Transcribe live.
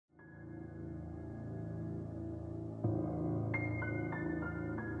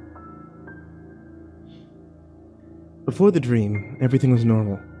Before the dream, everything was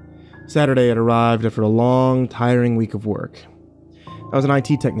normal. Saturday had arrived after a long, tiring week of work. I was an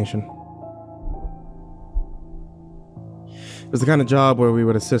IT technician. It was the kind of job where we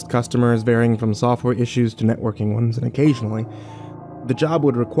would assist customers varying from software issues to networking ones, and occasionally, the job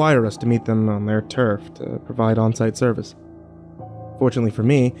would require us to meet them on their turf to provide on-site service. Fortunately for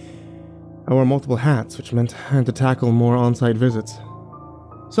me, I wore multiple hats, which meant I had to tackle more on-site visits.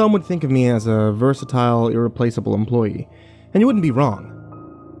 Some would think of me as a versatile, irreplaceable employee, and you wouldn't be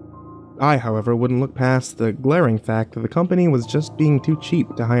wrong. I, however, wouldn't look past the glaring fact that the company was just being too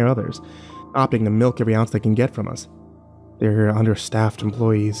cheap to hire others, opting to milk every ounce they can get from us. They're understaffed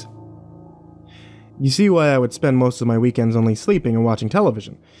employees. You see why I would spend most of my weekends only sleeping and watching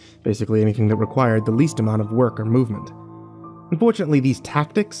television, basically anything that required the least amount of work or movement. Unfortunately, these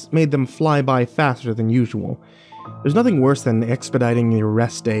tactics made them fly by faster than usual. There's nothing worse than expediting your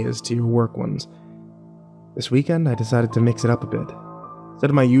rest days to your work ones. This weekend, I decided to mix it up a bit.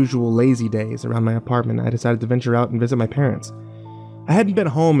 Instead of my usual lazy days around my apartment, I decided to venture out and visit my parents. I hadn't been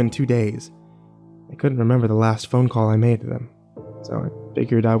home in 2 days. I couldn't remember the last phone call I made to them, so I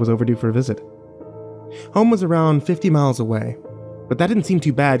figured I was overdue for a visit. Home was around 50 miles away, but that didn't seem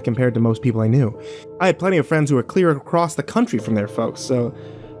too bad compared to most people I knew. I had plenty of friends who were clear across the country from their folks, so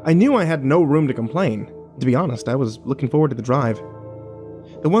I knew I had no room to complain. To be honest, I was looking forward to the drive.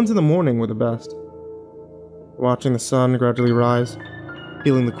 The ones in the morning were the best. Watching the sun gradually rise,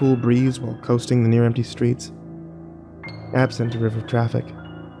 feeling the cool breeze while coasting the near-empty streets. Absent a river of traffic.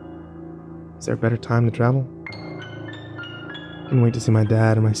 Is there a better time to travel? Couldn't wait to see my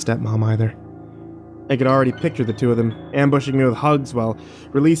dad or my stepmom either. I could already picture the two of them, ambushing me with hugs while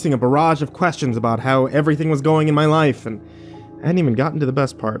releasing a barrage of questions about how everything was going in my life, and I hadn't even gotten to the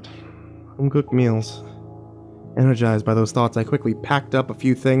best part. Home-cooked meals. Energized by those thoughts, I quickly packed up a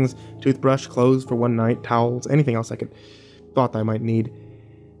few things, toothbrush, clothes for one night, towels, anything else thought I might need.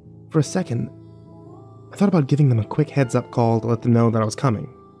 For a second, I thought about giving them a quick heads-up call to let them know that I was coming.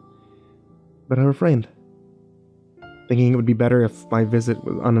 But I refrained, thinking it would be better if my visit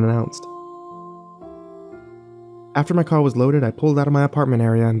was unannounced. After my car was loaded, I pulled out of my apartment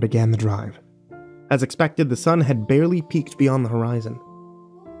area and began the drive. As expected, the sun had barely peaked beyond the horizon.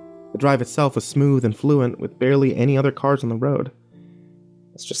 The drive itself was smooth and fluent, with barely any other cars on the road.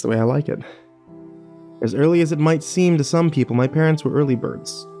 That's just the way I like it. As early as it might seem to some people, my parents were early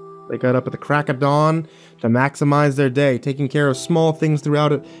birds. They got up at the crack of dawn to maximize their day, taking care of small things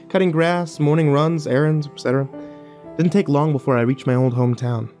throughout it, cutting grass, morning runs, errands, etc. Didn't take long before I reached my old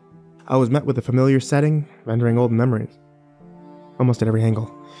hometown. I was met with a familiar setting, rendering old memories. Almost at every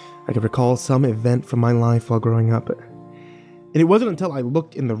angle, I could recall some event from my life while growing up. And it wasn't until I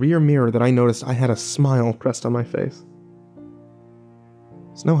looked in the rear mirror that I noticed I had a smile pressed on my face.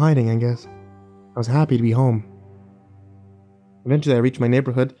 It's no hiding, I guess. I was happy to be home. Eventually I reached my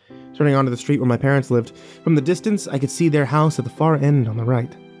neighborhood, turning onto the street where my parents lived. From the distance, I could see their house at the far end on the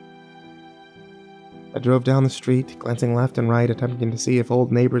right. I drove down the street, glancing left and right, attempting to see if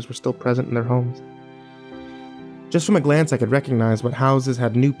old neighbors were still present in their homes. Just from a glance, I could recognize what houses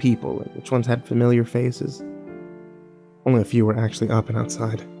had new people and which ones had familiar faces. Only a few were actually up and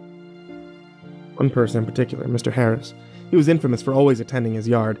outside. One person in particular, Mr. Harris. He was infamous for always attending his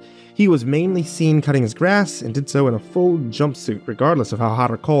yard. He was mainly seen cutting his grass and did so in a full jumpsuit, regardless of how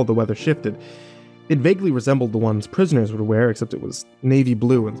hot or cold the weather shifted. It vaguely resembled the ones prisoners would wear, except it was navy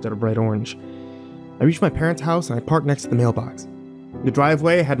blue instead of bright orange. I reached my parents' house and I parked next to the mailbox. The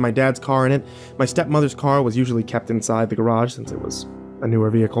driveway had my dad's car in it. My stepmother's car was usually kept inside the garage since it was a newer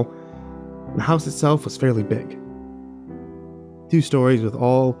vehicle. The house itself was fairly big. 2 stories with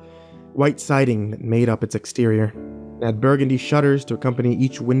all white siding that made up its exterior. It had burgundy shutters to accompany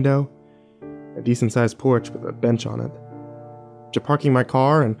each window, a decent-sized porch with a bench on it. After parking my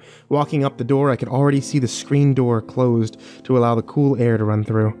car and walking up the door, I could already see the screen door closed to allow the cool air to run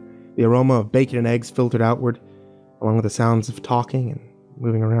through. The aroma of bacon and eggs filtered outward, along with the sounds of talking and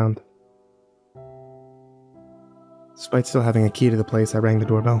moving around. Despite still having a key to the place, I rang the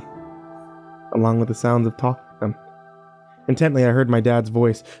doorbell, along with the sounds of talking. Intently, I heard my dad's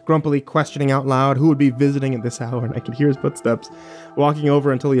voice, grumpily questioning out loud who would be visiting at this hour, and I could hear his footsteps, walking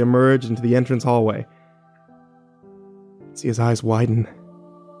over until he emerged into the entrance hallway. I could see his eyes widen,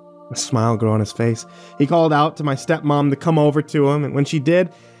 a smile grow on his face. He called out to my stepmom to come over to him, and when she did,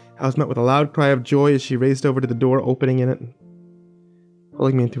 I was met with a loud cry of joy as she raced over to the door, opening it and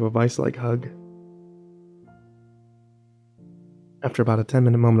pulling me into a vice-like hug. After about a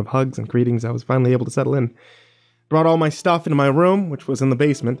 10-minute moment of hugs and greetings, I was finally able to settle in. Brought all my stuff into my room, which was in the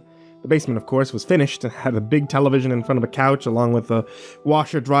basement. The basement, of course, was finished and had a big television in front of a couch along with a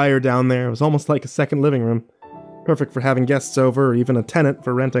washer-dryer down there. It was almost like a second living room. perfect for having guests over or even a tenant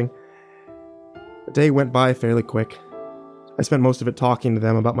for renting. The day went by fairly quick. I spent most of it talking to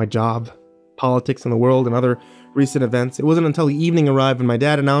them about my job, politics in the world, and other recent events. It wasn't until the evening arrived when my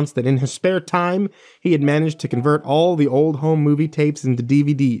dad announced that in his spare time, he had managed to convert all the old home movie tapes into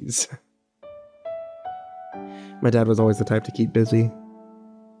DVDs. My dad was always the type to keep busy.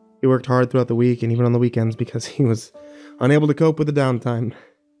 He worked hard throughout the week and even on the weekends because he was unable to cope with the downtime.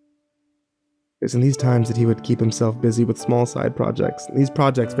 It was in these times that he would keep himself busy with small side projects. These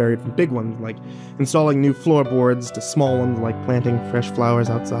projects varied from big ones like installing new floorboards to small ones like planting fresh flowers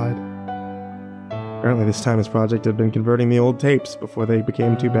outside. Apparently this time his project had been converting the old tapes before they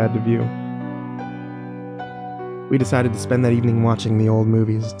became too bad to view. We decided to spend that evening watching the old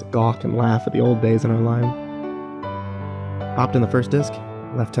movies to gawk and laugh at the old days in our lives. Popped in the first disc,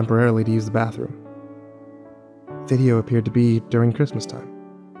 left temporarily to use the bathroom. The video appeared to be during Christmas time.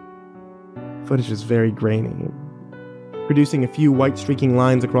 Footage was very grainy, producing a few white streaking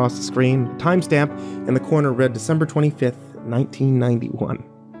lines across the screen. The timestamp in the corner read December 25th, 1991.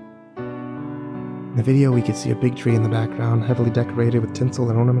 In the video, we could see a big tree in the background, heavily decorated with tinsel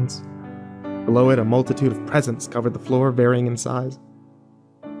and ornaments. Below it, a multitude of presents covered the floor, varying in size.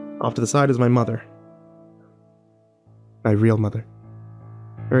 Off to the side is my mother. My real mother.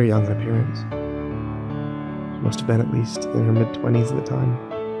 Very young in appearance. She must have been at least in her mid-20s at the time.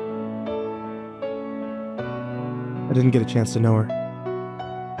 I didn't get a chance to know her.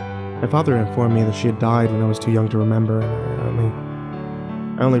 My father informed me that she had died when I was too young to remember,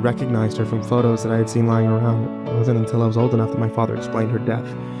 and I only recognized her from photos that I had seen lying around. It wasn't until I was old enough that my father explained her death.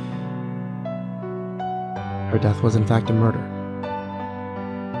 Her death was in fact a murder.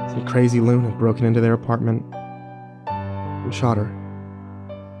 Some crazy loon had broken into their apartment and shot her.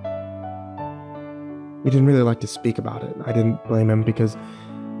 He didn't really like to speak about it. I didn't blame him because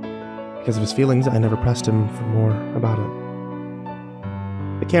of his feelings. I never pressed him for more about it.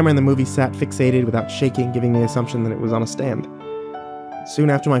 The camera in the movie sat fixated without shaking, giving the assumption that it was on a stand. Soon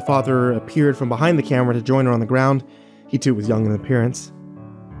after my father appeared from behind the camera to join her on the ground, he too was young in appearance.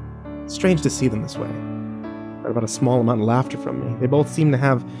 It's strange to see them this way. But about a small amount of laughter from me. They both seemed to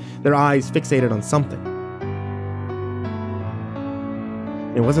have their eyes fixated on something.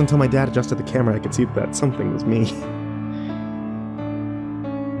 It wasn't until my dad adjusted the camera I could see that something was me.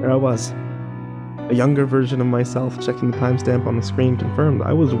 There I was. A younger version of myself checking the timestamp on the screen confirmed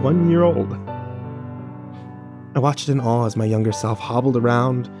I was 1 year old. I watched in awe as my younger self hobbled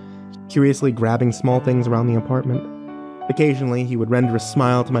around, curiously grabbing small things around the apartment. Occasionally, he would render a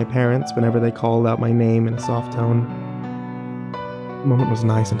smile to my parents whenever they called out my name in a soft tone. The moment was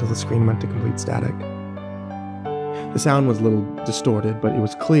nice until the screen went to complete static. The sound was a little distorted, but it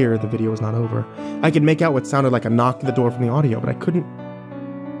was clear the video was not over. I could make out what sounded like a knock at the door from the audio, but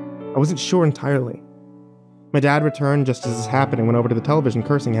I wasn't sure entirely. My dad returned just as this happened and went over to the television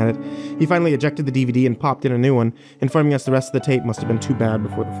cursing at it. He finally ejected the DVD and popped in a new one, informing us the rest of the tape must have been too bad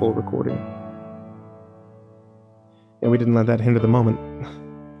before the full recording. And we didn't let that hinder the moment.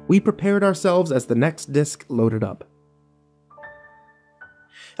 We prepared ourselves as the next disc loaded up.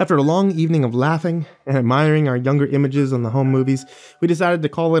 After a long evening of laughing and admiring our younger images on the home movies, we decided to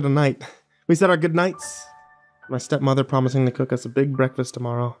call it a night. We said our goodnights, my stepmother promising to cook us a big breakfast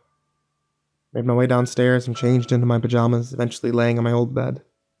tomorrow. Made my way downstairs and changed into my pajamas, eventually laying on my old bed.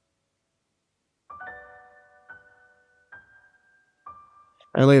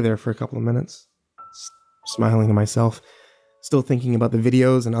 I lay there for a couple of minutes, smiling to myself, still thinking about the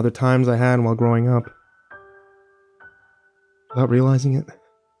videos and other times I had while growing up. Without realizing it,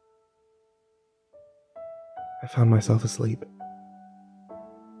 I found myself asleep.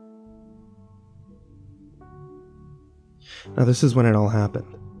 Now this is when it all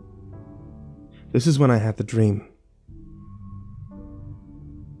happened. This is when I had the dream.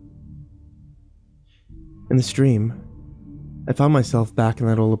 In this dream, I found myself back in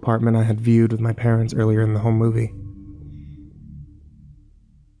that old apartment I had viewed with my parents earlier in the home movie.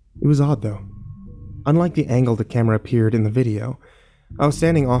 It was odd though. Unlike the angle the camera appeared in the video, I was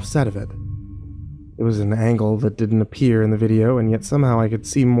standing offset of it. It was an angle that didn't appear in the video, and yet somehow I could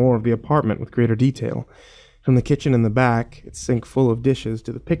see more of the apartment with greater detail. From the kitchen in the back, its sink full of dishes,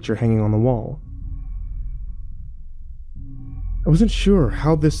 to the picture hanging on the wall. I wasn't sure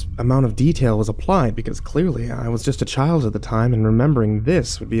how this amount of detail was applied, because clearly I was just a child at the time, and remembering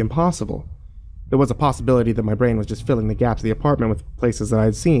this would be impossible. There was a possibility that my brain was just filling the gaps of the apartment with places that I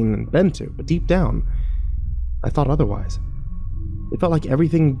had seen and been to, but deep down, I thought otherwise. It felt like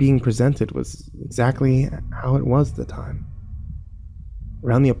everything being presented was exactly how it was at the time.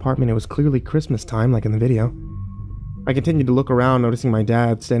 Around the apartment, it was clearly Christmas time, like in the video. I continued to look around, noticing my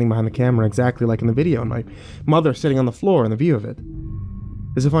dad standing behind the camera exactly like in the video, and my mother sitting on the floor in the view of it.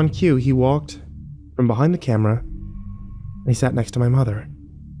 As if on cue, he walked from behind the camera, and he sat next to my mother.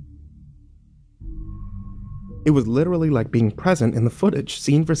 It was literally like being present in the footage,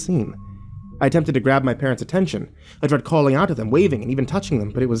 scene for scene. I attempted to grab my parents' attention. I tried calling out to them, waving, and even touching them,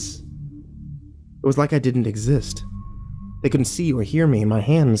 but it was like I didn't exist. They couldn't see or hear me, and my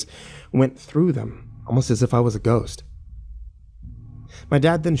hands went through them, almost as if I was a ghost. My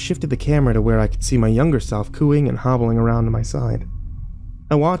dad then shifted the camera to where I could see my younger self cooing and hobbling around to my side.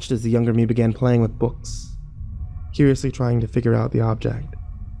 I watched as the younger me began playing with books, curiously trying to figure out the object.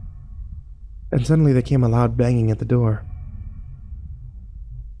 And suddenly there came a loud banging at the door.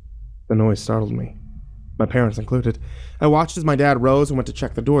 The noise startled me, my parents included. I watched as my dad rose and went to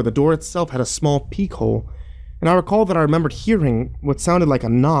check the door. The door itself had a small peek hole, and I recall that I remembered hearing what sounded like a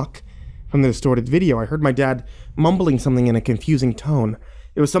knock from the distorted video. I heard my dad mumbling something in a confusing tone.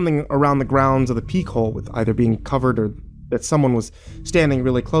 It was something around the grounds of the peek hole, with either being covered or that someone was standing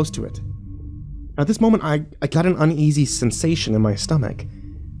really close to it. At this moment, I got an uneasy sensation in my stomach.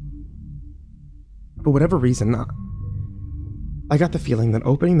 For whatever reason, I got the feeling that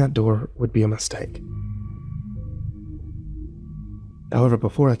opening that door would be a mistake. However,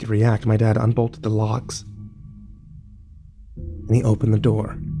 before I could react, my dad unbolted the locks, and he opened the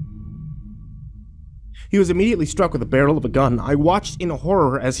door. He was immediately struck with the barrel of a gun. I watched in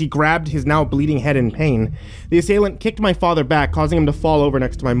horror as he grabbed his now bleeding head in pain. The assailant kicked my father back, causing him to fall over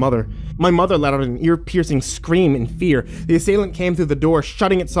next to my mother. My mother let out an ear-piercing scream in fear. The assailant came through the door,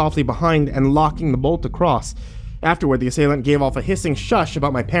 shutting it softly behind and locking the bolt across. Afterward, the assailant gave off a hissing shush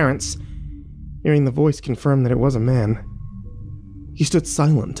about my parents. Hearing the voice confirmed that it was a man. He stood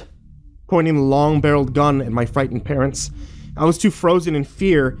silent, pointing the long-barreled gun at my frightened parents. I was too frozen in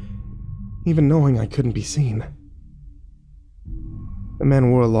fear, even knowing I couldn't be seen. The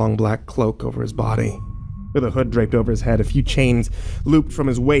man wore a long black cloak over his body, with a hood draped over his head, a few chains looped from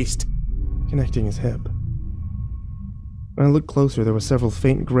his waist, connecting his hip. When I looked closer, there were several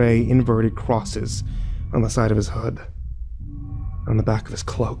faint gray inverted crosses on the side of his hood, on the back of his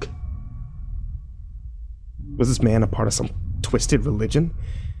cloak. Was this man a part of some twisted religion?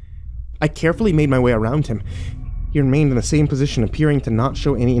 I carefully made my way around him. He remained in the same position, appearing to not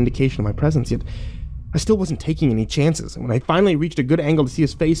show any indication of my presence, yet I still wasn't taking any chances, and when I finally reached a good angle to see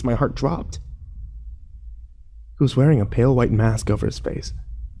his face, my heart dropped. He was wearing a pale white mask over his face.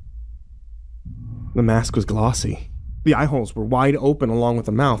 The mask was glossy. The eye holes were wide open along with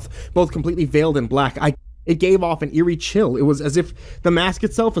the mouth, both completely veiled in black. It gave off an eerie chill. It was as if the mask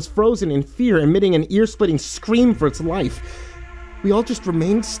itself was frozen in fear, emitting an ear-splitting scream for its life. We all just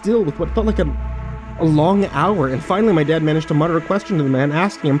remained still with what felt like a long hour, and finally my dad managed to mutter a question to the man,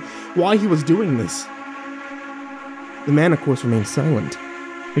 asking him why he was doing this. The man, of course, remained silent,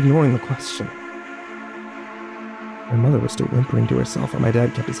 ignoring the question. My mother was still whimpering to herself, and my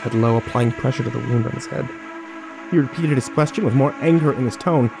dad kept his head low, applying pressure to the wound on his head. He repeated his question with more anger in his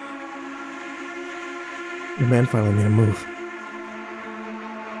tone. The man finally made a move.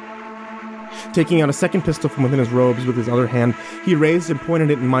 Taking out a second pistol from within his robes with his other hand, he raised and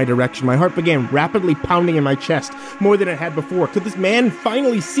pointed it in my direction. My heart began rapidly pounding in my chest, more than it had before. Could this man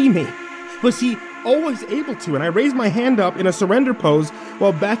finally see me? Was he always able to? And I raised my hand up in a surrender pose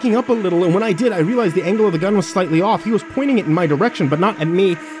while backing up a little, and when I did, I realized the angle of the gun was slightly off. He was pointing it in my direction, but not at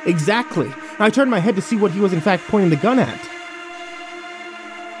me exactly. And I turned my head to see what he was in fact pointing the gun at.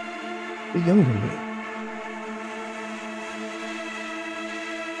 The younger me.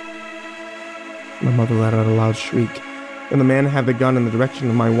 My mother let out a loud shriek, and the man had the gun in the direction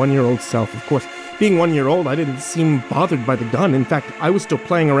of my 1-year-old self. Of course, being 1 year old, I didn't seem bothered by the gun. In fact, I was still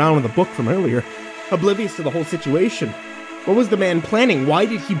playing around with the book from earlier, oblivious to the whole situation. What was the man planning? Why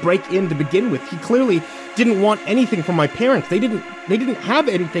did he break in to begin with? He clearly didn't want anything from my parents. They didn't have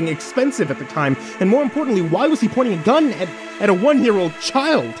anything expensive at the time. And more importantly, why was he pointing a gun at a 1-year-old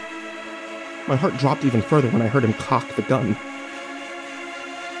child? My heart dropped even further when I heard him cock the gun.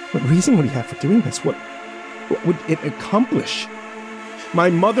 What reason would he have for doing this? What would it accomplish? My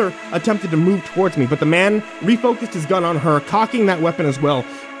mother attempted to move towards me, but the man refocused his gun on her, cocking that weapon as well.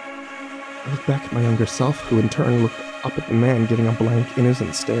 I looked back at my younger self, who in turn looked up at the man, giving a blank,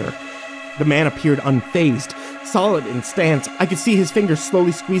 innocent stare. The man appeared unfazed, solid in stance. I could see his fingers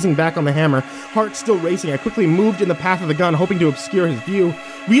slowly squeezing back on the hammer, heart still racing. I quickly moved in the path of the gun, hoping to obscure his view.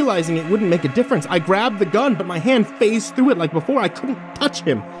 Realizing it wouldn't make a difference, I grabbed the gun, but my hand phased through it like before. I couldn't touch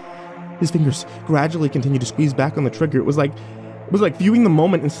him. His fingers gradually continued to squeeze back on the trigger. It was like viewing the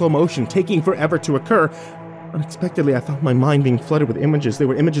moment in slow motion, taking forever to occur. Unexpectedly, I felt my mind being flooded with images. They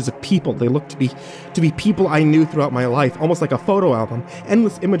were images of people. They looked to be people I knew throughout my life, almost like a photo album.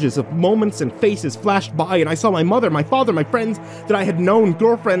 Endless images of moments and faces flashed by, and I saw my mother, my father, my friends that I had known,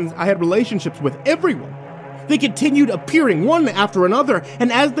 girlfriends I had relationships with, everyone. They continued appearing one after another,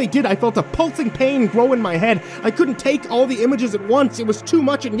 and as they did, I felt a pulsing pain grow in my head. I couldn't take all the images at once. It was too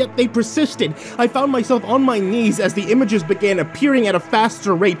much, and yet they persisted. I found myself on my knees as the images began appearing at a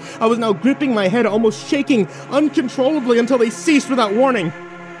faster rate. I was now gripping my head, almost shaking uncontrollably until they ceased without warning.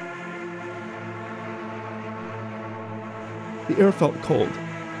 The air felt cold.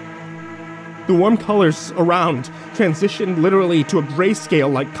 The warm colors around transitioned literally to a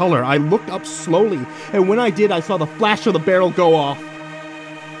grayscale-like color. I looked up slowly, and when I did, I saw the flash of the barrel go off,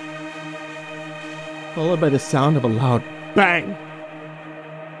 followed by the sound of a loud bang.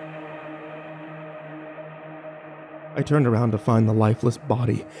 I turned around to find the lifeless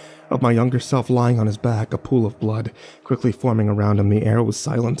body of my younger self lying on his back, a pool of blood quickly forming around him. The air was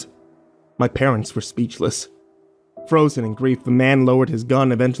silent. My parents were speechless. Frozen in grief, the man lowered his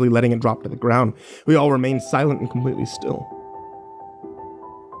gun, eventually letting it drop to the ground. We all remained silent and completely still.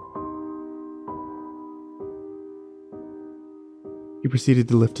 He proceeded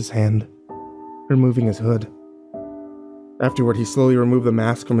to lift his hand, removing his hood. Afterward, he slowly removed the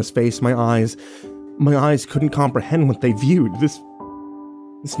mask from his face. My eyes couldn't comprehend what they viewed. This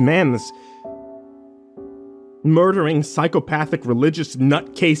man, this murdering, psychopathic, religious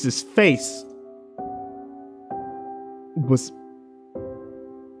nutcase's face was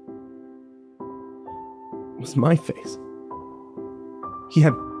my face. He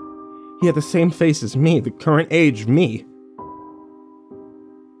had the same face as me, the current age me.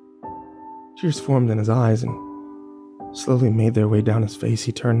 Tears formed in his eyes and slowly made their way down his face.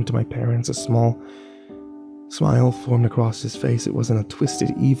 He turned to my parents. A small smile formed across his face. It wasn't a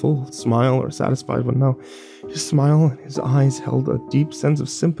twisted, evil smile or a satisfied one, no. His smile and his eyes held a deep sense of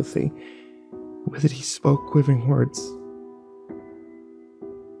sympathy. With it, he spoke quivering words.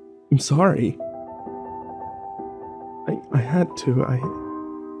 I'm sorry. I had to.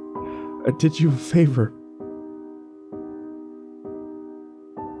 I did you a favor.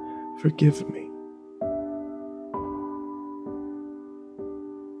 Forgive me.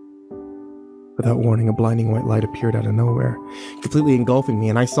 Without warning, a blinding white light appeared out of nowhere, completely engulfing me,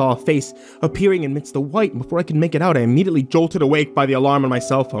 and I saw a face appearing amidst the white. Before I could make it out, I immediately jolted awake by the alarm on my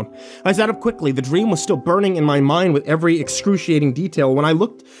cell phone. I sat up quickly. The dream was still burning in my mind with every excruciating detail. When I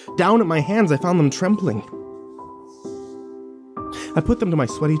looked down at my hands, I found them trembling. I put them to my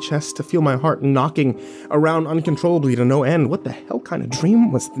sweaty chest to feel my heart knocking around uncontrollably to no end. What the hell kind of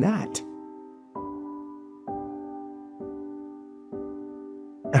dream was that?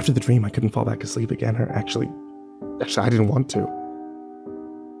 After the dream, I couldn't fall back asleep again, or actually, I didn't want to.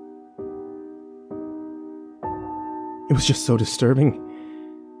 It was just so disturbing,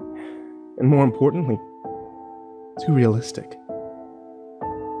 and more importantly, too realistic.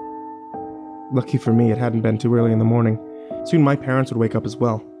 Lucky for me, it hadn't been too early in the morning. Soon my parents would wake up as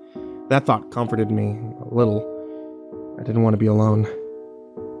well. That thought comforted me a little. I didn't want to be alone.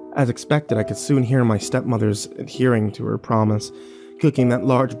 As expected, I could soon hear my stepmother's adhering to her promise, cooking that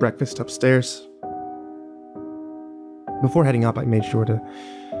large breakfast upstairs. Before heading up, I made sure to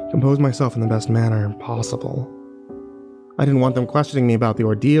compose myself in the best manner possible. I didn't want them questioning me about the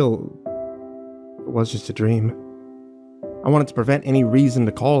ordeal. It was just a dream. I wanted to prevent any reason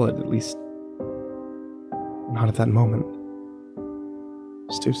to call it, at least not at that moment.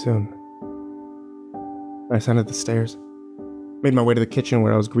 It's too soon. I ascended the stairs, made my way to the kitchen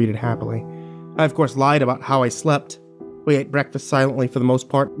where I was greeted happily. I, of course, lied about how I slept. We ate breakfast silently for the most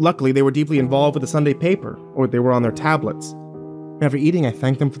part. Luckily, they were deeply involved with the Sunday paper, or they were on their tablets. After eating, I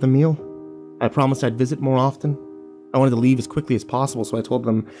thanked them for the meal. I promised I'd visit more often. I wanted to leave as quickly as possible, so I told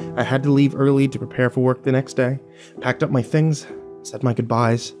them I had to leave early to prepare for work the next day, packed up my things, said my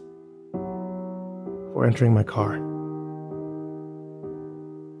goodbyes before entering my car.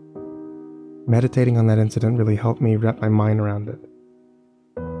 Meditating on that incident really helped me wrap my mind around it.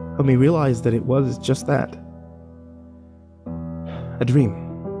 Helped me realize that it was just that. A dream.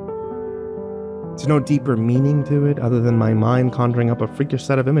 There's no deeper meaning to it other than my mind conjuring up a freakish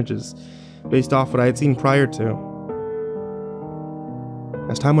set of images based off what I had seen prior to.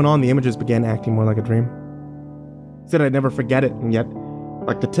 As time went on, the images began acting more like a dream. I said I'd never forget it, and yet,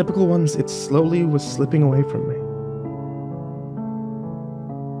 like the typical ones, it slowly was slipping away from me.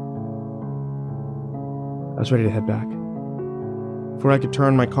 I was ready to head back. Before I could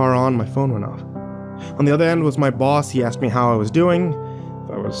turn my car on, my phone went off. On the other end was my boss. He asked me how I was doing,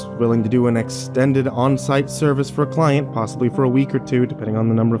 if I was willing to do an extended on-site service for a client, possibly for a week or two, depending on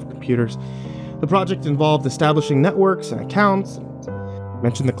the number of computers. The project involved establishing networks and accounts, and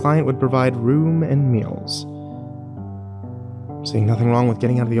mentioned the client would provide room and meals. Seeing nothing wrong with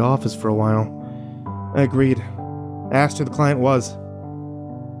getting out of the office for a while, I agreed. I asked who the client was.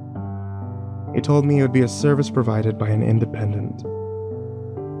 He told me it would be a service provided by an independent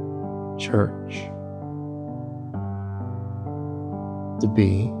church. To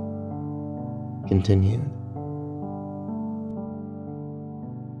be continued.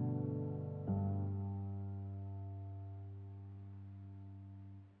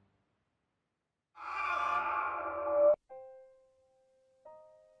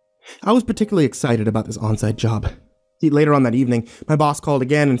 I was particularly excited about this on-site job. Later on that evening, my boss called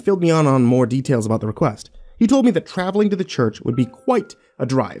again and filled me on more details about the request. He told me that traveling to the church would be quite a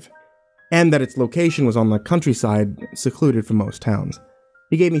drive, and that its location was on the countryside, secluded from most towns.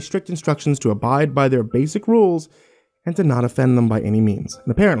 He gave me strict instructions to abide by their basic rules and to not offend them by any means.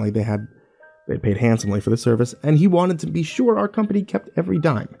 And apparently they paid handsomely for the service, and he wanted to be sure our company kept every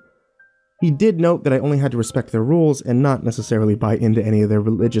dime. He did note that I only had to respect their rules and not necessarily buy into any of their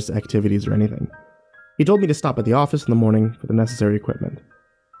religious activities or anything. He told me to stop at the office in the morning for the necessary equipment.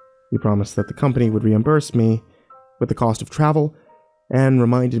 He promised that the company would reimburse me with the cost of travel and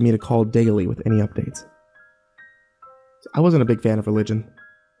reminded me to call daily with any updates. I wasn't a big fan of religion,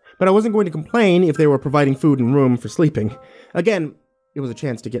 but I wasn't going to complain if they were providing food and room for sleeping. Again, it was a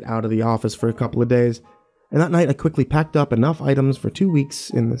chance to get out of the office for a couple of days, and that night I quickly packed up enough items for 2 weeks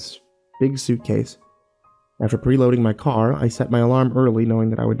in this big suitcase. After preloading my car, I set my alarm early, knowing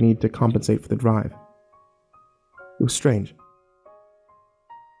that I would need to compensate for the drive. It was strange.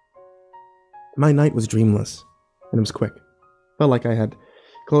 My night was dreamless, and it was quick. Felt like I had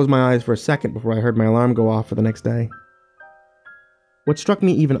closed my eyes for a second before I heard my alarm go off for the next day. What struck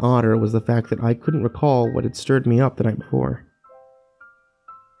me even odder was the fact that I couldn't recall what had stirred me up the night before.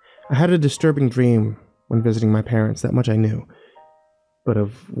 I had a disturbing dream when visiting my parents, that much I knew, but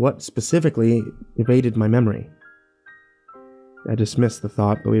of what specifically evaded my memory. I dismissed the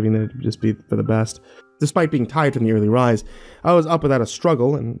thought, believing that it would just be for the best. Despite being tired from the early rise, I was up without a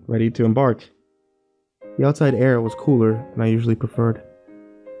struggle and ready to embark. The outside air was cooler than I usually preferred.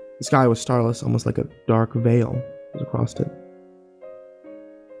 The sky was starless, almost like a dark veil was across it.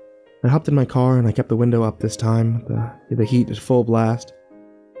 I hopped in my car and I kept the window up this time, the heat at full blast.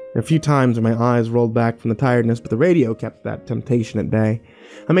 A few times when my eyes rolled back from the tiredness, but the radio kept that temptation at bay.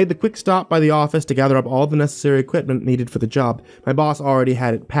 I made the quick stop by the office to gather up all the necessary equipment needed for the job. My boss already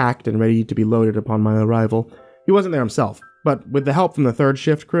had it packed and ready to be loaded upon my arrival. He wasn't there himself, but with the help from the third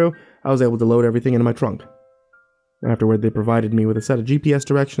shift crew, I was able to load everything into my trunk. Afterward, they provided me with a set of GPS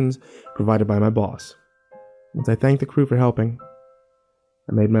directions provided by my boss. Once I thanked the crew for helping,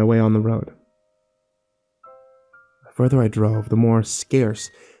 I made my way on the road. The further I drove, the more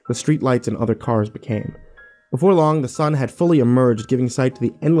scarce the streetlights and other cars became. Before long, the sun had fully emerged, giving sight to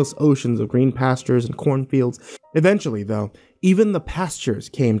the endless oceans of green pastures and cornfields. Eventually, though, even the pastures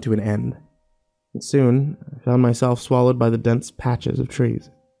came to an end. And soon, I found myself swallowed by the dense patches of trees.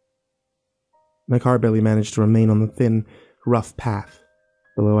 My car barely managed to remain on the thin, rough path.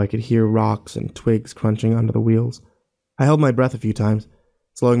 Below, I could hear rocks and twigs crunching under the wheels. I held my breath a few times,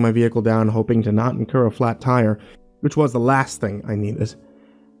 slowing my vehicle down, hoping to not incur a flat tire, which was the last thing I needed.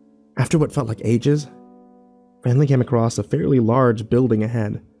 After what felt like ages, I finally came across a fairly large building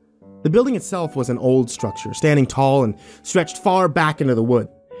ahead. The building itself was an old structure, standing tall and stretched far back into the wood.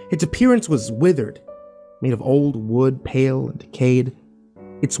 Its appearance was withered, made of old wood, pale and decayed.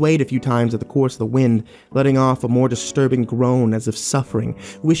 It swayed a few times at the course of the wind, letting off a more disturbing groan as if suffering,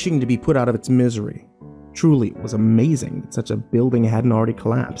 wishing to be put out of its misery. Truly, it was amazing that such a building hadn't already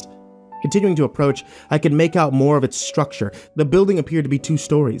collapsed. Continuing to approach, I could make out more of its structure. The building appeared to be 2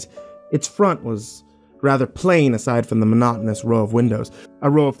 stories. Its front was rather plain aside from the monotonous row of windows,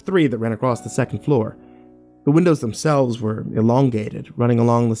 a row of 3 that ran across the second floor. The windows themselves were elongated, running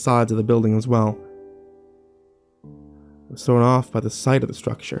along the sides of the building as well. I was thrown off by the sight of the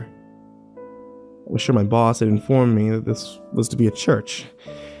structure. I was sure my boss had informed me that this was to be a church.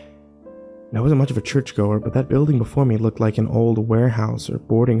 I wasn't much of a churchgoer, but that building before me looked like an old warehouse or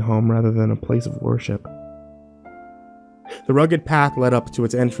boarding home rather than a place of worship. The rugged path led up to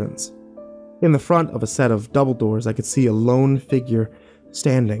its entrance. In the front of a set of double doors, I could see a lone figure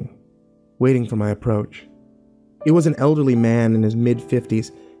standing, waiting for my approach. It was an elderly man in his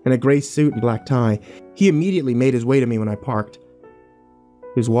mid-50s, in a gray suit and black tie. He immediately made his way to me when I parked.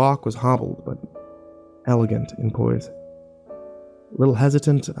 His walk was hobbled, but elegant in poise. A little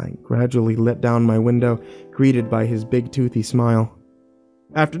hesitant, I gradually let down my window, greeted by his big toothy smile.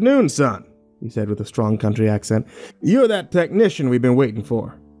 "Afternoon, son," he said with a strong country accent. "You're that technician we've been waiting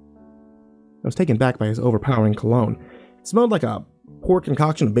for." I was taken back by his overpowering cologne. It smelled like a poor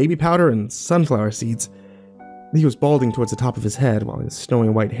concoction of baby powder and sunflower seeds. He was balding towards the top of his head, while his snowy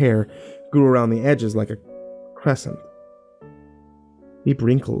white hair grew around the edges like a crescent. Deep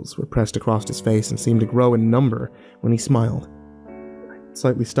wrinkles were pressed across his face and seemed to grow in number when he smiled. I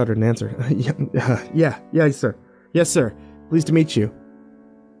slightly stuttered an answer. Yes, sir. Yes, sir. Pleased to meet you.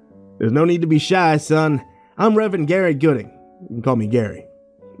 There's no need to be shy, son. I'm Reverend Gary Gooding. You can call me Gary.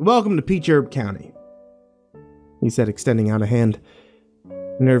 Welcome to Peach Herb County, he said, extending out a hand.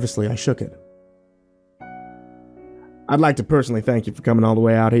 Nervously, I shook it. I'd like to personally thank you for coming all the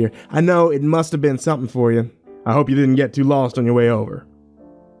way out here. I know it must have been something for you. I hope you didn't get too lost on your way over.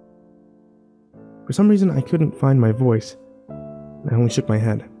 For some reason, I couldn't find my voice. I only shook my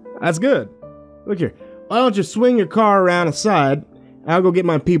head. That's good. Look here, why don't you swing your car around aside? I'll go get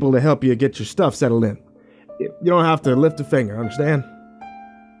my people to help you get your stuff settled in. You don't have to lift a finger, understand?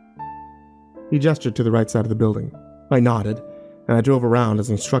 He gestured to the right side of the building. I nodded, and I drove around as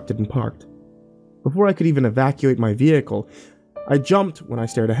instructed and parked. Before I could even evacuate my vehicle, I jumped when I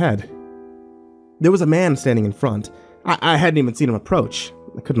stared ahead. There was a man standing in front. I hadn't even seen him approach.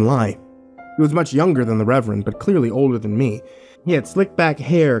 I couldn't lie. He was much younger than the Reverend, but clearly older than me. He had slick back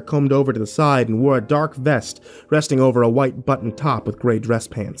hair combed over to the side and wore a dark vest resting over a white button top with gray dress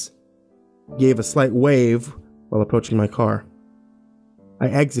pants. He gave a slight wave while approaching my car. I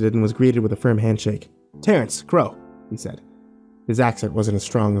exited and was greeted with a firm handshake. Terrence, Crow, he said. His accent wasn't as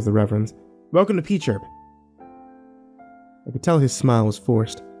strong as the Reverend's. Welcome to Peach Herb. I could tell his smile was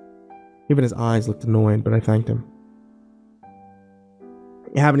forced. Even his eyes looked annoyed, but I thanked him.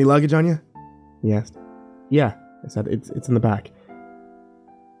 You have any luggage on you? He asked. Yeah, I said. It's in the back.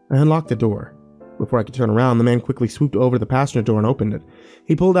 I unlocked the door. Before I could turn around, the man quickly swooped over to the passenger door and opened it.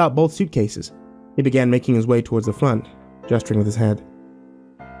 He pulled out both suitcases. He began making his way towards the front, gesturing with his head.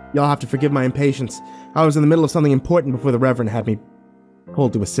 Y'all have to forgive my impatience. I was in the middle of something important before the Reverend had me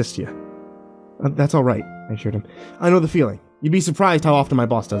pulled to assist you. That's all right, I assured him. I know the feeling. You'd be surprised how often my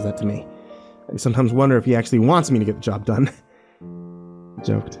boss does that to me. I sometimes wonder if he actually wants me to get the job done. I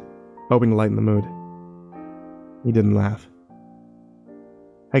joked, hoping to lighten the mood. He didn't laugh.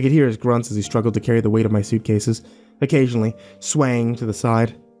 I could hear his grunts as he struggled to carry the weight of my suitcases, occasionally swaying to the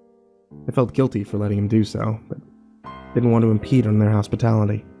side. I felt guilty for letting him do so, but didn't want to impede on their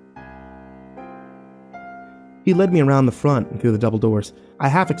hospitality. He led me around the front and through the double doors. I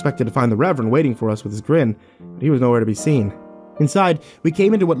half expected to find the Reverend waiting for us with his grin, but he was nowhere to be seen. Inside, we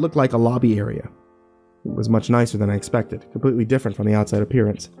came into what looked like a lobby area. It was much nicer than I expected, completely different from the outside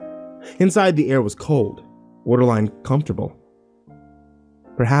appearance. Inside, the air was cold, borderline comfortable.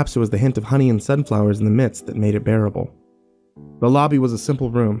 Perhaps it was the hint of honey and sunflowers in the midst that made it bearable. The lobby was a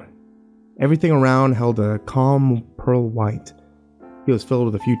simple room. Everything around held a calm pearl white. It was filled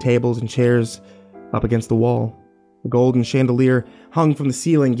with a few tables and chairs up against the wall. A golden chandelier hung from the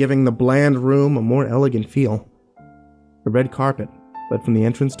ceiling, giving the bland room a more elegant feel. A red carpet led from the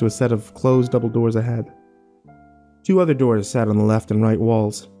entrance to a set of closed double doors ahead. Two other doors sat on the left and right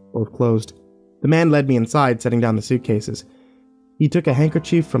walls, both closed. The man led me inside, setting down the suitcases. He took a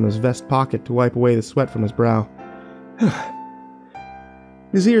handkerchief from his vest pocket to wipe away the sweat from his brow.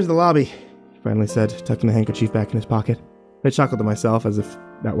 This here's the lobby, he finally said, tucking the handkerchief back in his pocket. I chuckled to myself as if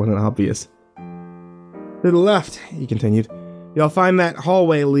that wasn't obvious. To the left, he continued, you'll find that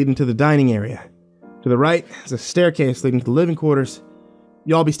hallway leading to the dining area. To the right is a staircase leading to the living quarters.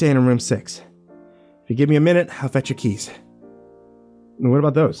 You'll all be staying in room 6. If you give me a minute, I'll fetch your keys. And what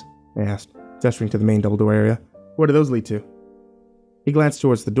about those? I asked, gesturing to the main double door area. Where do those lead to? He glanced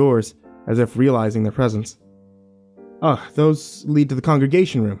towards the doors, as if realizing their presence. Oh, those lead to the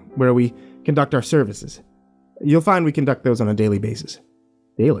congregation room, where we conduct our services. You'll find we conduct those on a daily basis.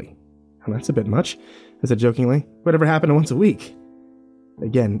 Daily? Well, that's a bit much, I said jokingly. Whatever happened to once a week?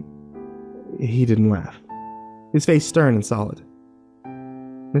 Again, he didn't laugh. His face stern and solid.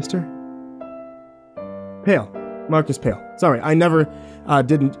 Mister? Pale. Marcus Pale. Sorry, I never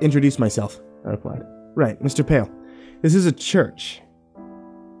didn't introduce myself, I replied. Right, Mr. Pale. This is a church.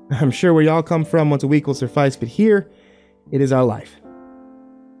 I'm sure where y'all come from once a week will suffice, but here, it is our life.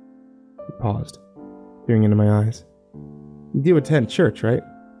 He paused, peering into my eyes. You do attend church, right?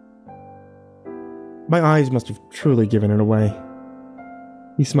 My eyes must have truly given it away.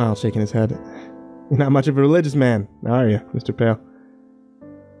 He smiled, shaking his head. You're not much of a religious man, are you, Mr. Pale?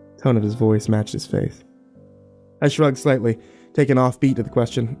 The tone of his voice matched his face. I shrugged slightly, taken off beat to the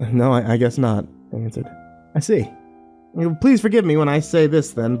question. No, I guess not, I answered. I see. Please forgive me when I say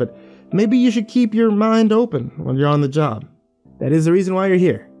this then, but maybe you should keep your mind open when you're on the job. That is the reason why you're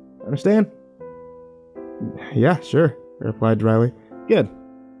here. Understand? Yeah, sure, I replied dryly. Good.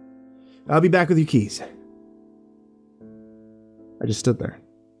 I'll be back with your keys. I just stood there.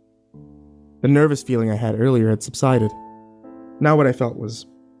 The nervous feeling I had earlier had subsided. Now what I felt was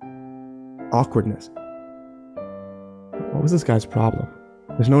awkwardness. What was this guy's problem?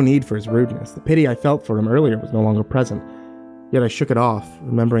 There's no need for his rudeness. The pity I felt for him earlier was no longer present. Yet I shook it off,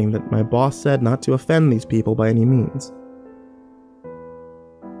 remembering that my boss said not to offend these people by any means.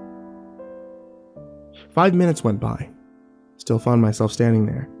 5 minutes went by. Still found myself standing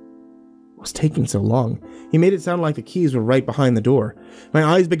there. What was taking so long? He made it sound like the keys were right behind the door. My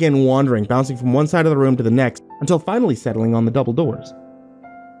eyes began wandering, bouncing from one side of the room to the next, until finally settling on the double doors.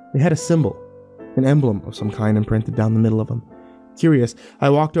 They had a symbol, an emblem of some kind imprinted down the middle of them. Curious, I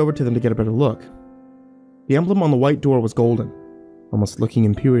walked over to them to get a better look. The emblem on the white door was golden, almost looking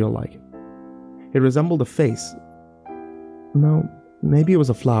imperial-like. It resembled a face. No, maybe it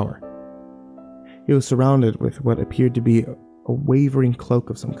was a flower. It was surrounded with what appeared to be a wavering cloak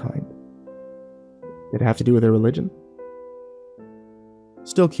of some kind. Did it have to do with their religion?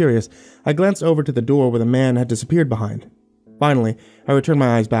 Still curious, I glanced over to the door where the man had disappeared behind. Finally, I returned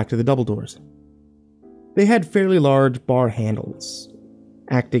my eyes back to the double doors. They had fairly large bar handles,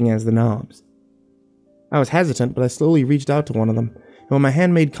 acting as the knobs. I was hesitant, but I slowly reached out to one of them, and when my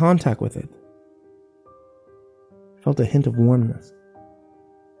hand made contact with it, I felt a hint of warmness.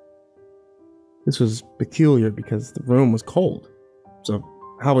 This was peculiar because the room was cold, so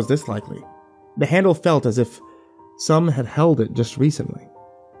how was this likely? The handle felt as if some had held it just recently,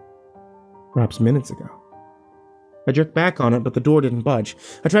 perhaps minutes ago. I jerked back on it, but the door didn't budge.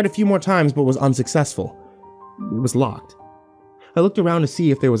 I tried a few more times, but was unsuccessful. It was locked. I looked around to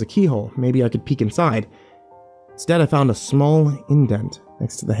see if there was a keyhole. Maybe I could peek inside. Instead, I found a small indent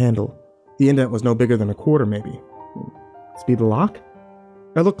next to the handle. The indent was no bigger than a quarter, maybe. Must be the lock?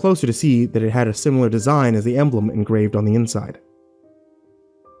 I looked closer to see that it had a similar design as the emblem engraved on the inside.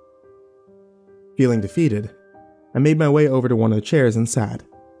 Feeling defeated, I made my way over to one of the chairs and sat.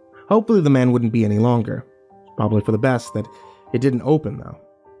 Hopefully the man wouldn't be any longer. Probably for the best that it didn't open, though.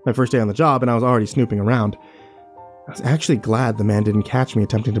 My first day on the job, and I was already snooping around. I was actually glad the man didn't catch me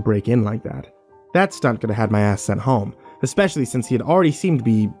attempting to break in like that. That stunt could have had my ass sent home, especially since he had already seemed to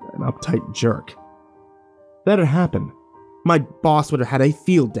be an uptight jerk. If that had happened, my boss would have had a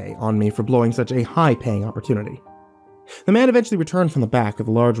field day on me for blowing such a high-paying opportunity. The man eventually returned from the back with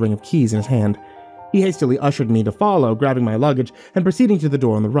a large ring of keys in his hand. He hastily ushered me to follow, grabbing my luggage and proceeding to the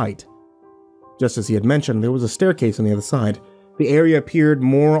door on the right. Just as he had mentioned, there was a staircase on the other side. The area appeared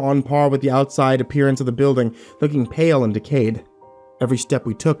more on par with the outside appearance of the building, looking pale and decayed. Every step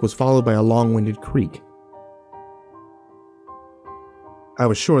we took was followed by a long-winded creak. I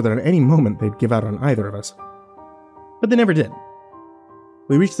was sure that at any moment they'd give out on either of us. But they never did.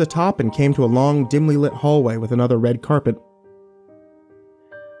 We reached the top and came to a long, dimly lit hallway with another red carpet.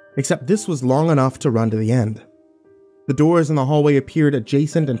 Except this was long enough to run to the end. The doors in the hallway appeared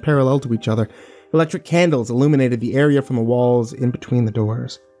adjacent and parallel to each other. Electric candles illuminated the area from the walls in between the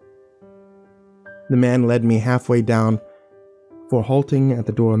doors. The man led me halfway down before halting at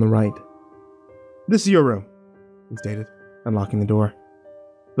the door on the right. "This is your room," he stated, unlocking the door.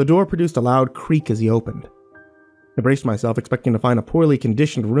 The door produced a loud creak as he opened. I braced myself, expecting to find a poorly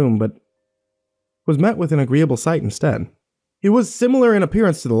conditioned room, but was met with an agreeable sight instead. It was similar in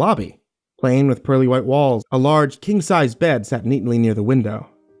appearance to the lobby. Plain with pearly white walls, a large king-size bed sat neatly near the window.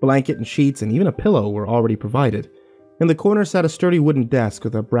 Blanket and sheets and even a pillow were already provided. In the corner sat a sturdy wooden desk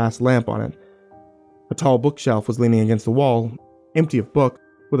with a brass lamp on it. A tall bookshelf was leaning against the wall, empty of books,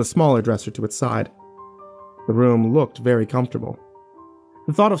 with a smaller dresser to its side. The room looked very comfortable.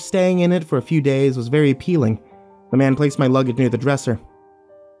 The thought of staying in it for a few days was very appealing. The man placed my luggage near the dresser.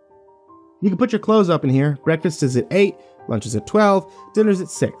 "You can put your clothes up in here. Breakfast is at 8, lunch is at 12, dinner's at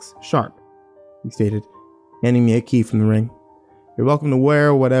 6, sharp," he stated, handing me a key from the ring. "You're welcome to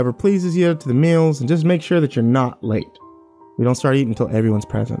wear whatever pleases you to the meals, and just make sure that you're not late. We don't start eating until everyone's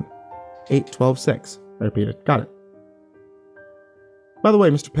present." 8, 12, 6, I repeated. "Got it." "By the way,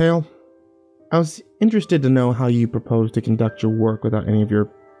 Mr. Pale, I was interested to know how you propose to conduct your work without any of your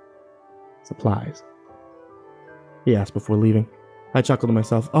supplies," he asked before leaving. I chuckled to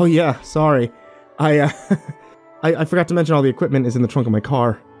myself. "Oh yeah, sorry. I forgot to mention all the equipment is in the trunk of my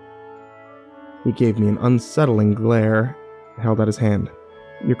car." He gave me an unsettling glare and held out his hand.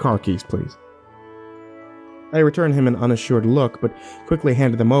 "Your car keys, please." I returned him an unassured look, but quickly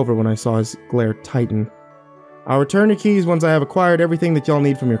handed them over when I saw his glare tighten. "I'll return your keys once I have acquired everything that y'all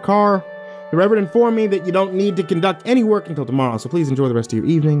need from your car. The Reverend informed me that you don't need to conduct any work until tomorrow, so please enjoy the rest of your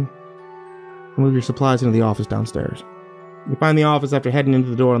evening. Move your supplies into the office downstairs. You find the office after heading into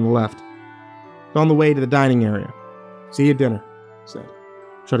the door on the left. It's on the way to the dining area. See you at dinner," he said.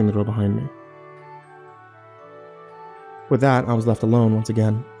 shutting the door behind me. With that, I was left alone once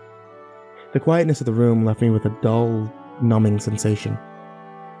again. The quietness of the room left me with a dull, numbing sensation.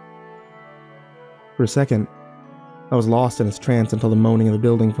 For a second, I was lost in its trance until the moaning of the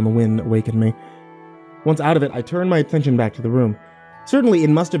building from the wind awakened me. Once out of it, I turned my attention back to the room. Certainly, it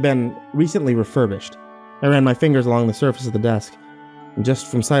must have been recently refurbished. I ran my fingers along the surface of the desk, and just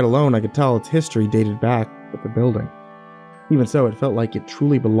from sight alone, I could tell its history dated back with the building. Even so, it felt like it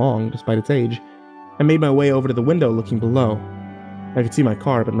truly belonged, despite its age. I made my way over to the window, looking below. I could see my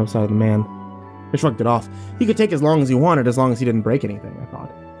car, but no sign of the man. I shrugged it off. He could take as long as he wanted, as long as he didn't break anything, I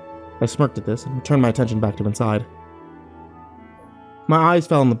thought. I smirked at this and returned my attention back to inside. My eyes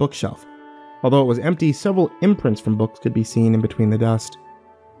fell on the bookshelf. Although it was empty, several imprints from books could be seen in between the dust.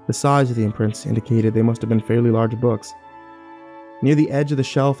 The size of the imprints indicated they must have been fairly large books. Near the edge of the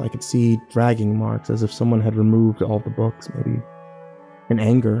shelf, I could see dragging marks, as if someone had removed all the books, maybe in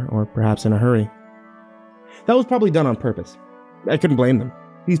anger or perhaps in a hurry. That was probably done on purpose. I couldn't blame them.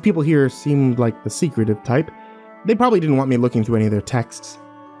 These people here seemed like the secretive type. They probably didn't want me looking through any of their texts.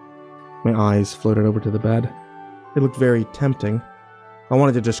 My eyes floated over to the bed. It looked very tempting. I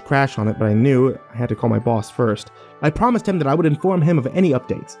wanted to just crash on it, but I knew I had to call my boss first. I promised him that I would inform him of any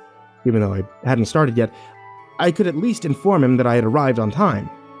updates. Even though I hadn't started yet, I could at least inform him that I had arrived on time.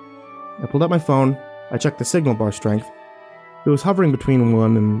 I pulled out my phone. I checked the signal bar strength. It was hovering between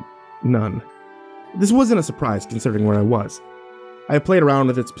 1 and none. This wasn't a surprise, considering where I was. I played around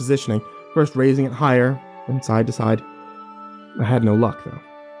with its positioning, first raising it higher, then side to side. I had no luck, though.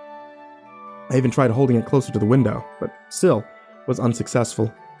 I even tried holding it closer to the window, but still was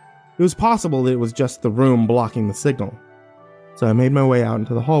unsuccessful. It was possible that it was just the room blocking the signal. So I made my way out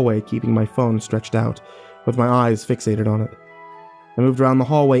into the hallway, keeping my phone stretched out, with my eyes fixated on it. I moved around the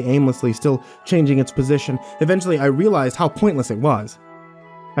hallway aimlessly, still changing its position. Eventually, I realized how pointless it was.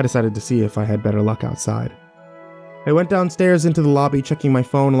 I decided to see if I had better luck outside. I went downstairs into the lobby, checking my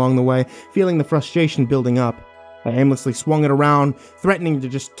phone along the way, feeling the frustration building up. I aimlessly swung it around, threatening to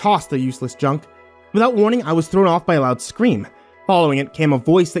just toss the useless junk. Without warning, I was thrown off by a loud scream. Following it came a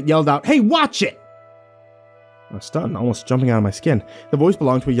voice that yelled out, "Hey, watch it!" I was stunned, almost jumping out of my skin. The voice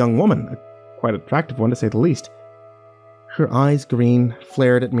belonged to a young woman, a quite attractive one to say the least. Her eyes, green,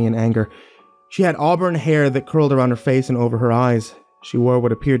 flared at me in anger. She had auburn hair that curled around her face and over her eyes. She wore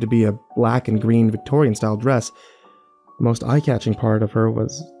what appeared to be a black and green Victorian-style dress. The most eye-catching part of her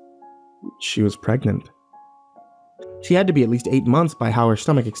was she was pregnant. She had to be at least 8 months by how her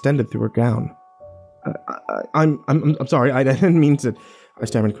stomach extended through her gown. I'm sorry, I didn't mean to. I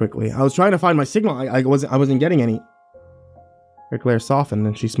stammered quickly. I was trying to find my signal. I wasn't getting any. Her glare softened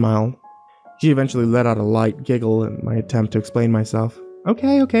and she smiled. She eventually let out a light giggle in my attempt to explain myself.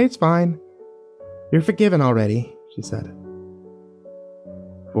 Okay, it's fine. You're forgiven already, she said.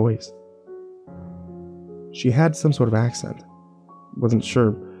 Voice. She had some sort of accent. Wasn't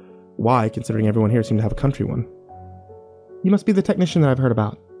sure why, considering everyone here seemed to have a country one. You must be the technician that I've heard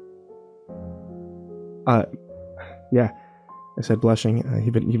about. Yeah, I said, blushing.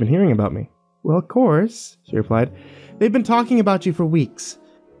 You've been hearing about me. Well, of course, she replied. They've been talking about you for weeks.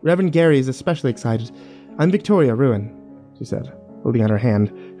 Reverend Gary is especially excited. I'm Victoria Ruin, she said, holding out her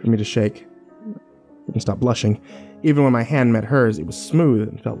hand for me to shake. I didn't stop blushing. Even when my hand met hers, it was smooth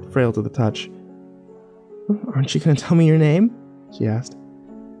and felt frail to the touch. Aren't you going to tell me your name? She asked.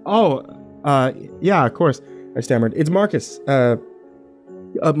 Yeah, of course, I stammered. It's Marcus,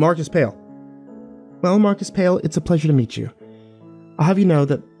 Marcus Pale. Well, Marcus Pale, it's a pleasure to meet you. I'll have you know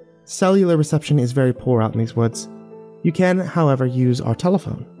that cellular reception is very poor out in these woods. You can, however, use our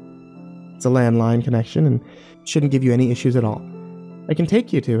telephone. It's a landline connection and shouldn't give you any issues at all. I can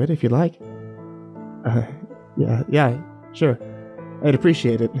take you to it if you'd like. Yeah, sure. I'd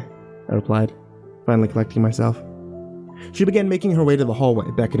appreciate it, I replied, finally collecting myself. She began making her way to the hallway,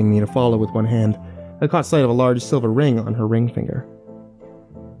 beckoning me to follow with one hand. I caught sight of a large silver ring on her ring finger.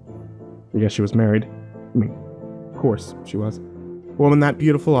 I guess she was married. I mean, of course she was. A woman that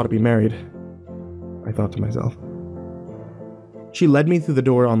beautiful ought to be married, I thought to myself. She led me through the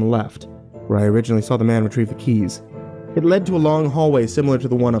door on the left, where I originally saw the man retrieve the keys. It led to a long hallway similar to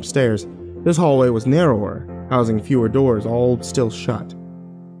the one upstairs. This hallway was narrower, housing fewer doors, all still shut.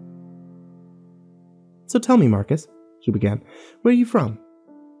 So tell me, Marcus, she began, where are you from?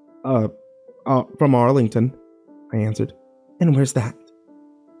 From Arlington, I answered. And where's that?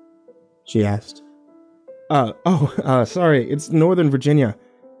 She asked. Sorry, it's Northern Virginia,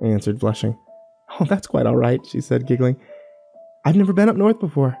 I answered, blushing. Oh, that's quite all right, she said, giggling. I've never been up north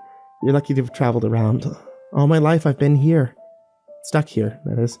before. You're lucky to have traveled around. All my life I've been here. Stuck here,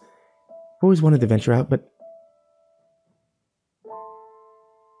 that is. I've always wanted to venture out, but...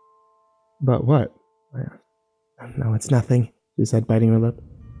 But what? I asked. No, it's nothing, she said, biting her lip.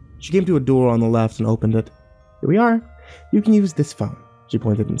 She came to a door on the left and opened it. Here we are. You can use this phone, she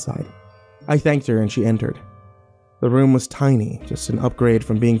pointed inside. I thanked her and she entered. The room was tiny, just an upgrade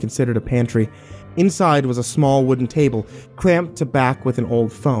from being considered a pantry. Inside was a small wooden table, clamped to back with an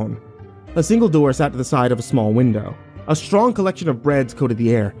old phone. A single door sat to the side of a small window. A strong collection of breads coated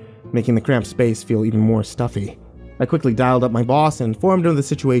the air, making the cramped space feel even more stuffy. I quickly dialed up my boss and informed him of the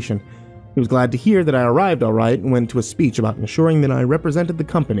situation. He was glad to hear that I arrived all right and went to a speech about ensuring that I represented the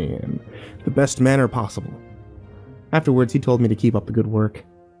company in the best manner possible. Afterwards, he told me to keep up the good work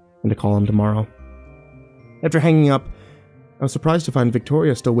and to call him tomorrow. After hanging up, I was surprised to find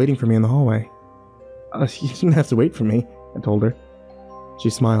Victoria still waiting for me in the hallway. You didn't have to wait for me, I told her. She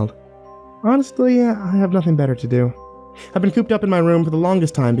smiled. Honestly, I have nothing better to do. I've been cooped up in my room for the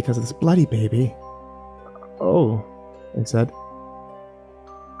longest time because of this bloody baby. Oh, I said.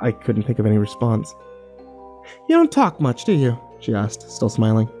 I couldn't think of any response. You don't talk much, do you? She asked, still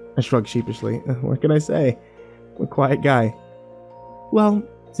smiling. I shrugged sheepishly. What can I say? I'm a quiet guy. Well,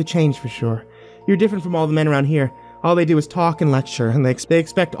 it's a change for sure. You're different from all the men around here. All they do is talk and lecture, and they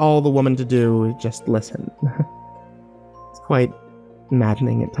expect all the woman to do is just listen. It's quite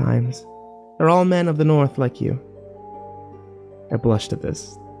maddening at times. They're all men of the north like you. I blushed at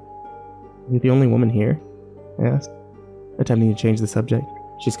this. You're the only woman here? I asked, attempting to change the subject.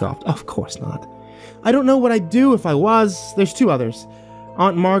 She scoffed. Of course not. I don't know what I'd do if I was. There's two others.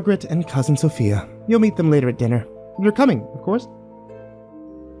 Aunt Margaret and Cousin Sophia. You'll meet them later at dinner. You're coming, of course.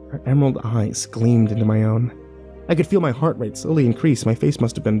 Her emerald eyes gleamed into my own. I could feel my heart rate slowly increase. My face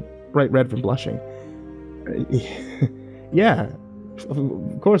must have been bright red from blushing. Yeah,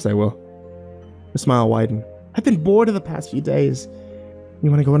 of course I will. Her smile widened. I've been bored of the past few days. You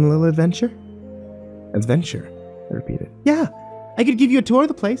want to go on a little adventure? Adventure? I repeated. Yeah, I could give you a tour of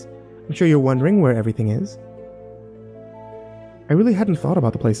the place. I'm sure you're wondering where everything is. I really hadn't thought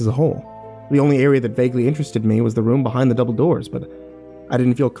about the place as a whole. The only area that vaguely interested me was the room behind the double doors, but I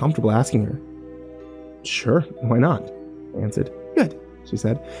didn't feel comfortable asking her. Sure, why not? I answered. Good, she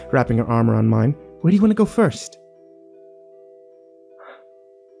said, wrapping her arm around mine. Where do you want to go first?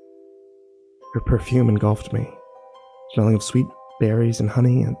 Her perfume engulfed me, smelling of sweet berries and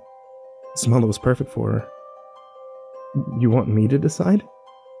honey, and a smell that was perfect for her. You want me to decide?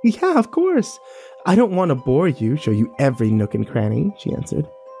 Yeah, of course. I don't want to bore you, show you every nook and cranny, she answered.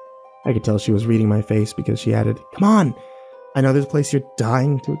 I could tell she was reading my face because she added, Come on, I know there's a place you're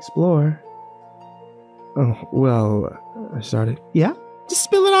dying to explore. Oh, well, I started. Yeah? Just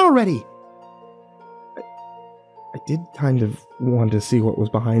spill it out already! I did kind of want to see what was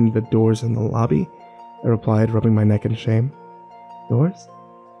behind the doors in the lobby, I replied, rubbing my neck in shame. Doors?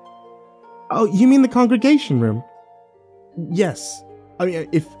 Oh, you mean the congregation room? Yes. I mean,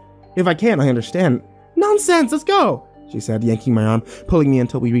 if I can, I understand. Nonsense, let's go, she said, yanking my arm, pulling me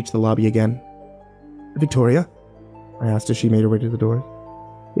until we reached the lobby again. Victoria? I asked as she made her way to the door.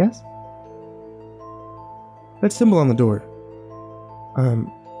 Yes? That symbol on the door.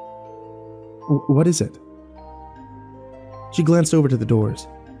 What is it? She glanced over to the doors.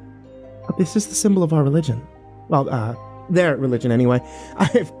 Oh, this is the symbol of our religion. Well, their religion anyway.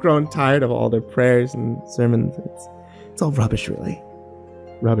 I've grown tired of all their prayers and sermons. It's all rubbish, really.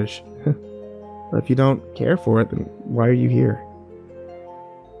 Rubbish. But if you don't care for it, then why are you here?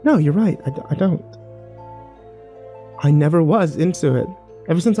 No, you're right. I don't. I never was into it.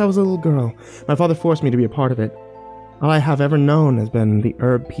 Ever since I was a little girl, my father forced me to be a part of it. All I have ever known has been the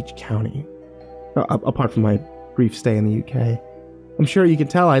Herb Peach County. Apart from my brief stay in the UK. I'm sure you can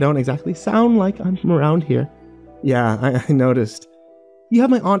tell I don't exactly sound like I'm from around here. Yeah, I noticed. You have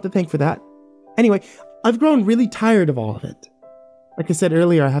my aunt to thank for that. Anyway, I've grown really tired of all of it. Like I said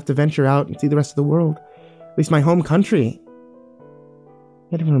earlier, I have to venture out and see the rest of the world. At least my home country. I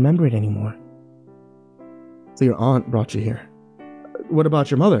can't even remember it anymore. So your aunt brought you here. What about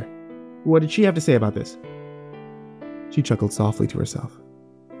your mother? What did she have to say about this? She chuckled softly to herself.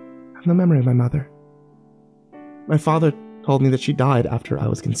 I have no memory of my mother. My father told me that she died after I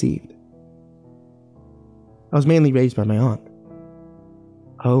was conceived. I was mainly raised by my aunt.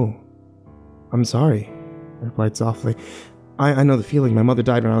 Oh, I'm sorry, I replied softly. I know the feeling. My mother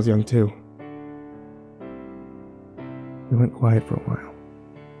died when I was young, too. We went quiet for a while.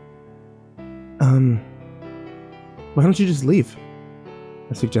 Why don't you just leave?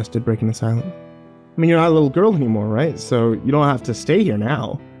 I suggested, breaking the silence. I mean, you're not a little girl anymore, right? So you don't have to stay here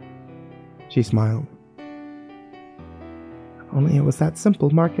now. She smiled. If only it was that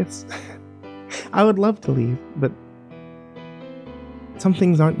simple, Marcus. I would love to leave, but some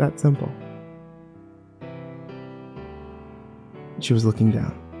things aren't that simple. She was looking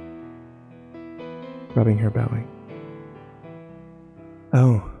down. rubbing her belly.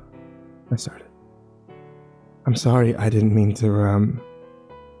 Oh, I started. I'm sorry, I didn't mean to,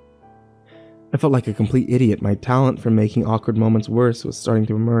 I felt like a complete idiot. My talent for making awkward moments worse was starting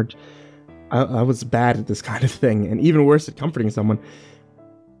to emerge. I was bad at this kind of thing, and even worse at comforting someone.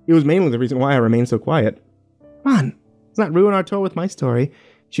 It was mainly the reason why I remained so quiet. Come on, let's not ruin our tour with my story,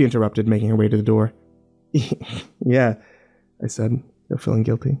 she interrupted, making her way to the door. Yeah, I said, still feeling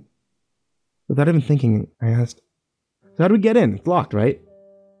guilty. Without even thinking, I asked, so how do we get in? It's locked, right?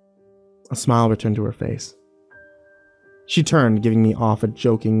 A smile returned to her face. She turned, giving me off a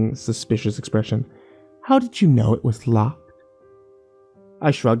joking, suspicious expression. How did you know it was locked?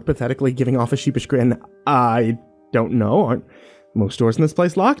 I shrugged pathetically, giving off a sheepish grin. I don't know. Aren't most doors in this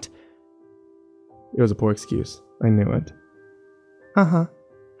place locked? It was a poor excuse. I knew it. Uh-huh.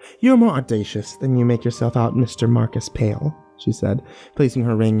 You're more audacious than you make yourself out, Mr. Marcus Pale, she said, placing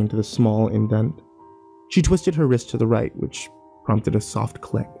her ring into the small indent. She twisted her wrist to the right, which prompted a soft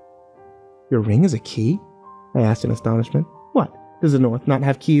click. Your ring is a key? I asked in astonishment. What? Does the North not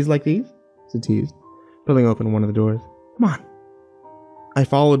have keys like these? She teased, pulling open one of the doors. Come on. I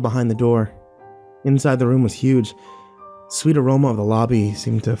followed behind the door. Inside the room was huge. The sweet aroma of the lobby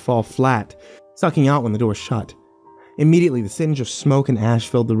seemed to fall flat, sucking out when the door shut. Immediately, the singe of smoke and ash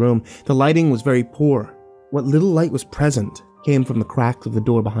filled the room. The lighting was very poor. What little light was present came from the cracks of the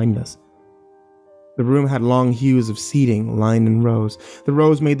door behind us. The room had long hues of seating, lined in rows. The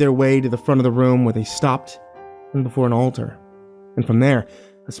rows made their way to the front of the room, where they stopped before an altar. And from there,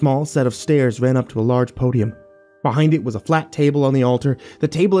 a small set of stairs ran up to a large podium. Behind it was a flat table on the altar. The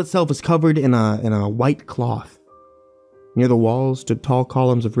table itself was covered in a white cloth. Near the walls stood tall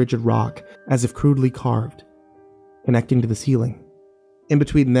columns of rigid rock, as if crudely carved, connecting to the ceiling. In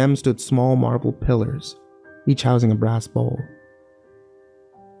between them stood small marble pillars, each housing a brass bowl.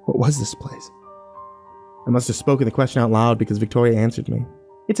 What was this place? I must have spoken the question out loud because Victoria answered me.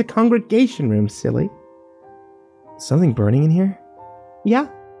 It's a congregation room, silly. Something burning in here? Yeah,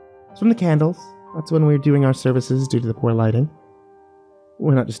 it's from the candles. That's when we're doing our services due to the poor lighting.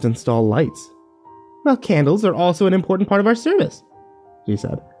 Why not just install lights? Well, candles are also an important part of our service, she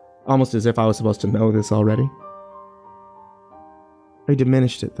said, almost as if I was supposed to know this already. I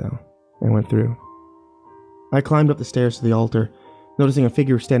diminished it, though, and went through. I climbed up the stairs to the altar, noticing a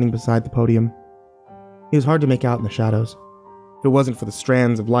figure standing beside the podium. He was hard to make out in the shadows. If it wasn't for the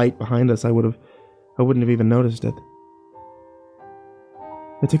strands of light behind us, I wouldn't have even noticed it.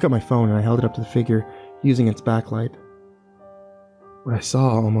 I took up my phone and I held it up to the figure, using its backlight. What I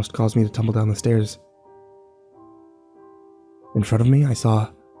saw almost caused me to tumble down the stairs. In front of me, I saw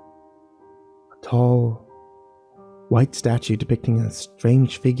a tall, white statue depicting a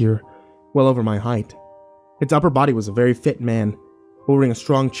strange figure well over my height. Its upper body was a very fit man, holding a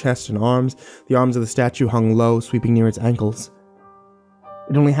strong chest and arms. The arms of the statue hung low, sweeping near its ankles.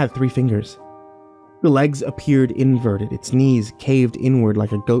 It only had 3 fingers. The legs appeared inverted, its knees caved inward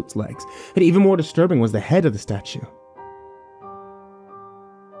like a goat's legs, and even more disturbing was the head of the statue.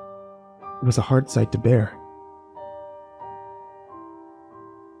 It was a hard sight to bear.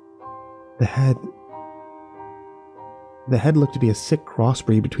 The head looked to be a sick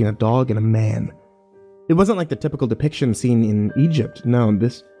crossbreed between a dog and a man. It wasn't like the typical depiction seen in Egypt. No,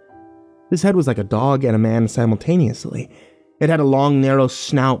 this head was like a dog and a man simultaneously. It had a long, narrow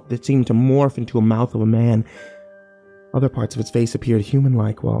snout that seemed to morph into a mouth of a man. Other parts of its face appeared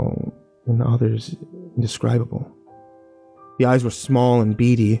human-like, while in others, indescribable. The eyes were small and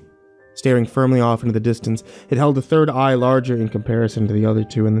beady, staring firmly off into the distance. It held a third eye larger in comparison to the other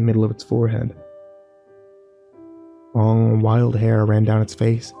 2 in the middle of its forehead. Long, wild hair ran down its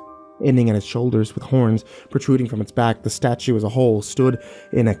face, ending at its shoulders with horns protruding from its back. The statue as a whole stood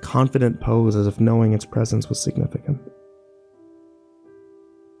in a confident pose as if knowing its presence was significant.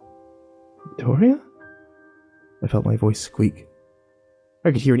 Victoria? I felt my voice squeak.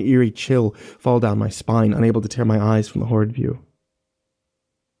 I could hear an eerie chill fall down my spine, unable to tear my eyes from the horrid view.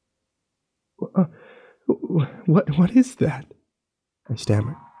 What is that? I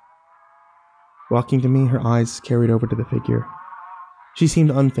stammered. Walking to me, her eyes carried over to the figure. She seemed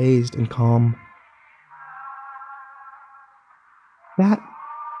unfazed and calm. That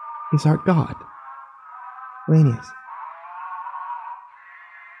is our god, Lanius.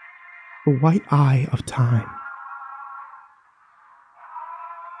 The white eye of time.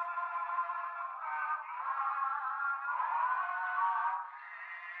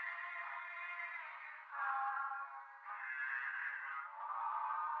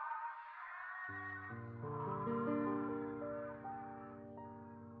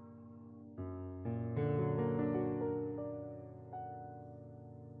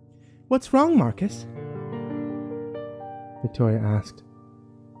 What's wrong, Marcus? Victoria asked.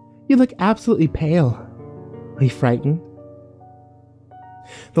 You look absolutely pale. Are you frightened?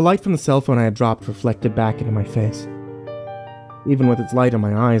 The light from the cell phone I had dropped reflected back into my face. Even with its light on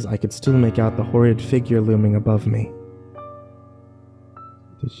my eyes, I could still make out the horrid figure looming above me.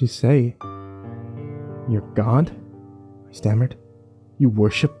 Did she say, "Your god?" I stammered. You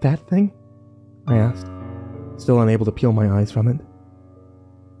worship that thing? I asked, still unable to peel my eyes from it.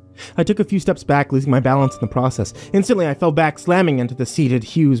 I took a few steps back, losing my balance in the process. Instantly, I fell back, slamming into the seated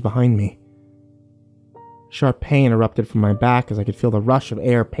Hughes behind me. Sharp pain erupted from my back as I could feel the rush of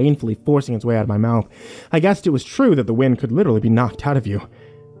air painfully forcing its way out of my mouth. I guessed it was true that the wind could literally be knocked out of you.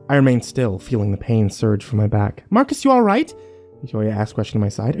 I remained still, feeling the pain surge from my back. Marcus, you all right? Victoria asked, questioning my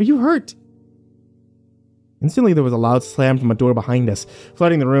side. Are you hurt? Instantly, there was a loud slam from a door behind us,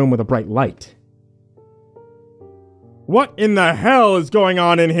 flooding the room with a bright light. What in the hell is going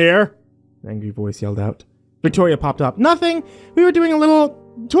on in here? An angry voice yelled out. Victoria popped up. Nothing! We were doing a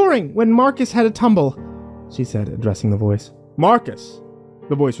little touring when Marcus had a tumble, she said, addressing the voice. Marcus?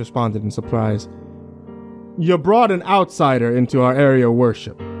 The voice responded in surprise. You brought an outsider into our area of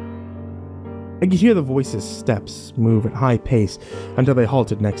worship. I could hear the voice's steps move at high pace until they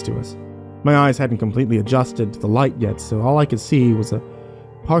halted next to us. My eyes hadn't completely adjusted to the light yet, so all I could see was a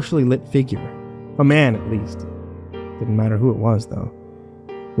partially lit figure. A man, at least. Didn't matter who it was, though.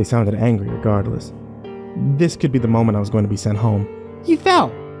 They sounded angry regardless. This could be the moment I was going to be sent home. He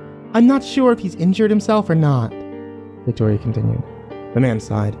fell! I'm not sure if he's injured himself or not, Victoria continued. The man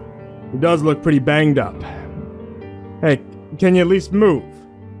sighed. He does look pretty banged up. Hey, can you at least move?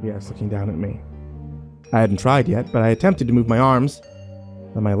 He asked, looking down at me. I hadn't tried yet, but I attempted to move my arms,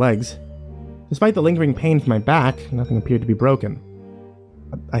 then my legs. Despite the lingering pain from my back, nothing appeared to be broken.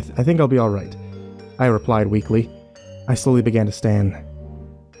 I think I'll be all right, I replied weakly. I slowly began to stand,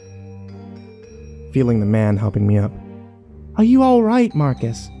 feeling the man helping me up. Are you all right,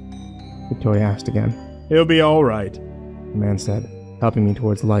 Marcus? Victoria asked again. He'll be all right, the man said, helping me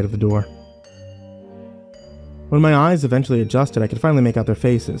towards the light of the door. When my eyes eventually adjusted, I could finally make out their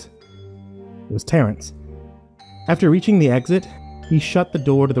faces. It was Terrence. After reaching the exit, he shut the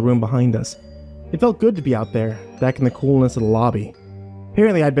door to the room behind us. It felt good to be out there, back in the coolness of the lobby.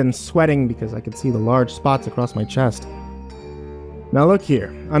 Apparently I'd been sweating because I could see the large spots across my chest. Now look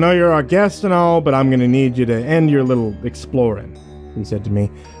here, I know you're our guest and all, but I'm gonna need you to end your little exploring, he said to me,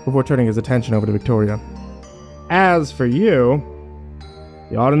 before turning his attention over to Victoria. As for you,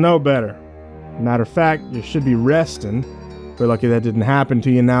 you ought to know better. Matter of fact, you should be resting. We're lucky that didn't happen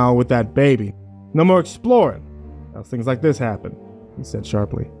to you now with that baby. No more exploring, else things like this happen, he said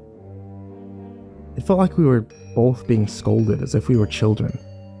sharply. It felt like we were both being scolded as if we were children.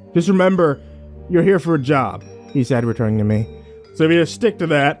 Just remember, you're here for a job, he said, returning to me. So if you just stick to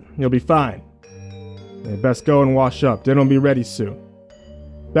that, you'll be fine. You best go and wash up. Dinner'll be ready soon.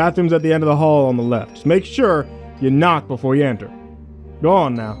 Bathroom's at the end of the hall on the left. Just make sure you knock before you enter. Go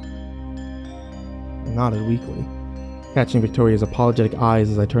on now. I nodded weakly, catching Victoria's apologetic eyes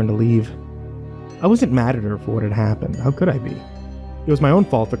as I turned to leave. I wasn't mad at her for what had happened. How could I be? It was my own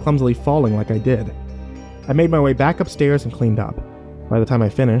fault for clumsily falling like I did. I made my way back upstairs and cleaned up. By the time I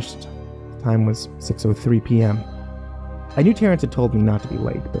finished, the time was 6:03 p.m. I knew Terrence had told me not to be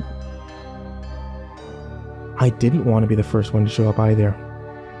late, but I didn't want to be the first one to show up either.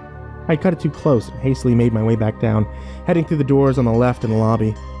 I'd cut it too close and hastily made my way back down, heading through the doors on the left in the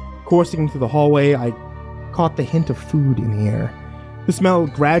lobby. Coursing through the hallway, I caught the hint of food in the air. The smell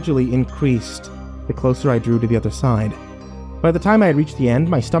gradually increased the closer I drew to the other side. By the time I had reached the end,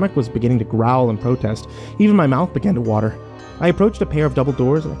 my stomach was beginning to growl in protest. Even my mouth began to water. I approached a pair of double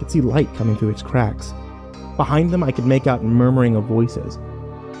doors and I could see light coming through its cracks. Behind them, I could make out murmuring of voices.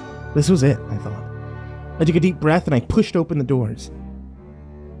 This was it, I thought. I took a deep breath and I pushed open the doors.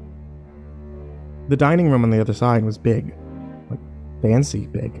 The dining room on the other side was big. Like, fancy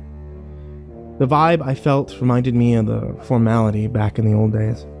big. The vibe I felt reminded me of the formality back in the old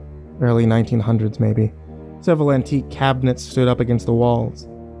days. Early 1900s, maybe. Several antique cabinets stood up against the walls.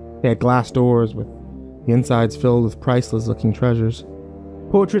 They had glass doors with the insides filled with priceless-looking treasures.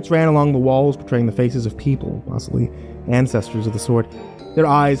 Portraits ran along the walls portraying the faces of people, possibly ancestors of the sort, their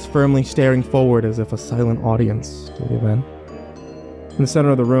eyes firmly staring forward as if a silent audience to the event. In the center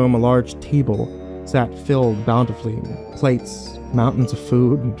of the room, a large table sat filled bountifully with plates, mountains of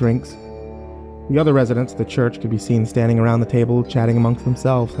food and drinks. The other residents of the church could be seen standing around the table, chatting amongst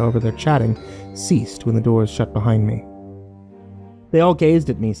themselves. However, their chatting ceased when the doors shut behind me. They all gazed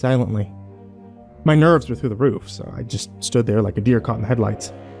at me silently. My nerves were through the roof, so I just stood there like a deer caught in the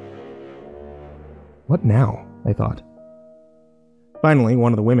headlights. What now? I thought. Finally,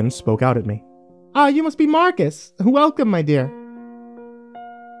 one of the women spoke out at me. Ah, you must be Marcus. Welcome, my dear.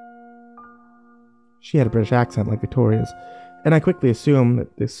 She had a British accent like Victoria's, and I quickly assumed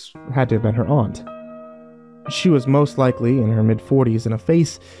that this had to have been her aunt. She was most likely in her mid-40s and a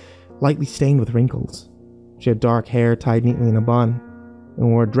face lightly stained with wrinkles. She had dark hair tied neatly in a bun,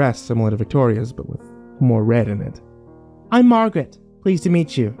 and wore a dress similar to Victoria's, but with more red in it. I'm Margaret. Pleased to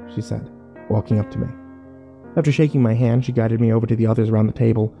meet you, she said, walking up to me. After shaking my hand, she guided me over to the others around the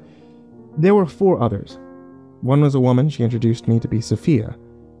table. There were 4 others. One was a woman she introduced me to be Sophia,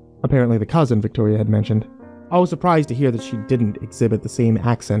 apparently the cousin Victoria had mentioned. I was surprised to hear that she didn't exhibit the same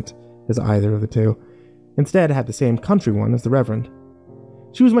accent as either of the two. Instead, had the same country one as the Reverend.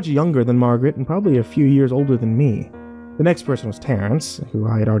 She was much younger than Margaret and probably a few years older than me. The next person was Terence, who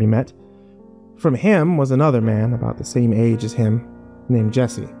I had already met. From him was another man about the same age as him, named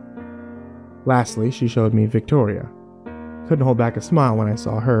Jesse. Lastly, she showed me Victoria. Couldn't hold back a smile when I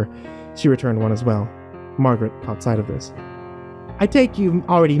saw her. She returned one as well. Margaret caught sight of this. I take you've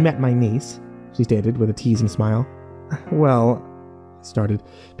already met my niece, she stated with a teasing smile. Well, I started,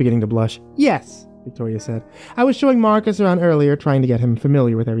 beginning to blush. Yes, Victoria said. I was showing Marcus around earlier, trying to get him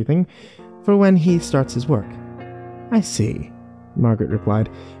familiar with everything, for when he starts his work. I see, Margaret replied.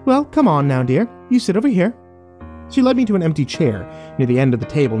 Well, come on now, dear. You sit over here. She led me to an empty chair near the end of the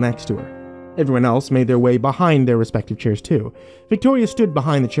table next to her. Everyone else made their way behind their respective chairs too. Victoria stood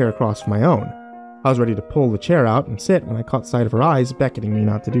behind the chair across from my own. I was ready to pull the chair out and sit when I caught sight of her eyes beckoning me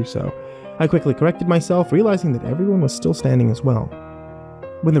not to do so. I quickly corrected myself, realizing that everyone was still standing as well.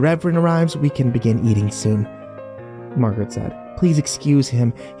 When the Reverend arrives, we can begin eating soon, Margaret said. Please excuse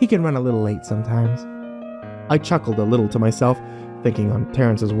him. He can run a little late sometimes. I chuckled a little to myself, thinking on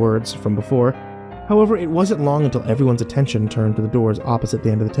Terrence's words from before. However, it wasn't long until everyone's attention turned to the doors opposite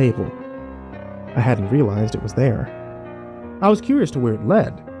the end of the table. I hadn't realized it was there. I was curious to where it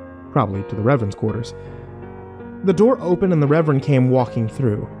led, probably to the Reverend's quarters. The door opened and the Reverend came walking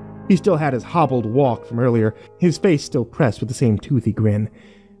through. He still had his hobbled walk from earlier, his face still pressed with the same toothy grin.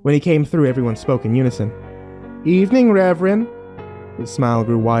 When he came through, everyone spoke in unison. Evening, Reverend. His smile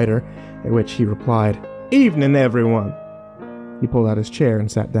grew wider, at which he replied, Evening, everyone. He pulled out his chair and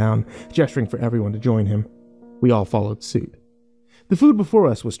sat down, gesturing for everyone to join him. We all followed suit. The food before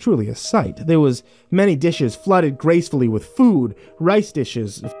us was truly a sight. There was many dishes flooded gracefully with food, rice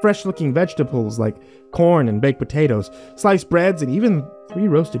dishes, fresh-looking vegetables like corn and baked potatoes, sliced breads, and even 3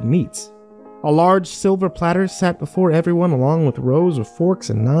 roasted meats. A large silver platter sat before everyone along with rows of forks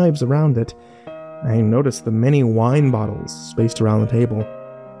and knives around it. I noticed the many wine bottles spaced around the table.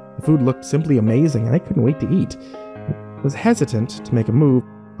 The food looked simply amazing, and I couldn't wait to eat. I was hesitant to make a move,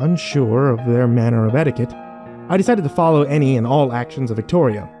 unsure of their manner of etiquette. I decided to follow any and all actions of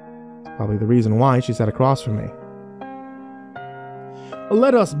Victoria. It's probably the reason why she sat across from me.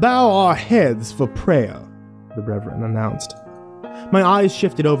 Let us bow our heads for prayer, the Reverend announced. My eyes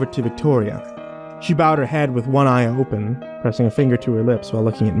shifted over to Victoria. She bowed her head with one eye open, pressing a finger to her lips while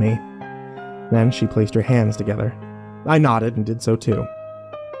looking at me. Then she placed her hands together. I nodded and did so too.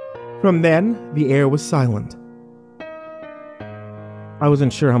 From then, the air was silent. I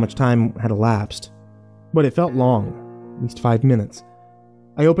wasn't sure how much time had elapsed, but it felt long, at least 5 minutes.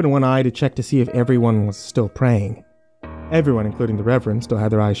 I opened one eye to check to see if everyone was still praying. Everyone, including the Reverend, still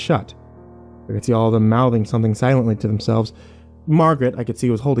had their eyes shut. I could see all of them mouthing something silently to themselves. Margaret, I could see,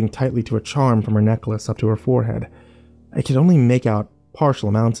 was holding tightly to a charm from her necklace up to her forehead. I could only make out partial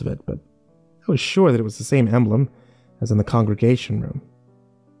amounts of it, but I was sure that it was the same emblem as in the congregation room.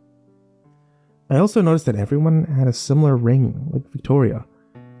 I also noticed that everyone had a similar ring, like Victoria,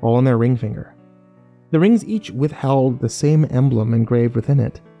 all on their ring finger. The rings each withheld the same emblem engraved within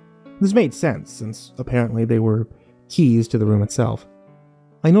it. This made sense, since apparently they were keys to the room itself.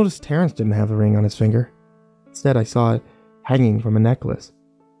 I noticed Terence didn't have the ring on his finger. Instead, I saw it hanging from a necklace.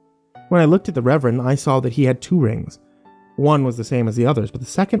 When I looked at the Reverend, I saw that he had 2 rings. One was the same as the others, but the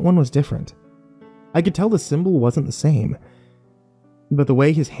second one was different. I could tell the symbol wasn't the same, but the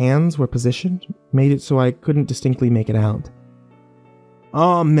way his hands were positioned made it so I couldn't distinctly make it out.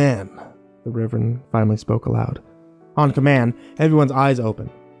 Amen, the Reverend finally spoke aloud. On command, everyone's eyes opened.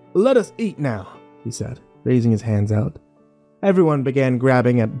 Let us eat now, he said, raising his hands out. Everyone began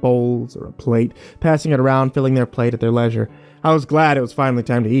grabbing at bowls or a plate, passing it around, filling their plate at their leisure. I was glad it was finally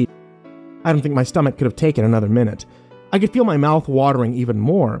time to eat. I don't think my stomach could have taken another minute. I could feel my mouth watering even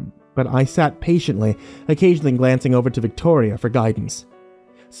more, but I sat patiently, occasionally glancing over to Victoria for guidance.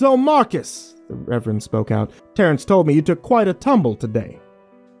 So, Marcus, the Reverend spoke out, Terence told me you took quite a tumble today.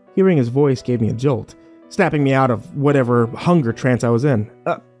 Hearing his voice gave me a jolt, snapping me out of whatever hunger trance I was in.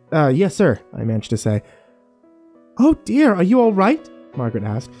 Yes, sir, I managed to say. Oh dear, are you all right? Margaret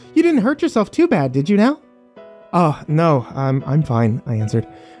asked. You didn't hurt yourself too bad, did you now? Oh, no, I'm fine, I answered.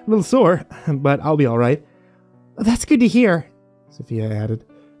 A little sore, but I'll be all right. That's good to hear, Sophia added.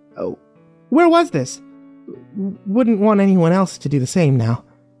 Oh, where was this? Wouldn't want anyone else to do the same now.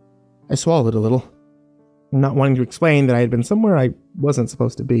 I swallowed a little, not wanting to explain that I had been somewhere I wasn't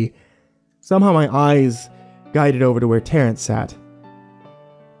supposed to be. Somehow my eyes guided over to where Terrence sat.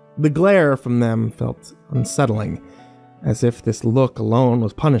 The glare from them felt unsettling, as if this look alone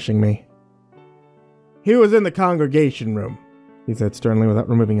was punishing me. He was in the congregation room, he said sternly without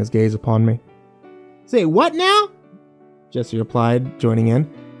removing his gaze upon me. Say what now? Jesse replied, joining in.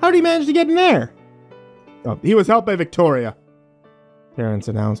 How did he manage to get in there? Oh, he was helped by Victoria, Terrence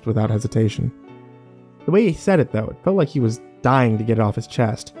announced without hesitation. The way he said it, though, it felt like he was dying to get it off his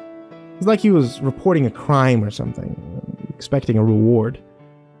chest. It was like he was reporting a crime or something, expecting a reward.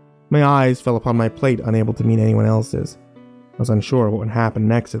 My eyes fell upon my plate, unable to meet anyone else's. I was unsure what would happen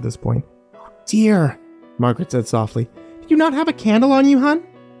next at this point. Oh dear, Margaret said softly. Did you not have a candle on you, hon?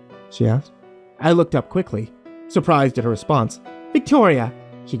 She asked. I looked up quickly, surprised at her response. Victoria,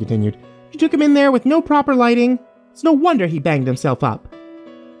 she continued. You took him in there with no proper lighting. It's no wonder he banged himself up.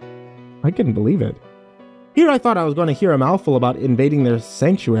 I couldn't believe it. Here I thought I was going to hear a mouthful about invading their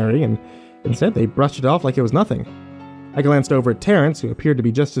sanctuary, and instead they brushed it off like it was nothing. I glanced over at Terrence, who appeared to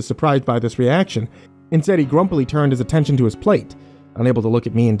be just as surprised by this reaction. Instead, he grumpily turned his attention to his plate, unable to look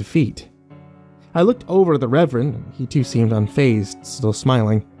at me in defeat. I looked over at the Reverend, and he too seemed unfazed, still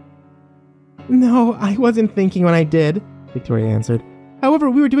smiling. No, I wasn't thinking when I did, Victoria answered. However,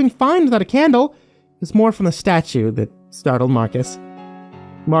 we were doing fine without a candle. It was more from the statue that startled Marcus.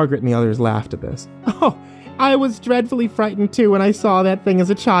 Margaret and the others laughed at this. Oh, I was dreadfully frightened too when I saw that thing as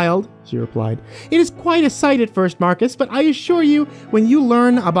a child, she replied. It is quite a sight at first, Marcus, but I assure you, when you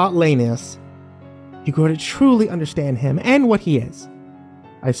learn about Lanus, you grow to truly understand him and what he is.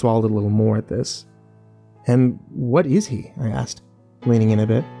 I swallowed a little more at this. And what is he? I asked, leaning in a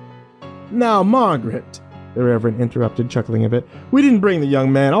bit. Now, Margaret, the Reverend interrupted, chuckling a bit. We didn't bring the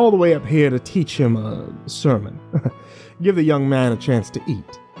young man all the way up here to teach him a sermon. Give the young man a chance to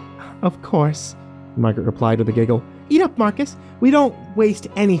eat. Of course, Margaret replied with a giggle. Eat up, Marcus. We don't waste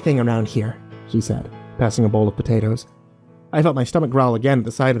anything around here, she said, passing a bowl of potatoes. I felt my stomach growl again at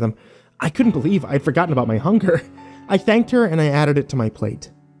the sight of them. I couldn't believe I'd forgotten about my hunger. I thanked her and I added it to my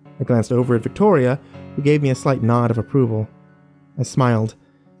plate. I glanced over at Victoria, who gave me a slight nod of approval. I smiled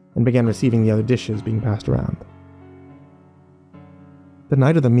and began receiving the other dishes being passed around. The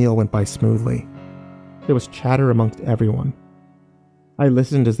night of the meal went by smoothly. There was chatter amongst everyone. I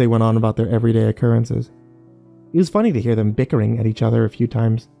listened as they went on about their everyday occurrences. It was funny to hear them bickering at each other a few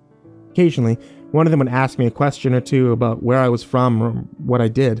times. Occasionally, one of them would ask me a question or two about where I was from or what I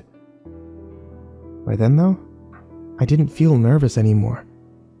did. By then, though, I didn't feel nervous anymore.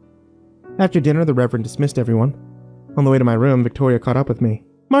 After dinner, the Reverend dismissed everyone. On the way to my room, Victoria caught up with me.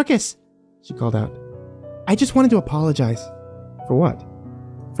 Marcus, she called out. I just wanted to apologize. For what?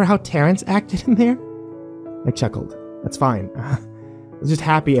 For how Terrence acted in there? I chuckled. That's fine. I was just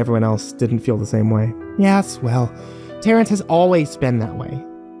happy everyone else didn't feel the same way. Yes, well, Terrence has always been that way.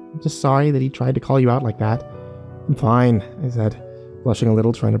 I'm just sorry that he tried to call you out like that. I'm fine, I said, blushing a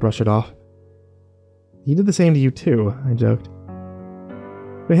little, trying to brush it off. He did the same to you too, I joked.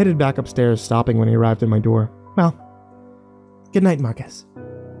 We headed back upstairs, stopping when he arrived at my door. Well, good night, Marcus.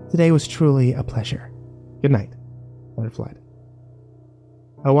 Today was truly a pleasure. Good night, I replied.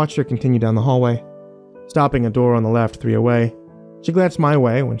 I watched her continue down the hallway, stopping a door on the left 3 away. She glanced my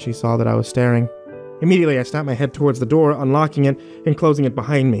way when she saw that I was staring. Immediately, I snapped my head towards the door, unlocking it and closing it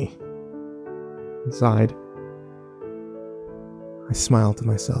behind me. Inside, I smiled to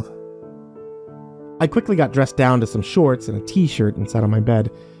myself. I quickly got dressed down to some shorts and a t-shirt and sat on my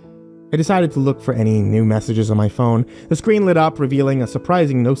bed. I decided to look for any new messages on my phone. The screen lit up, revealing a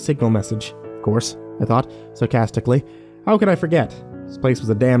surprising no-signal message. Of course, I thought, sarcastically. How could I forget? This place was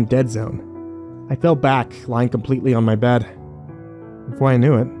a damn dead zone. I fell back, lying completely on my bed. Before I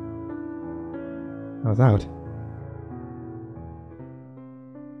knew it, I was out.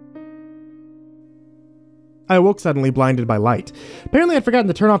 I awoke suddenly, blinded by light. Apparently I'd forgotten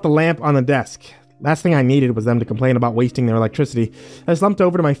to turn off the lamp on the desk. Last thing I needed was them to complain about wasting their electricity. I slumped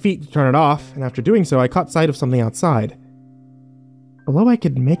over to my feet to turn it off, and after doing so, I caught sight of something outside. Below, I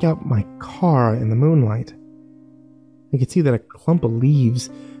could make out my car in the moonlight. I could see that a clump of leaves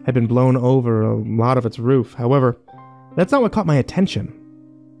had been blown over a lot of its roof. However, that's not what caught my attention.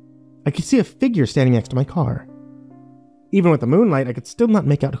 I could see a figure standing next to my car. Even with the moonlight, I could still not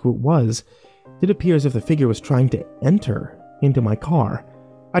make out who it was. It did appear as if the figure was trying to enter into my car.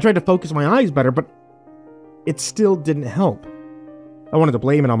 I tried to focus my eyes better, but it still didn't help. I wanted to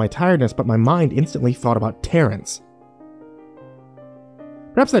blame it on my tiredness, but my mind instantly thought about Terrence.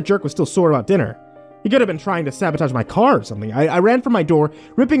 Perhaps that jerk was still sore about dinner. He could have been trying to sabotage my car or something. I ran from my door,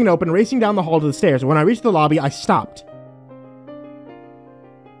 ripping it open, racing down the hall to the stairs. When I reached the lobby, I stopped.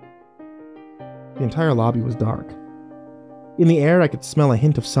 The entire lobby was dark. In the air, I could smell a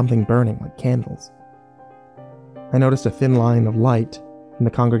hint of something burning, like candles. I noticed a thin line of light in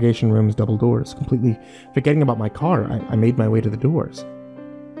the congregation room's double doors. Completely forgetting about my car, I made my way to the doors.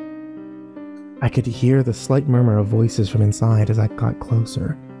 I could hear the slight murmur of voices from inside as I got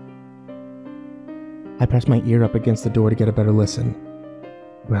closer. I pressed my ear up against the door to get a better listen,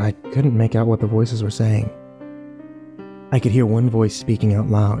 but I couldn't make out what the voices were saying. I could hear one voice speaking out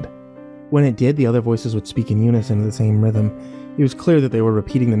loud. When it did, the other voices would speak in unison in the same rhythm. It was clear that they were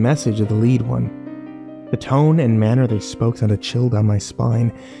repeating the message of the lead one. The tone and manner they spoke sent a chill down my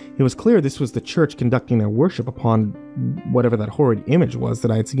spine. It was clear this was the church conducting their worship upon whatever that horrid image was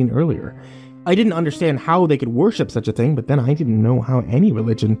that I had seen earlier. I didn't understand how they could worship such a thing, but then I didn't know how any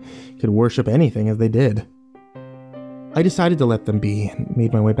religion could worship anything as they did. I decided to let them be and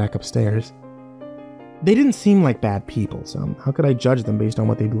made my way back upstairs. They didn't seem like bad people, so how could I judge them based on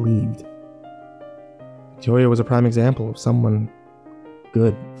what they believed? Victoria was a prime example of someone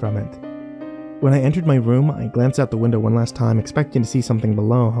good from it. When I entered my room, I glanced out the window one last time, expecting to see something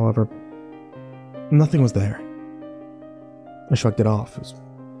below. However, nothing was there. I shrugged it off.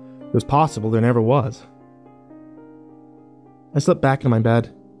 It was possible there never was. I slipped back into my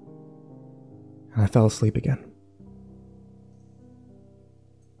bed, and I fell asleep again.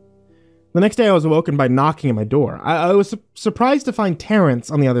 The next day I was awoken by knocking at my door. I was surprised to find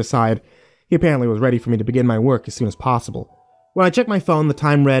Terrence on the other side. He apparently was ready for me to begin my work as soon as possible. When I checked my phone, the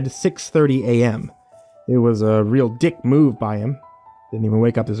time read 6:30 a.m. It was a real dick move by him. Didn't even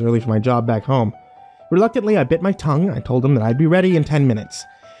wake up this early for my job back home. Reluctantly, I bit my tongue. I told him that I'd be ready in 10 minutes.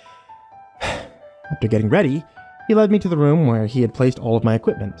 After getting ready, he led me to the room where he had placed all of my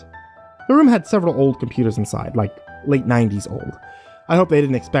equipment. The room had several old computers inside, like late 90s old. I hope they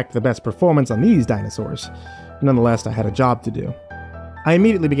didn't expect the best performance on these dinosaurs. Nonetheless, I had a job to do. I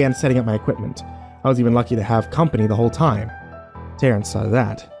immediately began setting up my equipment. I was even lucky to have company the whole time. Terrence saw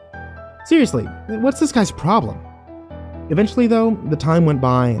that. Seriously, what's this guy's problem? Eventually, though, the time went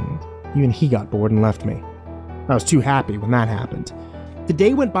by and even he got bored and left me. I was too happy when that happened. The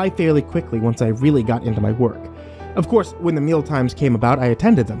day went by fairly quickly once I really got into my work. Of course, when the meal times came about, I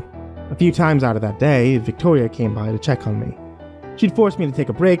attended them. A few times out of that day, Victoria came by to check on me. She'd force me to take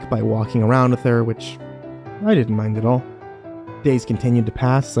a break by walking around with her, which I didn't mind at all. Days continued to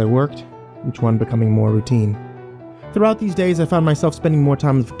pass as I worked, each one becoming more routine. Throughout these days, I found myself spending more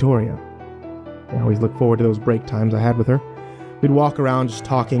time with Victoria. I always looked forward to those break times I had with her. We'd walk around just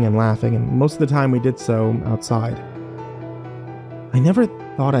talking and laughing, and most of the time we did so outside. I never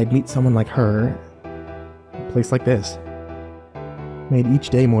thought I'd meet someone like her in a place like this. It made each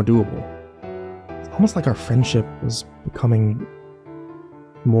day more doable. It's almost like our friendship was becoming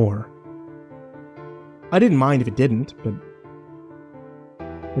more. I didn't mind if it didn't, but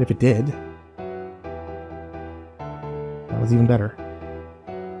if it did, that was even better.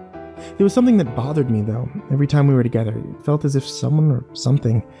 There was something that bothered me, though. Every time we were together, it felt as if someone or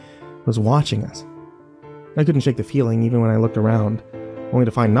something was watching us. I couldn't shake the feeling even when I looked around, only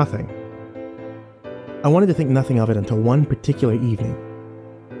to find nothing. I wanted to think nothing of it until one particular evening.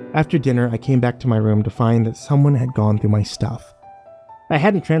 After dinner, I came back to my room to find that someone had gone through my stuff. I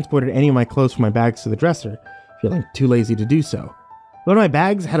hadn't transported any of my clothes from my bags to the dresser, feeling too lazy to do so. One of my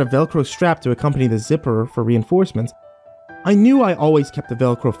bags had a Velcro strap to accompany the zipper for reinforcements. I knew I always kept the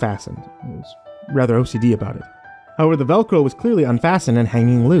Velcro fastened. I was rather OCD about it. However, the Velcro was clearly unfastened and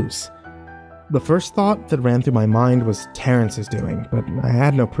hanging loose. The first thought that ran through my mind was Terrence's doing, but I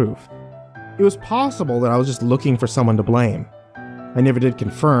had no proof. It was possible that I was just looking for someone to blame. I never did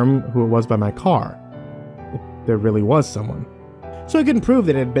confirm who it was by my car, if there really was someone. So I couldn't prove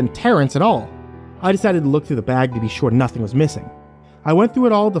that it had been Terrence at all. I decided to look through the bag to be sure nothing was missing. I went through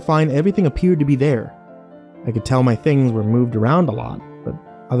it all to find everything appeared to be there. I could tell my things were moved around a lot, but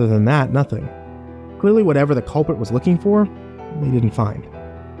other than that, nothing. Clearly whatever the culprit was looking for, they didn't find.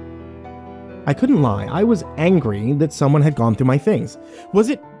 I couldn't lie. I was angry that someone had gone through my things. Was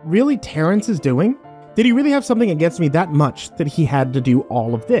it really Terrence's doing? Did he really have something against me that much that he had to do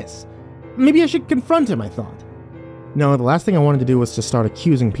all of this? Maybe I should confront him, I thought. No, the last thing I wanted to do was to start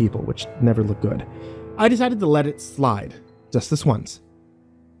accusing people, which never looked good. I decided to let it slide, just this once.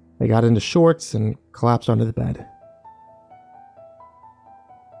 I got into shorts and collapsed onto the bed.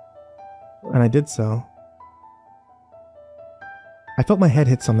 When I did so, I felt my head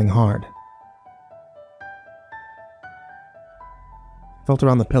hit something hard. felt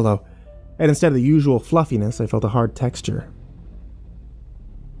around the pillow, and instead of the usual fluffiness, I felt a hard texture.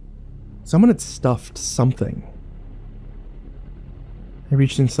 Someone had stuffed something. I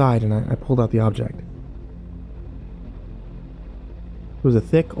reached inside and I pulled out the object. It was a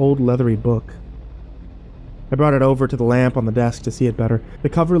thick, old leathery book. I brought it over to the lamp on the desk to see it better. The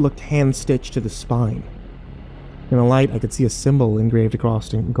cover looked hand-stitched to the spine. In the light, I could see a symbol engraved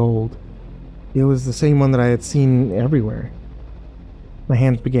across in gold. It was the same one that I had seen everywhere. My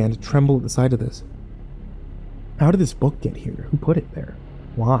hands began to tremble at the sight of this. How did this book get here? Who put it there?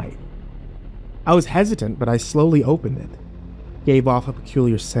 Why? I was hesitant, but I slowly opened it. It gave off a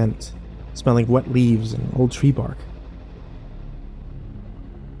peculiar scent, smelling of wet leaves and old tree bark.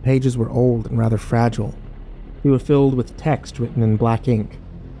 The pages were old and rather fragile. They were filled with text written in black ink.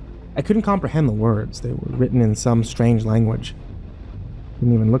 I couldn't comprehend the words. They were written in some strange language. It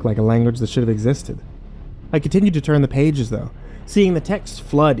didn't even look like a language that should have existed. I continued to turn the pages, though, seeing the text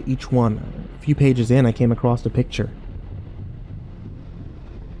flood each one. A few pages in, I came across a picture.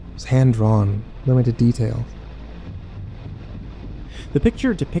 It was hand-drawn, limited details. The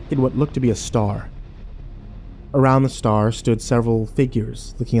picture depicted what looked to be a star. Around the star stood several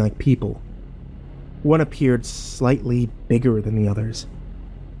figures, looking like people. One appeared slightly bigger than the others.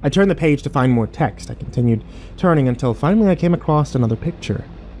 I turned the page to find more text. I continued turning until finally I came across another picture.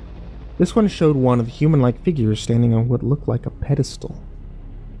 This one showed one of the human-like figures standing on what looked like a pedestal.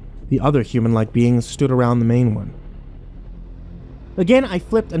 The other human-like beings stood around the main one. Again, I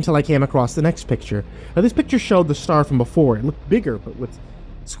flipped until I came across the next picture. Now, this picture showed the star from before. It looked bigger, but with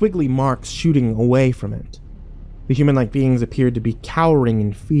squiggly marks shooting away from it. The human-like beings appeared to be cowering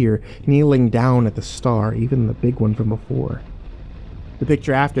in fear, kneeling down at the star, even the big one from before. The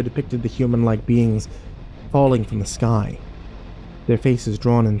picture after depicted the human-like beings falling from the sky, their faces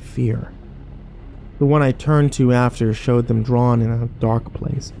drawn in fear. The one I turned to after showed them drawn in a dark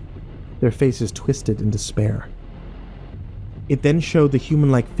place, their faces twisted in despair. It then showed the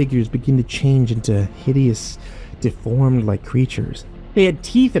human-like figures begin to change into hideous, deformed-like creatures. They had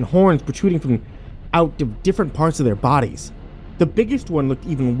teeth and horns protruding from out of different parts of their bodies. The biggest one looked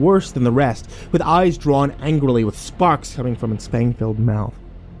even worse than the rest, with eyes drawn angrily with sparks coming from its fang-filled mouth.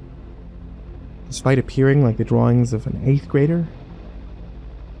 Despite appearing like the drawings of an 8th grader,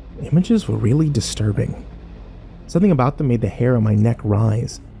 the images were really disturbing. Something about them made the hair on my neck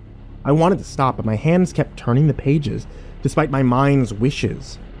rise. I wanted to stop, but my hands kept turning the pages, despite my mind's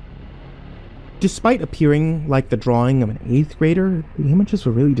wishes. Despite appearing like the drawing of an 8th grader, the images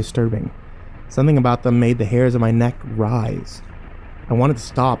were really disturbing. Something about them made the hairs on my neck rise. I wanted to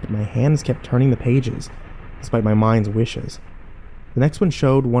stop, but my hands kept turning the pages, despite my mind's wishes. The next one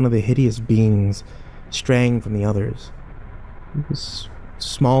showed one of the hideous beings, straying from the others. It was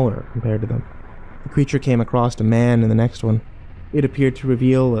smaller compared to them. The creature came across a man in the next one. It appeared to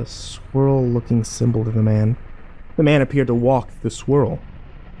reveal a swirl-looking symbol to the man. The man appeared to walk through the swirl,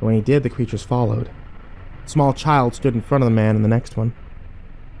 and when he did, the creatures followed. A small child stood in front of the man in the next one.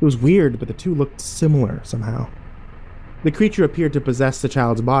 It was weird, but the two looked similar somehow. The creature appeared to possess the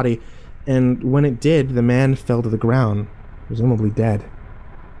child's body, and when it did, the man fell to the ground, presumably dead.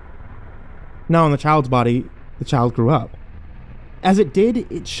 Now on the child's body, the child grew up. As it did,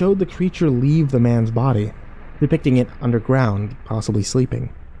 it showed the creature leave the man's body, depicting it underground, possibly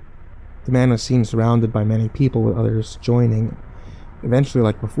sleeping. The man was seen surrounded by many people, with others joining. Eventually,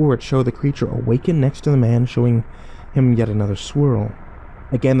 like before, it showed the creature awaken next to the man, showing him yet another swirl.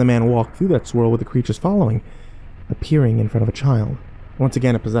 Again, the man walked through that swirl with the creatures following, appearing in front of a child. Once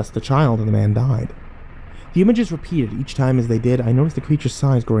again, it possessed the child, and the man died. The images repeated. Each time as they did, I noticed the creature's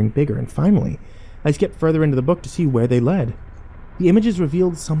size growing bigger, and finally, I skipped further into the book to see where they led. The images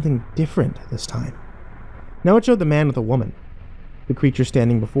revealed something different this time. Now it showed the man with a woman, the creature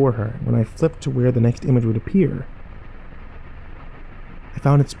standing before her. When I flipped to where the next image would appear, I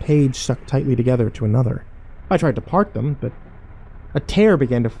found its page stuck tightly together to another. I tried to part them, but a tear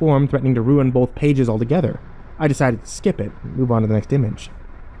began to form, threatening to ruin both pages altogether. I decided to skip it and move on to the next image.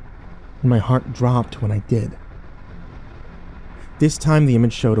 And my heart dropped when I did. This time the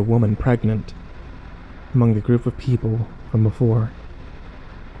image showed a woman pregnant among the group of people from before.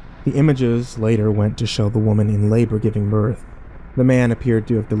 The images later went to show the woman in labor giving birth. The man appeared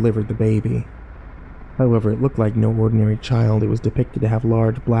to have delivered the baby. However, it looked like no ordinary child. It was depicted to have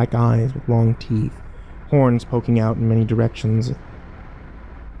large black eyes with long teeth, horns poking out in many directions.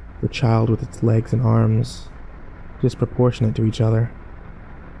 The child with its legs and arms disproportionate to each other.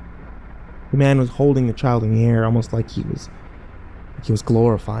 The man was holding the child in the air, almost like he was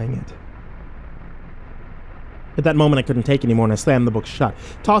glorifying it. At that moment, I couldn't take anymore, and I slammed the book shut,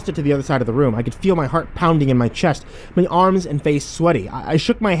 tossed it to the other side of the room. I could feel my heart pounding in my chest, my arms and face sweaty. I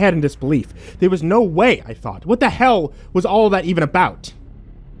shook my head in disbelief. There was no way, I thought. What the hell was all that even about?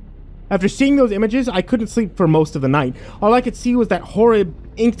 After seeing those images, I couldn't sleep for most of the night. All I could see was that horrid,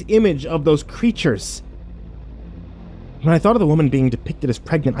 inked image of those creatures. When I thought of the woman being depicted as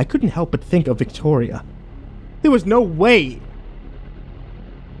pregnant, I couldn't help but think of Victoria. There was no way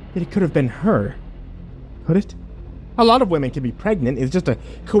that it could have been her. Could it? A lot of women can be pregnant. It's just a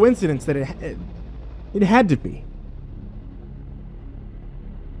coincidence that it had to be.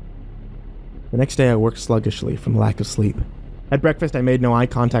 The next day I worked sluggishly from lack of sleep. At breakfast I made no eye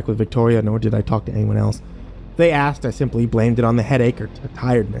contact with Victoria, nor did I talk to anyone else. If they asked, I simply blamed it on the headache or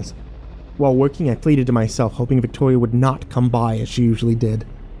tiredness. While working, I pleaded to myself, hoping Victoria would not come by as she usually did.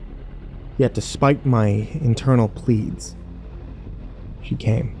 Yet despite my internal pleads, she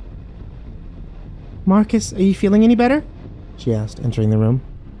came. "Marcus, are you feeling any better?" she asked, entering the room.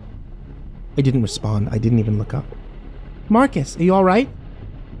 I didn't respond. I didn't even look up. "Marcus, are you all right?"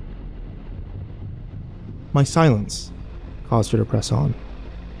 My silence caused her to press on.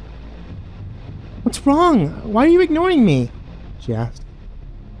 "What's wrong? Why are you ignoring me?" she asked.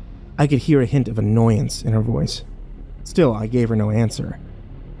 I could hear a hint of annoyance in her voice. Still, I gave her no answer.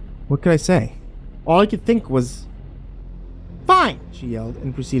 What could I say? All I could think was, "Fine!" she yelled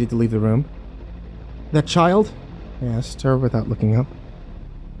and proceeded to leave the room. "That child?" I asked her without looking up.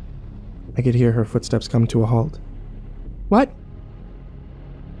 I could hear her footsteps come to a halt. "What?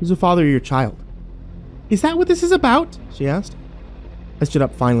 Who's the father of your child?" "Is that what this is about?" she asked. I stood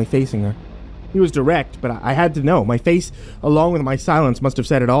up, finally facing her. He was direct, but I had to know. My face, along with my silence, must have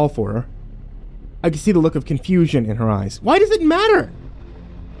said it all for her. I could see the look of confusion in her eyes. "Why does it matter?"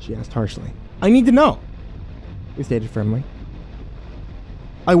 she asked harshly. "I need to know," I stated firmly.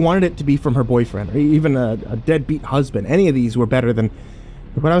 I wanted it to be from her boyfriend, or even a deadbeat husband. Any of these were better than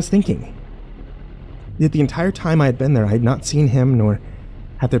what I was thinking. Yet the entire time I had been there, I had not seen him, nor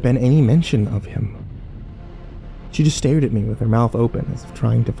had there been any mention of him. She just stared at me with her mouth open, as if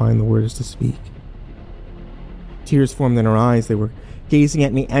trying to find the words to speak. Tears formed in her eyes. They were gazing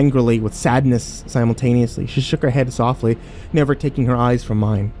at me angrily with sadness simultaneously. She shook her head softly, never taking her eyes from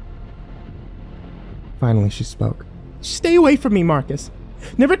mine. Finally, she spoke. "Stay away from me, Marcus.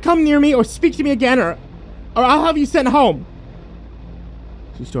 Never come near me or speak to me again, or I'll have you sent home."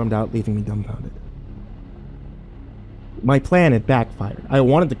 She stormed out, leaving me dumbfounded. My plan had backfired. I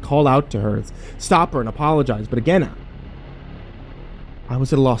wanted to call out to her, stop her, and apologize, but again, I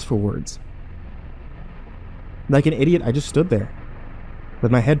was at a loss for words. Like an idiot, I just stood there,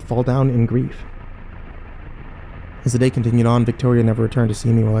 let my head fall down in grief. As the day continued on, Victoria never returned to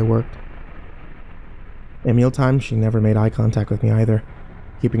see me while I worked. At mealtime, she never made eye contact with me either,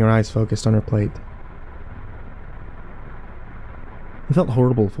 keeping her eyes focused on her plate. I felt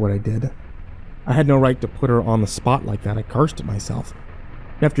horrible for what I did. I had no right to put her on the spot like that. I cursed at myself.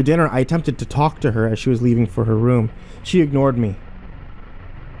 After dinner, I attempted to talk to her as she was leaving for her room. She ignored me.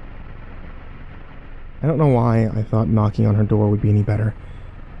 I don't know why I thought knocking on her door would be any better.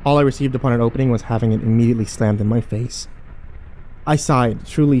 All I received upon it opening was having it immediately slammed in my face. I sighed,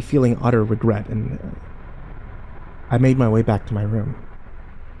 truly feeling utter regret, and I made my way back to my room.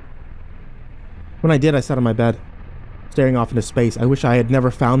 When I did, I sat on my bed, staring off into space. I wish I had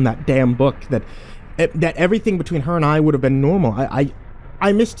never found that damn book, that everything between her and I would have been normal.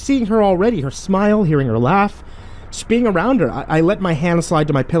 I missed seeing her already, her smile, hearing her laugh, just being around her. I let my hand slide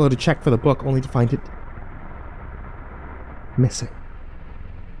to my pillow to check for the book, only to find it missing.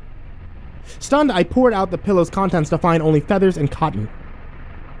 Stunned, I poured out the pillow's contents to find only feathers and cotton.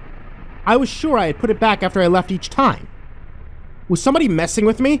 I was sure I had put it back after I left each time. Was somebody messing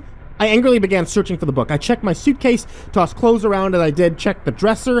with me? I angrily began searching for the book. I checked my suitcase, tossed clothes around as I did, checked the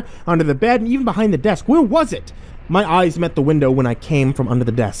dresser, under the bed, and even behind the desk. Where was it? My eyes met the window when I came from under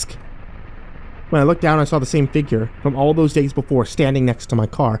the desk. When I looked down, I saw the same figure from all those days before standing next to my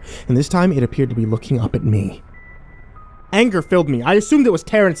car, and this time it appeared to be looking up at me. Anger filled me. I assumed it was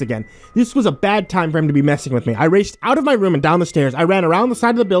Terrence again. This was a bad time for him to be messing with me. I raced out of my room and down the stairs. I ran around the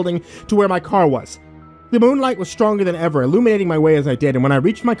side of the building to where my car was. The moonlight was stronger than ever, illuminating my way as I did, and when I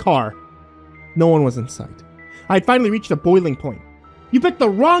reached my car, no one was in sight. I had finally reached a boiling point. "You picked the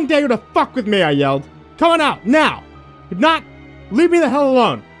wrong day to fuck with me," I yelled. "Come on out, now! If not, leave me the hell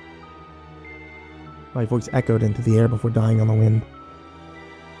alone!" My voice echoed into the air before dying on the wind.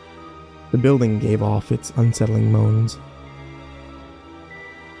 The building gave off its unsettling moans.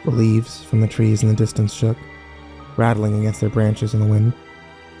 The leaves from the trees in the distance shook, rattling against their branches in the wind.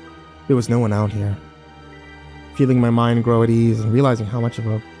 There was no one out here. Feeling my mind grow at ease and realizing how much of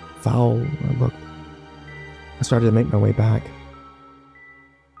a fool I looked, I started to make my way back.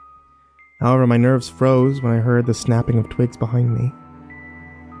 However, my nerves froze when I heard the snapping of twigs behind me.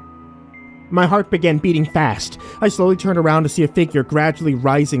 My heart began beating fast. I slowly turned around to see a figure gradually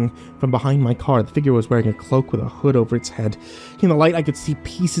rising from behind my car. The figure was wearing a cloak with a hood over its head. In the light, I could see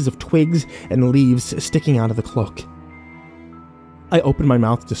pieces of twigs and leaves sticking out of the cloak. I opened my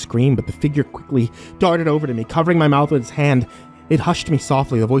mouth to scream, but the figure quickly darted over to me, covering my mouth with its hand. It hushed me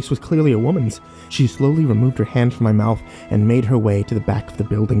softly. The voice was clearly a woman's. She slowly removed her hand from my mouth and made her way to the back of the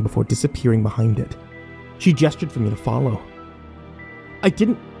building before disappearing behind it. She gestured for me to follow. I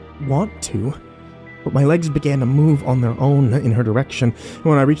didn't want to, but my legs began to move on their own in her direction, and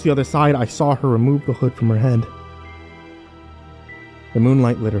when I reached the other side, I saw her remove the hood from her head. The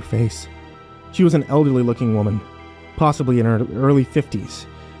moonlight lit her face. She was an elderly-looking woman, possibly in her early 50s.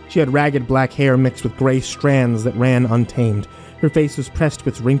 She had ragged black hair mixed with gray strands that ran untamed. Her face was pressed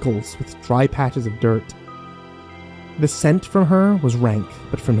with wrinkles, with dry patches of dirt. The scent from her was rank,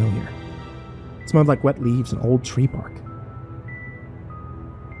 but familiar. It smelled like wet leaves and old tree bark.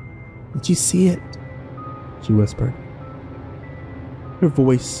 "Did you see it?" she whispered. Her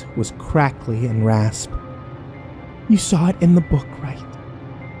voice was crackly and rasp. "You saw it in the book, right?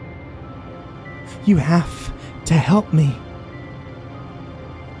 You have to help me.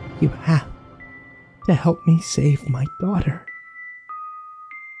 You have to help me save my daughter."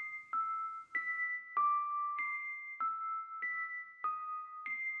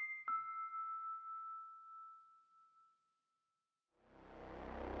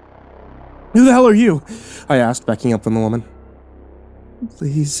 "Who the hell are you?" I asked, backing up from the woman.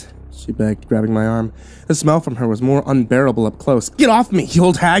 "Please," she begged, grabbing my arm. The smell from her was more unbearable up close. "Get off me, you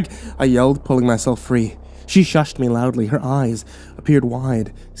old hag!" I yelled, pulling myself free. She shushed me loudly. Her eyes appeared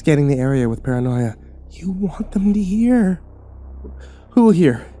wide, scanning the area with paranoia. "You want them to hear." "Who will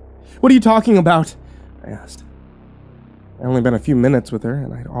hear? What are you talking about?" I asked. I'd only been a few minutes with her,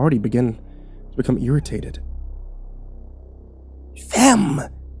 and I'd already begun to become irritated. "Them!"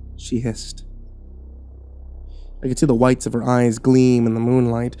 she hissed. I could see the whites of her eyes gleam in the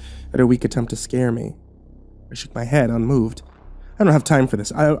moonlight at her weak attempt to scare me. I shook my head, unmoved. "I don't have time for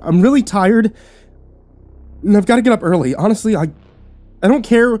this. I'm really tired, and I've got to get up early. Honestly, I don't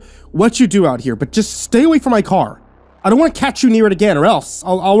care what you do out here, but just stay away from my car. I don't want to catch you near it again, or else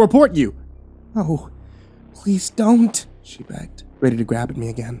I'll report you." "Oh, please don't," she begged, ready to grab at me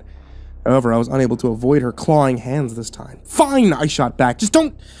again. However, I was unable to avoid her clawing hands this time. "Fine," I shot back. "Just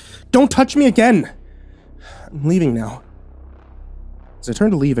don't touch me again. I'm leaving now." As I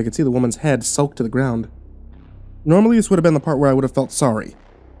turned to leave, I could see the woman's head sunk to the ground. Normally, this would have been the part where I would have felt sorry.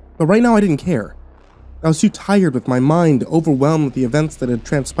 But right now, I didn't care. I was too tired, with my mind overwhelmed with the events that had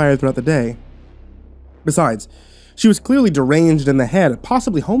transpired throughout the day. Besides, she was clearly deranged in the head,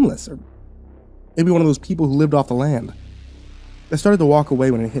 possibly homeless, or maybe one of those people who lived off the land. I started to walk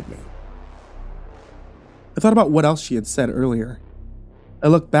away when it hit me. I thought about what else she had said earlier. I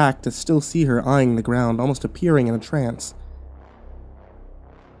looked back to still see her eyeing the ground, almost appearing in a trance.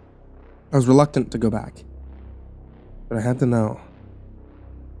 I was reluctant to go back, but I had to know.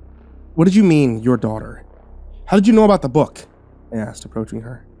 "What did you mean, your daughter? How did you know about the book?" I asked, approaching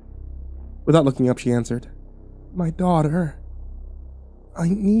her. Without looking up, she answered, "My daughter. I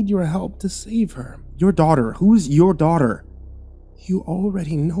need your help to save her." "Your daughter? Who's your daughter?" "You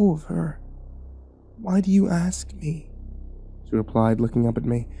already know of her. Why do you ask me?" she replied, looking up at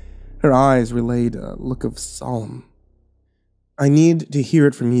me. Her eyes relayed a look of solemn. "I need to hear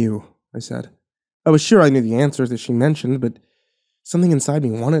it from you," I said. I was sure I knew the answers that she mentioned, but something inside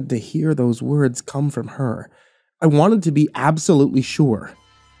me wanted to hear those words come from her. I wanted to be absolutely sure.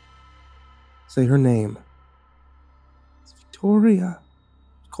 "Say her name." "It's Victoria,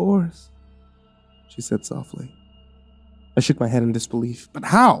 of course," she said softly. I shook my head in disbelief. "But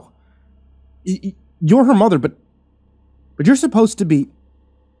how? You're her mother, but you're supposed to be..."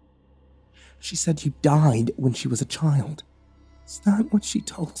 "She said you died when she was a child." "Is that what she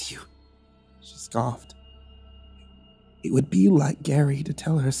told you?" She scoffed. "It would be like Gary to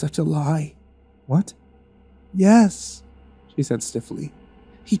tell her such a lie." "What?" "Yes," she said stiffly.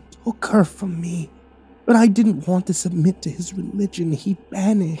 "He took her from me, but I didn't want to submit to his religion. He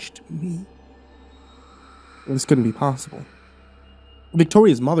banished me." Well, this couldn't be possible.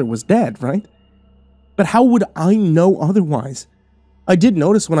 Victoria's mother was dead, right? But how would I know otherwise? I did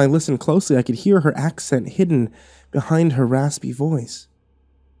notice when I listened closely I could hear her accent hidden behind her raspy voice.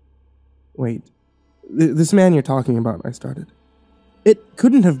 "Wait, this man you're talking about," I started. "It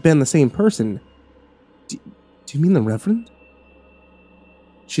couldn't have been the same person. Do you mean the Reverend?"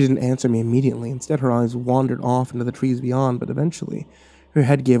 She didn't answer me immediately. Instead, her eyes wandered off into the trees beyond, but eventually her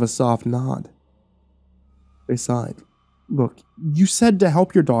head gave a soft nod. They sighed. Look, you said to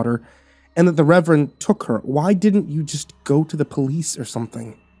help your daughter and that the Reverend took her. Why didn't you just go to the police or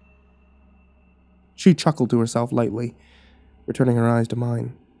something? She chuckled to herself lightly, returning her eyes to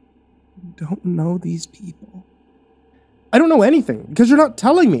mine. You don't know these people. I don't know anything, because you're not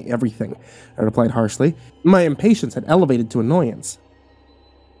telling me everything, I replied harshly. My impatience had elevated to annoyance.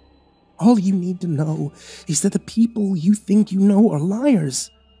 All you need to know is that the people you think you know are liars.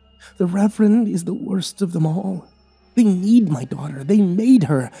 The Reverend is the worst of them all. They need my daughter. They made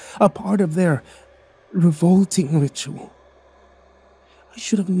her a part of their revolting ritual. I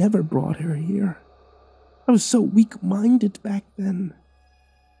should have never brought her here. I was so weak-minded back then.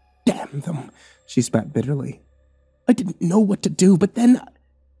 Damn them, she spat bitterly. I didn't know what to do, but then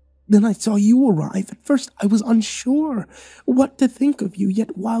I saw you arrive. At first, I was unsure what to think of you,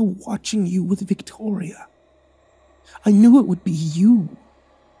 yet while watching you with Victoria, I knew it would be you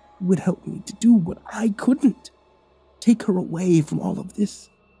who would help me to do what I couldn't. Take her away from all of this.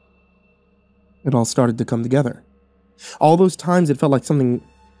 It all started to come together. All those times it felt like something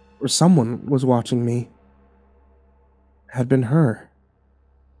or someone was watching me had been her.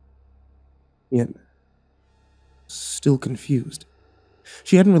 Yet, still confused.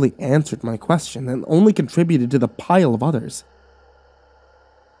 She hadn't really answered my question and only contributed to the pile of others.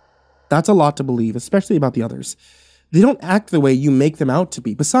 That's a lot to believe, especially about the others. They don't act the way you make them out to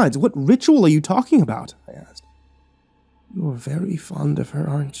be. Besides, what ritual are you talking about? I asked. You're very fond of her,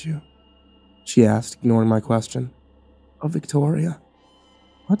 aren't you? She asked, ignoring my question. Of Victoria.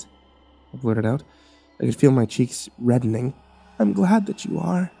 What? I blurted out. I could feel my cheeks reddening. I'm glad that you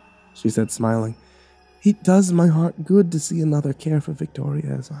are, she said, smiling. It does my heart good to see another care for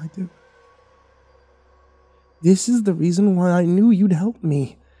Victoria as I do. This is the reason why I knew you'd help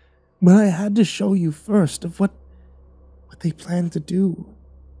me. But I had to show you first of what they plan to do.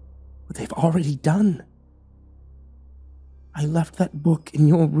 What they've already done. I left that book in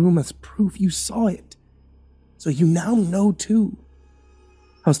your room as proof you saw it. So you now know too.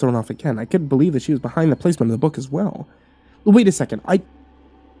 I was thrown off again. I couldn't believe that she was behind the placement of the book as well. But wait a second. I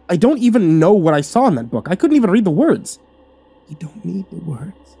don't even know what I saw in that book. I couldn't even read the words. You don't need the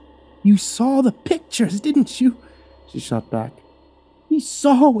words. You saw the pictures, didn't you? She shot back. You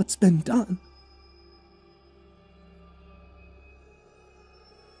saw what's been done.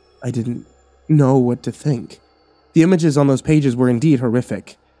 I didn't know what to think. The images on those pages were indeed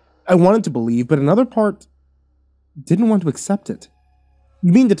horrific. I wanted to believe, but another part didn't want to accept it.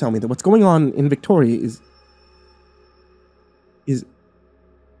 You mean to tell me that what's going on in Victoria is...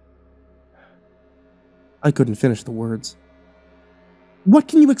 I couldn't finish the words. What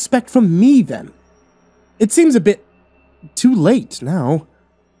can you expect from me, then? It seems a bit too late now.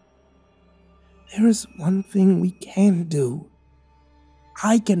 There is one thing we can do.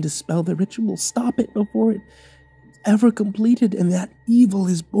 I can dispel the ritual, stop it before it's ever completed, and that evil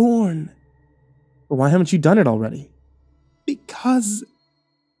is born. But why haven't you done it already? Because...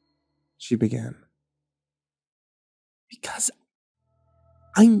 she began. Because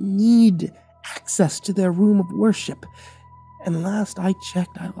I need access to their room of worship, and last I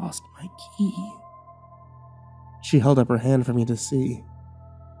checked, I lost my key. She held up her hand for me to see.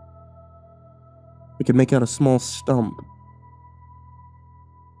 I could make out a small stump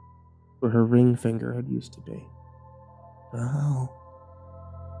where her ring finger had used to be. Oh.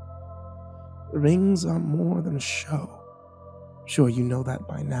 Rings are more than a show. I'm sure you know that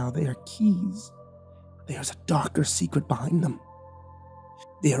by now. They are keys. There's a darker secret behind them.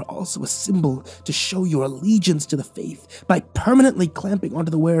 They are also a symbol to show your allegiance to the faith by permanently clamping onto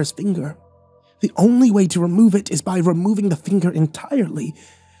the wearer's finger. The only way to remove it is by removing the finger entirely.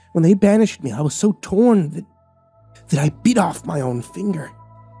 When they banished me, I was so torn that I bit off my own finger.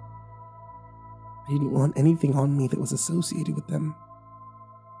 I didn't want anything on me that was associated with them.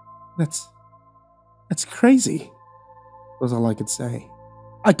 That's crazy, was all I could say.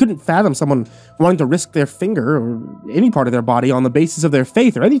 I couldn't fathom someone wanting to risk their finger or any part of their body on the basis of their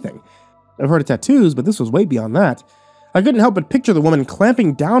faith or anything. I've heard of tattoos, but this was way beyond that. I couldn't help but picture the woman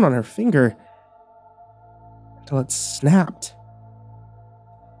clamping down on her finger until it snapped,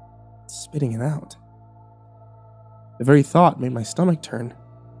 spitting it out. The very thought made my stomach turn.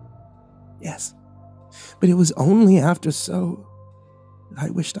 Yes, but it was only after so that I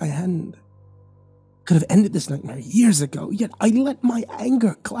wished I hadn't. Could have ended this nightmare years ago, yet I let my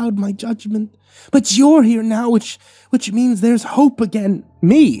anger cloud my judgment. But you're here now, which means there's hope again.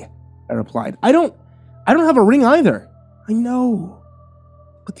 Me, I replied. I don't have a ring either. I know,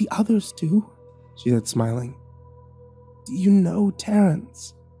 but the others do, she said, smiling. Do you know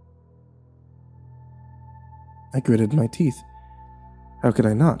Terrence? I gritted my teeth. How could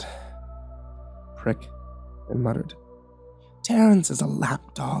I not? Prick, I muttered. Terrence is a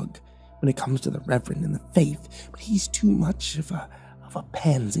lapdog when it comes to the Reverend and the faith, but he's too much of a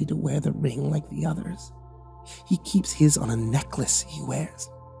pansy to wear the ring like the others. He keeps his on a necklace he wears.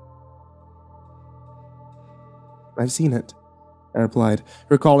 I've seen it, I replied,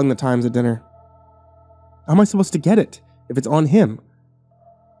 recalling the times at dinner. How am I supposed to get it if it's on him?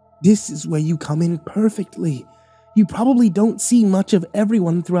 This is where you come in perfectly. You probably don't see much of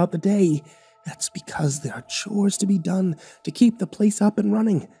everyone throughout the day. That's because there are chores to be done to keep the place up and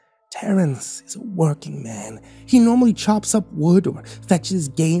running. Terrence is a working man. He normally chops up wood or fetches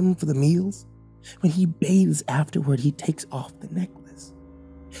game for the meals. When he bathes afterward, he takes off the necklace.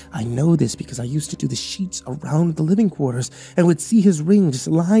 I know this because I used to do the sheets around the living quarters and would see his ring just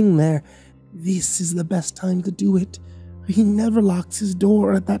lying there. This is the best time to do it. He never locks his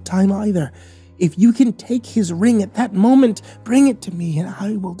door at that time either. If you can take his ring at that moment, bring it to me and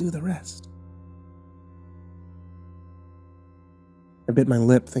I will do the rest. I bit my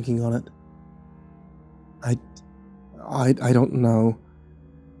lip thinking on it. I don't know.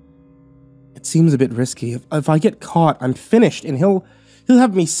 It seems a bit risky. If I get caught, I'm finished and he'll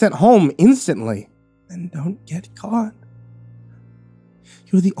have me sent home instantly. Then don't get caught.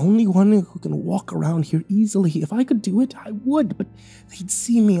 You're the only one who can walk around here easily. If I could do it, I would, but they'd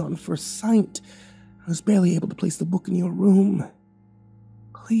see me on first sight. I was barely able to place the book in your room.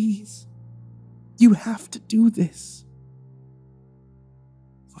 Please, you have to do this.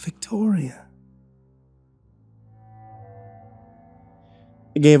 For Victoria.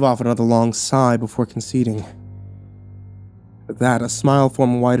 I gave off another long sigh before conceding. At that, a smile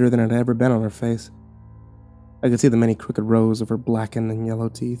formed wider than it had ever been on her face. I could see the many crooked rows of her blackened and yellow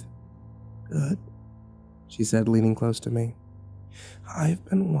teeth. Good, she said, leaning close to me. I've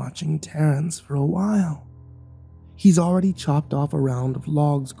been watching Terrence for a while. He's already chopped off a round of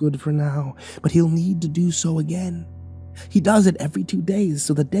logs good for now, but he'll need to do so again. He does it every 2 days,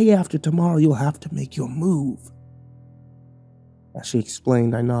 so the day after tomorrow you'll have to make your move. As she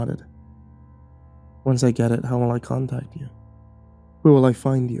explained, I nodded. Once I get it, how will I contact you? Where will I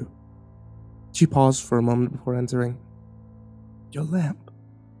find you? She paused for a moment before answering. Your lamp.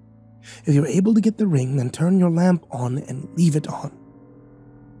 If you're able to get the ring, then turn your lamp on and leave it on.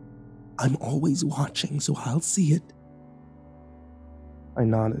 I'm always watching, so I'll see it. I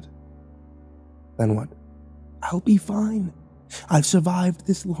nodded. Then what? I'll be fine. I've survived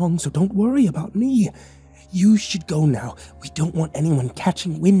this long, so don't worry about me. You should go now. We don't want anyone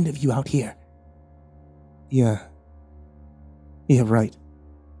catching wind of you out here. Yeah, right.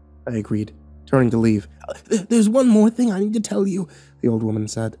 I agreed, turning to leave. There's one more thing I need to tell you, the old woman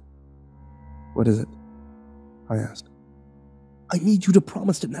said. What is it? I asked. I need you to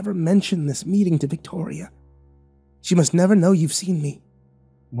promise to never mention this meeting to Victoria. She must never know you've seen me.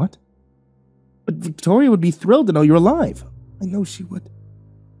 What? But Victoria would be thrilled to know you're alive. I know she would.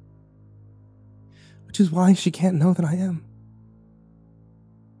 Which is why she can't know that I am.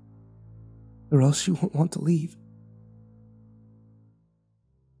 Or else she won't want to leave.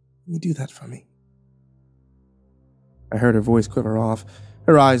 Can you do that for me? I heard her voice quiver off,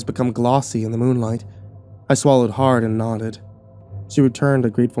 her eyes become glossy in the moonlight. I swallowed hard and nodded. She returned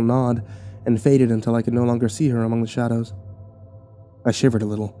a grateful nod and faded until I could no longer see her among the shadows. I shivered a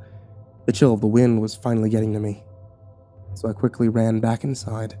little. The chill of the wind was finally getting to me, so I quickly ran back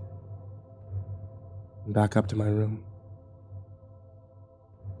inside and back up to my room.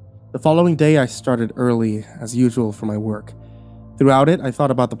 The following day, I started early, as usual, for my work. Throughout it, I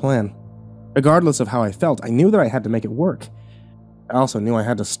thought about the plan. Regardless of how I felt, I knew that I had to make it work. I also knew I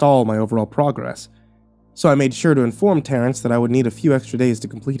had to stall my overall progress, so I made sure to inform Terrence that I would need a few extra days to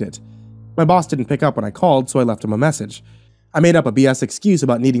complete it. My boss didn't pick up when I called, so I left him a message. I made up a BS excuse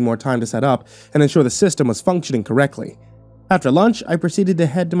about needing more time to set up and ensure the system was functioning correctly. After lunch, I proceeded to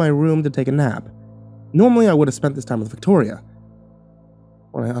head to my room to take a nap. Normally, I would have spent this time with Victoria.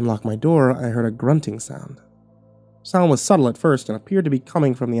 When I unlocked my door, I heard a grunting sound. The sound was subtle at first and appeared to be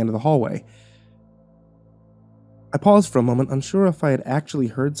coming from the end of the hallway. I paused for a moment, unsure if I had actually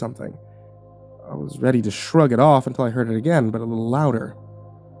heard something. I was ready to shrug it off until I heard it again, but a little louder.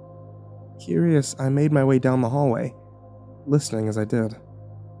 Curious, I made my way down the hallway, listening as I did.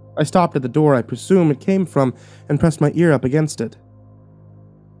 I stopped at the door I presume it came from and pressed my ear up against it.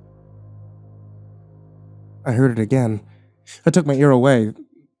 I heard it again. I took my ear away.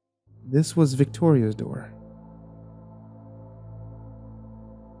 This was Victoria's door.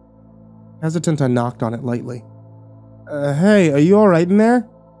 Hesitant, I knocked on it lightly. Hey, are you alright in there?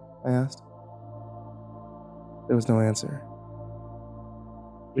 I asked. There was no answer.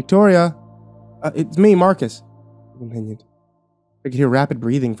 Victoria! It's me, Marcus, I continued. I could hear rapid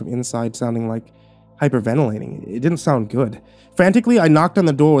breathing from inside, sounding like hyperventilating. It didn't sound good. Frantically, I knocked on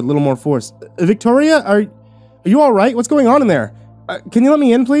the door with a little more force. Victoria, are you all right? What's going on in there? Can you let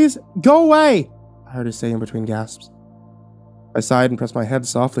me in, please? Go away, I heard her say in between gasps. I sighed and pressed my head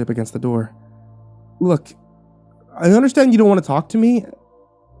softly up against the door. Look, I understand you don't want to talk to me,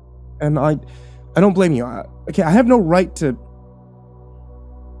 and I don't blame you. Okay, I have no right to...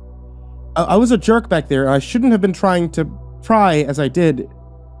 I was a jerk back there. I shouldn't have been trying to pry as I did.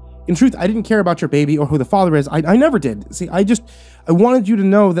 In truth, I didn't care about your baby or who the father is. I never did. See, I wanted you to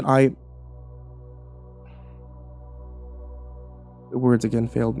know that I... The words again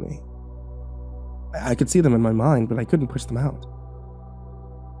failed me. I could see them in my mind, but I couldn't push them out.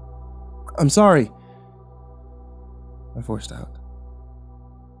 I'm sorry, I forced out.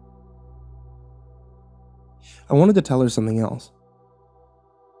 I wanted to tell her something else.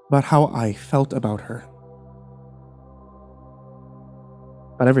 About how I felt about her.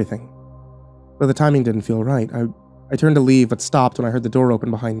 About everything. But the timing didn't feel right. I turned to leave, but stopped when I heard the door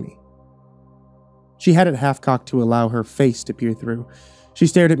open behind me. She had it half-cocked to allow her face to peer through. She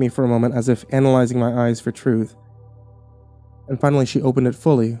stared at me for a moment as if analyzing my eyes for truth. And finally she opened it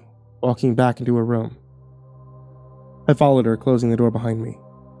fully, walking back into her room. I followed her, closing the door behind me.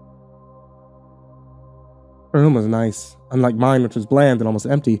 Her room was nice. Unlike mine, which was bland and almost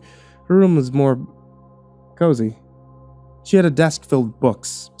empty, her room was more cozy. She had a desk filled with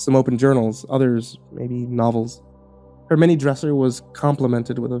books, some open journals, others maybe novels. Her mini dresser was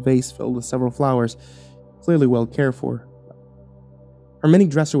complemented with a vase filled with several flowers, clearly well cared for. Her mini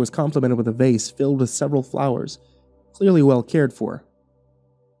dresser was complemented with a vase filled with several flowers, clearly well cared for.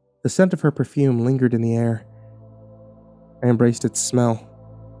 The scent of her perfume lingered in the air. I embraced its smell.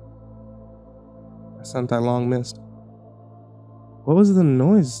 A scent I long missed. What was the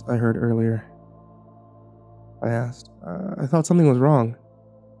noise I heard earlier? I asked. I thought something was wrong.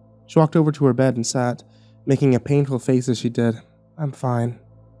 She walked over to her bed and sat, making a painful face as she did. I'm fine,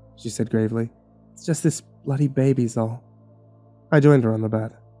 she said gravely. It's just this bloody baby's all. I joined her on the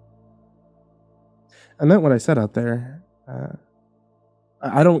bed. I meant what I said out there.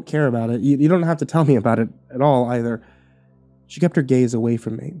 I don't care about it. You don't have to tell me about it at all either. She kept her gaze away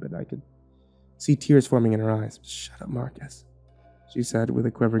from me, but I could see tears forming in her eyes. Shut up, Marcus, she said with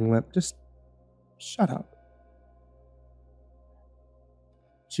a quivering lip. Just shut up.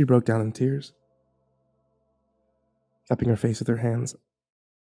 She broke down in tears, cupping her face with her hands.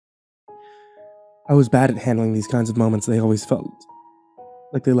 I was bad at handling these kinds of moments. They always felt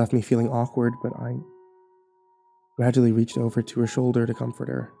like they left me feeling awkward, but I gradually reached over to her shoulder to comfort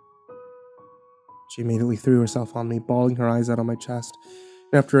her. She immediately threw herself on me, bawling her eyes out on my chest,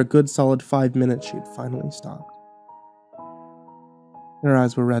 and after a good solid 5 minutes, she had finally stopped. Her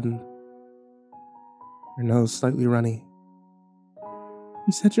eyes were reddened, her nose slightly runny.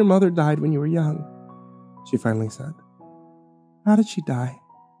 You said your mother died when you were young, she finally said. How did she die?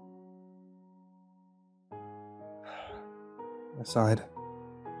 I sighed.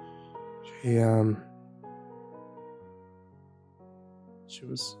 She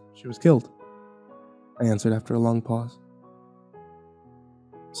was killed, I answered after a long pause.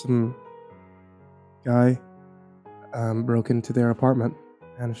 Some guy broke into their apartment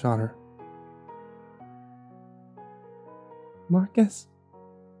and shot her. Marcus,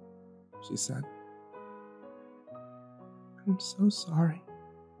 she said. I'm so sorry.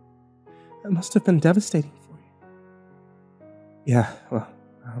 That must have been devastating for you. Yeah, well,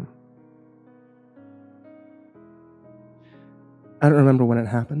 I don't remember when it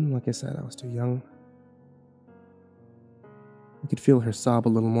happened. Like I said, I was too young. I could feel her sob a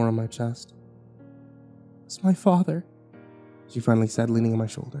little more on my chest. It's my father, she finally said, leaning on my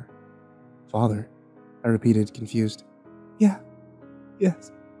shoulder. Father? I repeated, confused. Yeah,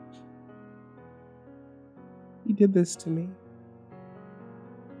 yes. He did this to me,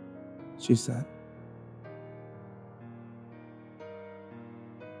 she said.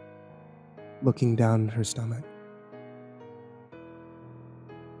 Looking down at her stomach.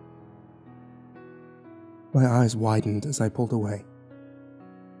 My eyes widened as I pulled away.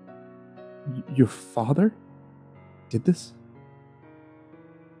 Your father did this?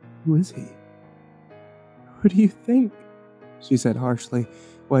 Who is he? Who do you think? She said harshly,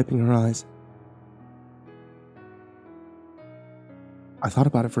 wiping her eyes. I thought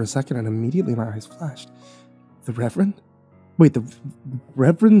about it for a second and immediately my eyes flashed. The Reverend? Wait, the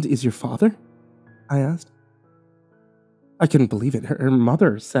Reverend is your father? I asked. I couldn't believe it. Her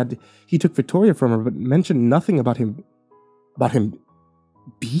mother said he took Victoria from her, but mentioned nothing about him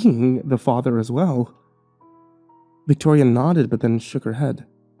being the father as well. Victoria nodded, but then shook her head.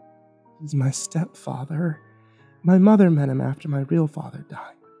 He's my stepfather. My mother met him after my real father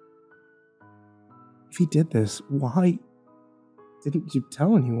died. If he did this, why didn't you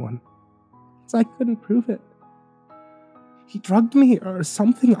tell anyone? Because I couldn't prove it. He drugged me or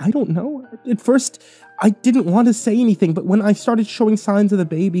something, I don't know. At first, I didn't want to say anything, but when I started showing signs of the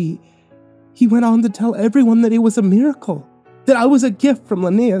baby, he went on to tell everyone that it was a miracle, that I was a gift from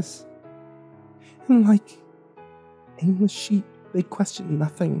Linnaeus. And like aimless sheep, they questioned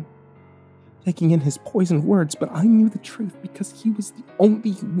nothing, taking in his poisoned words, but I knew the truth because he was the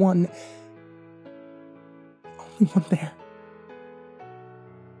only one there.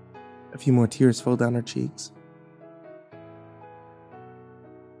 A few more tears fell down her cheeks.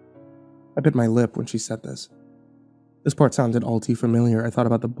 I bit my lip when she said this. This part sounded all too familiar. I thought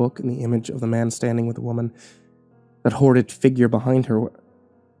about the book and the image of the man standing with the woman, that horrid figure behind her.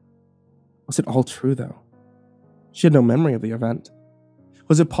 Was it all true, though? She had no memory of the event.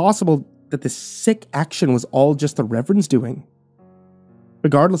 Was it possible that this sick action was all just the Reverend's doing?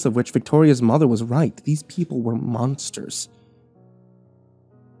 Regardless of which, Victoria's mother was right. These people were monsters.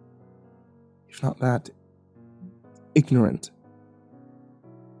 If not that, ignorant.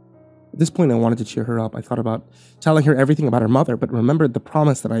 At this point, I wanted to cheer her up. I thought about telling her everything about her mother, but remembered the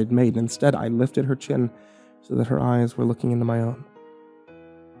promise that I had made, and instead I lifted her chin so that her eyes were looking into my own.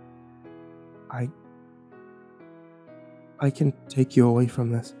 I can take you away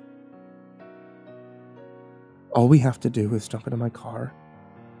from this. All we have to do is jump into my car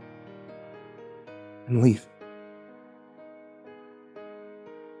and leave.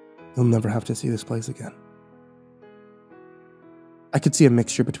 You'll never have to see this place again. I could see a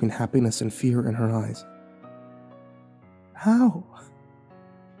mixture between happiness and fear in her eyes. How?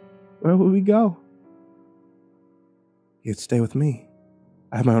 Where would we go? You'd stay with me.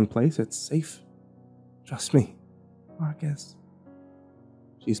 I have my own place. It's safe. Trust me, Marcus.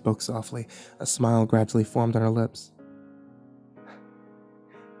 She spoke softly. A smile gradually formed on her lips.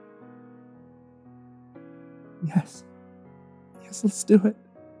 Yes, let's do it,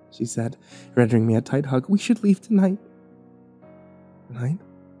 she said, rendering me a tight hug. We should leave tonight. Tonight?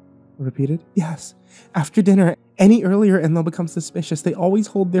 I repeated. Yes, after dinner. Any earlier and they'll become suspicious. They always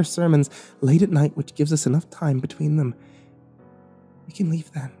hold their sermons late at night, which gives us enough time between them. We can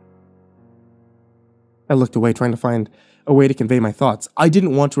leave then. I looked away, trying to find a way to convey my thoughts. I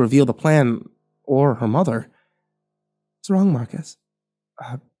didn't want to reveal the plan or her mother. What's wrong, Marcus?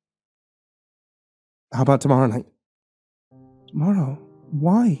 How about tomorrow night? Tomorrow?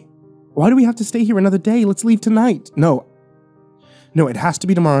 Why? Why do we have to stay here another day? Let's leave tonight. No, it has to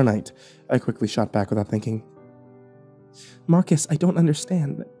be tomorrow night. I quickly shot back without thinking. Marcus, I don't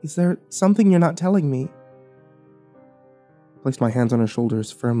understand. Is there something you're not telling me? I placed my hands on her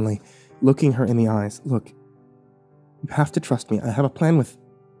shoulders firmly, looking her in the eyes. Look, you have to trust me. I have a plan with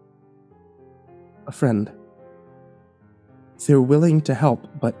a friend. They're willing to help,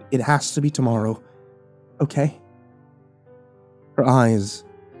 but it has to be tomorrow. Okay? Her eyes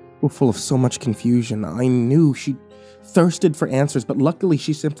were full of so much confusion. I knew she thirsted for answers, but luckily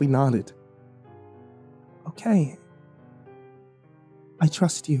she simply nodded. Okay. I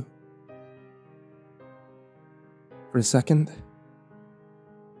trust you. For a second,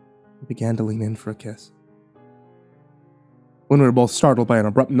 I began to lean in for a kiss. When we were both startled by an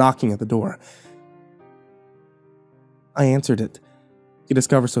abrupt knocking at the door, I answered it to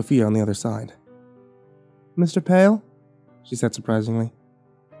discover Sophia on the other side. Mr. Pale? She said surprisingly.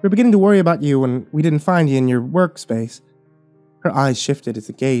 We're beginning to worry about you when we didn't find you in your workspace. Her eyes shifted as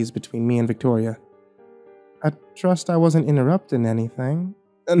a gaze between me and Victoria. I trust I wasn't interrupting anything.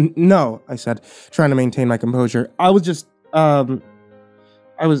 No, I said, trying to maintain my composure. I was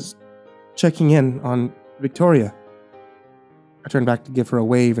checking in on Victoria. I turned back to give her a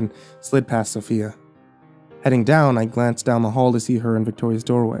wave and slid past Sophia. Heading down, I glanced down the hall to see her in Victoria's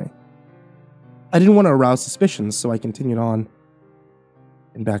doorway. I didn't want to arouse suspicions, so I continued on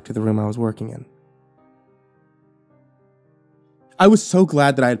and back to the room I was working in. I was so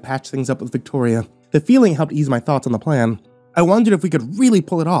glad that I had patched things up with Victoria. The feeling helped ease my thoughts on the plan. I wondered if we could really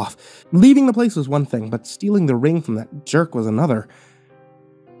pull it off. Leaving the place was one thing, but stealing the ring from that jerk was another.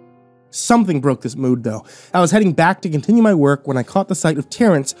 Something broke this mood, though. I was heading back to continue my work when I caught the sight of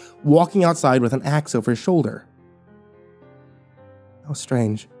Terrence walking outside with an axe over his shoulder. How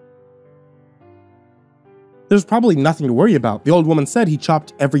strange. There's probably nothing to worry about. The old woman said he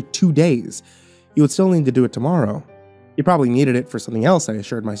chopped every 2 days. He would still need to do it tomorrow. He probably needed it for something else, I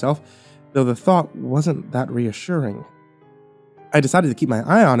assured myself, though the thought wasn't that reassuring. I decided to keep my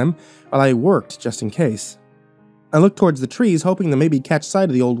eye on him while I worked, just in case. I looked towards the trees, hoping to maybe catch sight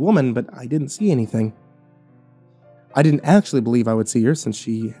of the old woman, but I didn't see anything. I didn't actually believe I would see her, since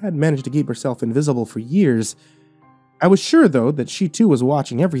she had managed to keep herself invisible for years. I was sure, though, that she too was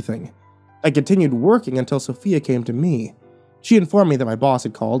watching everything. I continued working until Sophia came to me. She informed me that my boss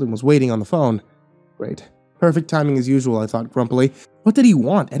had called and was waiting on the phone. Great. Perfect timing as usual, I thought grumpily. What did he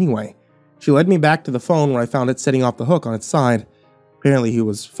want, anyway? She led me back to the phone where I found it sitting off the hook on its side. Apparently he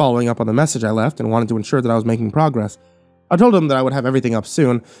was following up on the message I left and wanted to ensure that I was making progress. I told him that I would have everything up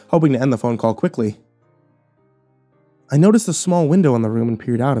soon, hoping to end the phone call quickly. I noticed a small window in the room and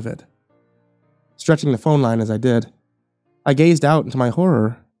peered out of it. Stretching the phone line as I did, I gazed out into my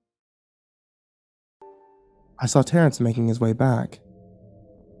horror. I saw Terrence making his way back.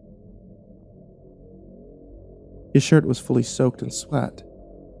 His shirt was fully soaked in sweat,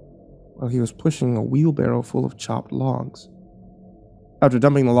 while he was pushing a wheelbarrow full of chopped logs. After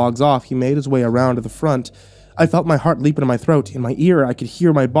dumping the logs off, he made his way around to the front. I felt my heart leap into my throat. In my ear, I could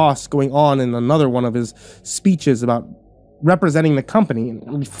hear my boss going on in another one of his speeches about representing the company.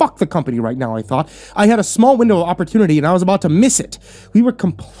 Fuck the company right now, I thought. I had a small window of opportunity and I was about to miss it. We were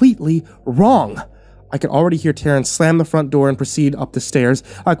completely wrong. I could already hear Terrence slam the front door and proceed up the stairs.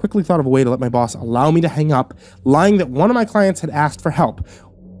 I quickly thought of a way to let my boss allow me to hang up, lying that one of my clients had asked for help.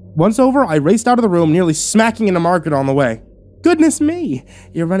 Once over, I raced out of the room, nearly smacking into Margaret on the way. "Goodness me,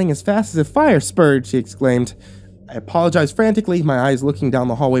 you're running as fast as a fire spurred," she exclaimed. I apologized frantically, my eyes looking down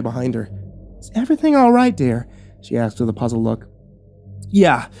the hallway behind her. "Is everything all right, dear?" she asked with a puzzled look.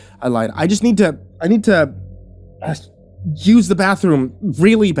 "Yeah," I lied. I need to use the bathroom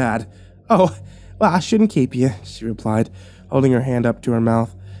really bad." "Oh, well, I shouldn't keep you," she replied, holding her hand up to her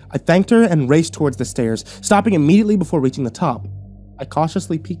mouth. I thanked her and raced towards the stairs, stopping immediately before reaching the top. I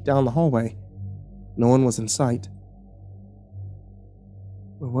cautiously peeked down the hallway. No one was in sight.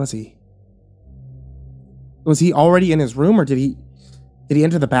 Where was he? Was he already in his room, or did he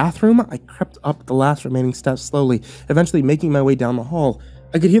enter the bathroom? I crept up the last remaining steps slowly, eventually making my way down the hall.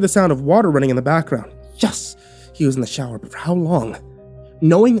 I could hear the sound of water running in the background. Yes! He was in the shower, but for how long?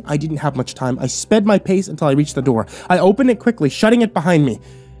 Knowing I didn't have much time, I sped my pace until I reached the door. I opened it quickly, shutting it behind me.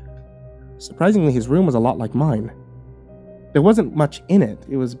 Surprisingly, his room was a lot like mine. There wasn't much in it.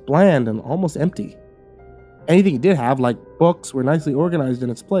 It was bland and almost empty. Anything it did have, like books, were nicely organized in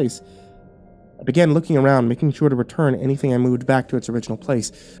its place. I began looking around, making sure to return anything I moved back to its original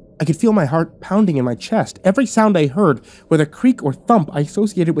place. I could feel my heart pounding in my chest. Every sound I heard, whether creak or thump, I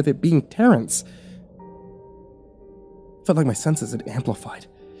associated with it being Terrence. It felt like my senses had amplified.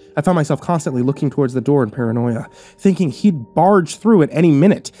 I found myself constantly looking towards the door in paranoia, thinking he'd barge through at any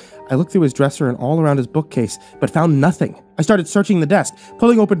minute. I looked through his dresser and all around his bookcase, but found nothing. I started searching the desk,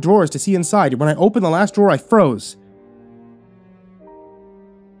 pulling open drawers to see inside, and when I opened the last drawer, I froze.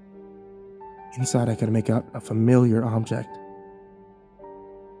 Inside, I could make out a familiar object.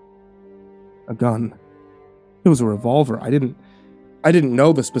 A gun. It was a revolver. I didn't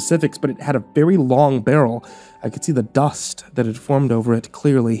know the specifics, but it had a very long barrel. I could see the dust that had formed over it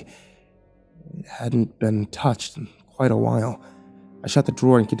clearly. It hadn't been touched in quite a while. I shut the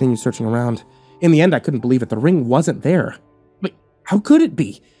drawer and continued searching around. In the end, I couldn't believe it. The ring wasn't there. But how could it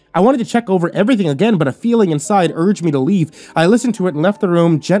be? I wanted to check over everything again, but a feeling inside urged me to leave. I listened to it and left the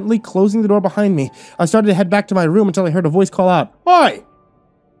room, gently closing the door behind me. I started to head back to my room until I heard a voice call out, "Oi!"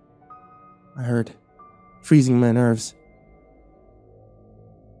 I heard, freezing my nerves.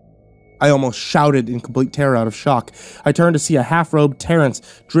 I almost shouted in complete terror out of shock. I turned to see a half-robed Terrence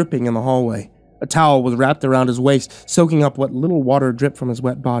dripping in the hallway. A towel was wrapped around his waist, soaking up what little water dripped from his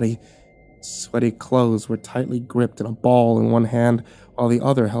wet body. His sweaty clothes were tightly gripped in a ball in one hand, while the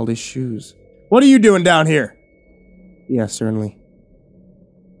other held his shoes. "What are you doing down here?" he asked sternly.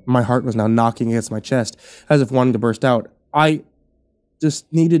 My heart was now knocking against my chest, as if wanting to burst out. "I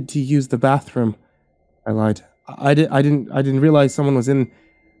just needed to use the bathroom," I lied. I didn't realize someone was in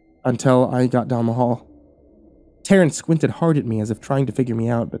until I got down the hall." Terrence squinted hard at me as if trying to figure me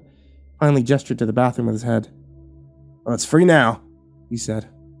out, but finally gestured to the bathroom with his head. "Well, it's free now," he said.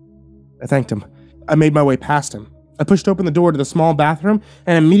 I thanked him. I made my way past him. I pushed open the door to the small bathroom,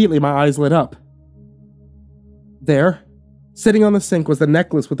 and immediately my eyes lit up. There, sitting on the sink, was the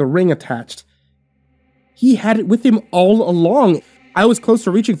necklace with a ring attached. He had it with him all along. I was close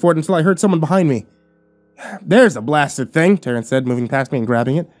to reaching for it until I heard someone behind me. "There's the blasted thing," Terrence said, moving past me and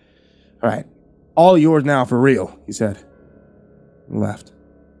grabbing it. "All right, all yours now for real," he said, and left.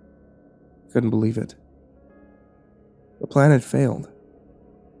 Couldn't believe it. The plan had failed.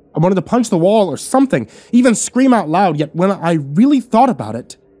 I wanted to punch the wall or something, even scream out loud, yet when I really thought about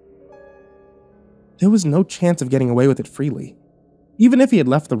it, there was no chance of getting away with it freely. Even if he had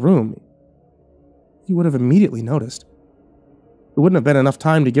left the room, he would have immediately noticed. There wouldn't have been enough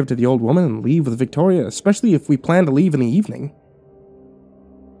time to give to the old woman and leave with Victoria, especially if we planned to leave in the evening.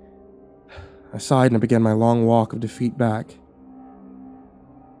 I sighed and began my long walk of defeat back.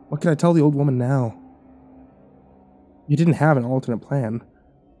 What could I tell the old woman now? You didn't have an alternate plan.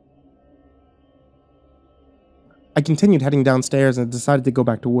 I continued heading downstairs and decided to go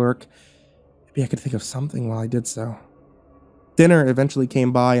back to work. Maybe I could think of something while I did so. Dinner eventually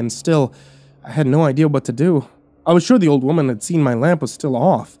came by, and still, I had no idea what to do. I was sure the old woman had seen my lamp was still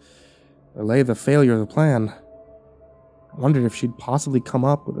off. There lay the failure of the plan. I wondered if she'd possibly come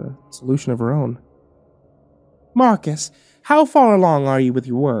up with a solution of her own. "Marcus, how far along are you with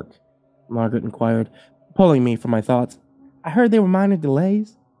your work?" Margaret inquired, pulling me from my thoughts. "I heard there were minor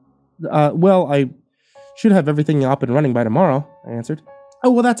delays." Well, I should have everything up and running by tomorrow," I answered.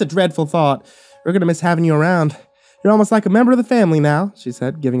 "Oh, well, that's a dreadful thought. We're going to miss having you around. You're almost like a member of the family now," she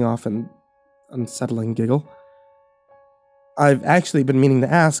said, giving off an unsettling giggle. "I've actually been meaning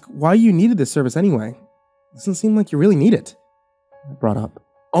to ask why you needed this service anyway. Doesn't seem like you really need it," I brought up.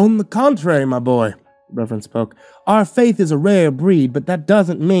 "On the contrary, my boy," the Reverend spoke. "Our faith is a rare breed, but that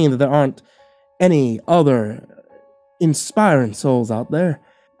doesn't mean that there aren't any other inspiring souls out there.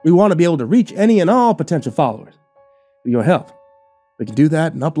 We want to be able to reach any and all potential followers. With your help, we can do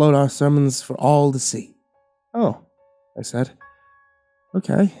that and upload our sermons for all to see." "Oh," I said.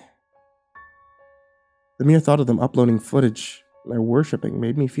 "Okay." The mere thought of them uploading footage they're worshipping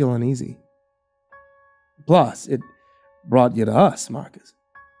made me feel uneasy. "Plus, it brought you to us, Marcus.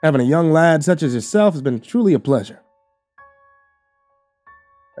 Having a young lad such as yourself has been truly a pleasure."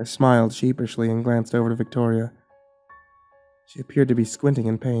 I smiled sheepishly and glanced over to Victoria. She appeared to be squinting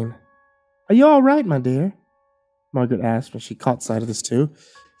in pain. "Are you all right, my dear?" Margaret asked when she caught sight of us too.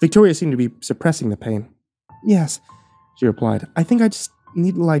 Victoria seemed to be suppressing the pain. "Yes," she replied. "I think I just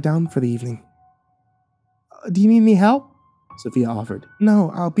need to lie down for the evening." "Do you need any help?" Sophia offered.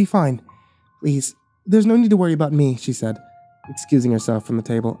 "No, I'll be fine. Please, there's no need to worry about me," she said, excusing herself from the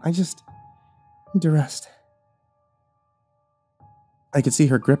table. "I just need to rest." I could see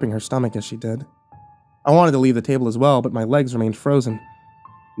her gripping her stomach as she did. I wanted to leave the table as well, but my legs remained frozen,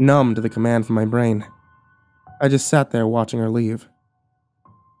 numb to the command from my brain. I just sat there watching her leave.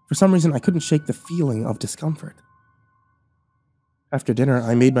 For some reason, I couldn't shake the feeling of discomfort. After dinner,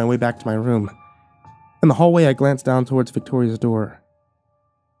 I made my way back to my room. In the hallway, I glanced down towards Victoria's door.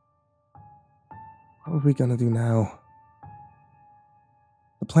 What were we gonna do now?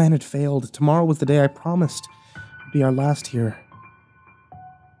 The plan had failed. Tomorrow was the day I promised would be our last here.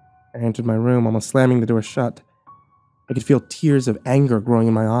 I entered my room, almost slamming the door shut. I could feel tears of anger growing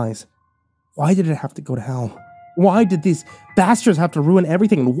in my eyes. Why did it have to go to hell? Why did these bastards have to ruin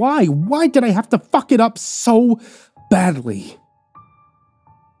everything? And why? Why did I have to fuck it up so badly?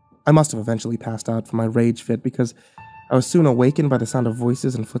 I must have eventually passed out from my rage fit because I was soon awakened by the sound of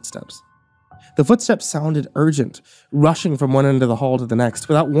voices and footsteps. The footsteps sounded urgent, rushing from one end of the hall to the next.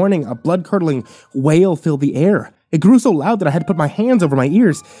 Without warning, a blood-curdling wail filled the air. It grew so loud that I had to put my hands over my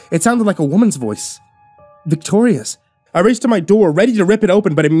ears. It sounded like a woman's voice. Victoria's. I raced to my door, ready to rip it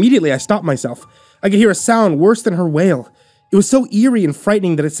open, but immediately I stopped myself. I could hear a sound worse than her wail. It was so eerie and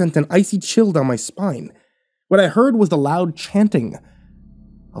frightening that it sent an icy chill down my spine. What I heard was the loud chanting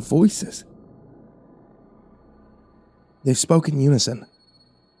of voices. They spoke in unison,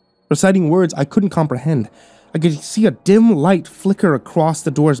 reciting words I couldn't comprehend. I could see a dim light flicker across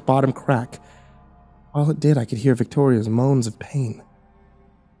the door's bottom crack. While it did, I could hear Victoria's moans of pain.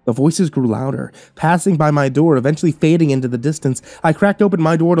 The voices grew louder, passing by my door, eventually fading into the distance. I cracked open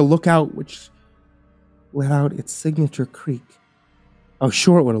my door to look out, which let out its signature creak. I was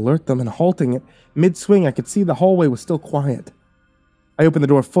sure it would alert them, and halting it mid-swing, I could see the hallway was still quiet. I opened the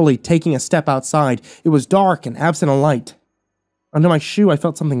door fully, taking a step outside. It was dark and absent a light. Under my shoe, I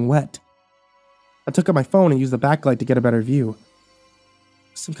felt something wet. I took out my phone and used the backlight to get a better view.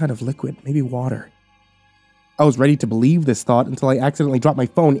 Some kind of liquid, maybe water. I was ready to believe this thought until I accidentally dropped my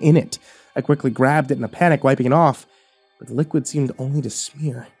phone in it. I quickly grabbed it in a panic, wiping it off, but the liquid seemed only to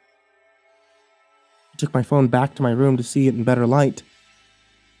smear. I took my phone back to my room to see it in better light.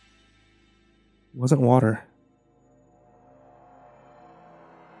 It wasn't water.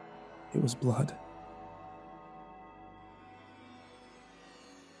 It was blood.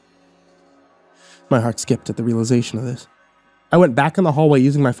 My heart skipped at the realization of this. I went back in the hallway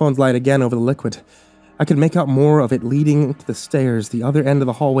using my phone's light again over the liquid. I could make out more of it leading to the stairs. The other end of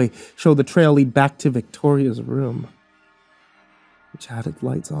the hallway showed the trail lead back to Victoria's room, which had its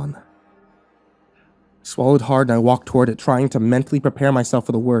lights on. I swallowed hard and I walked toward it, trying to mentally prepare myself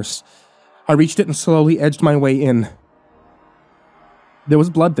for the worst. I reached it and slowly edged my way in. There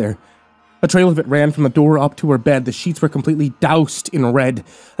was blood there. A trail of it ran from the door up to her bed. The sheets were completely doused in red.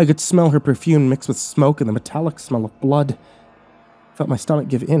 I could smell her perfume mixed with smoke and the metallic smell of blood. I felt my stomach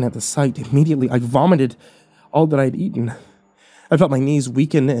give in at the sight. Immediately, I vomited all that I had eaten. I felt my knees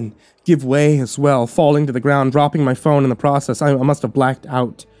weaken and give way as well, falling to the ground, dropping my phone in the process. I must have blacked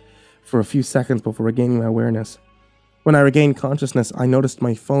out for a few seconds before regaining my awareness. When I regained consciousness, I noticed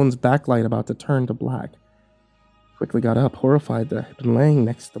my phone's backlight about to turn to black. Quickly got up, horrified that I had been laying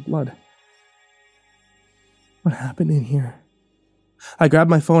next to the blood. What happened in here? I grabbed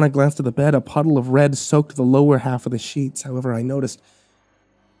my phone, I glanced at the bed. A puddle of red soaked the lower half of the sheets. However, I noticed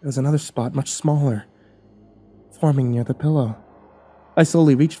there was another spot, much smaller, forming near the pillow. I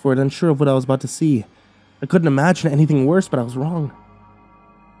slowly reached for it, unsure of what I was about to see. I couldn't imagine anything worse, but I was wrong.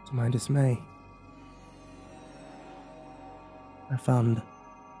 To my dismay, I found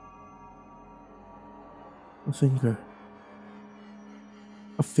a finger.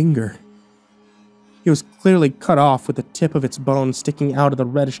 A finger. It was clearly cut off with the tip of its bone sticking out of the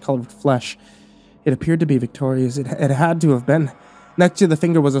reddish-colored flesh. It appeared to be Victoria's. It had to have been. Next to the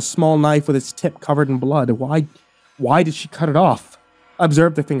finger was a small knife with its tip covered in blood. Why did she cut it off? I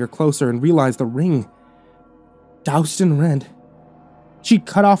observed the finger closer and realized the ring, doused in red. She'd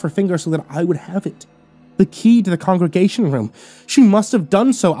cut off her finger so that I would have it. The key to the congregation room. She must have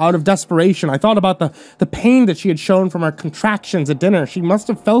done so out of desperation. I thought about the pain that she had shown from her contractions at dinner. She must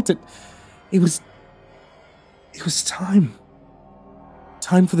have felt it. It was time.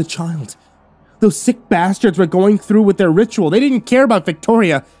 Time for the child. Those sick bastards were going through with their ritual. They didn't care about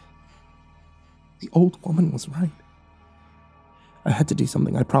Victoria. The old woman was right. I had to do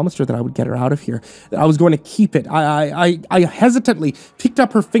something. I promised her that I would get her out of here, that I was going to keep it. I hesitantly picked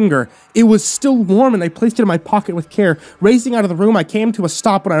up her finger. It was still warm, and I placed it in my pocket with care. Racing out of the room, I came to a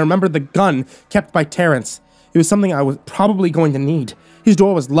stop when I remembered the gun kept by Terrence. It was something I was probably going to need. His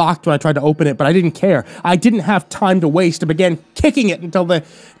door was locked when I tried to open it, but I didn't care. I didn't have time to waste. I began kicking it until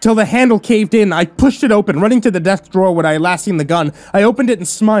the handle caved in. I pushed it open, running to the desk drawer where I had last seen the gun. I opened it and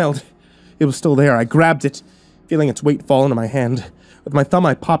smiled. It was still there. I grabbed it, feeling its weight fall into my hand. With my thumb,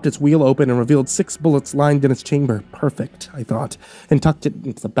 I popped its wheel open and revealed 6 bullets lined in its chamber. Perfect, I thought, and tucked it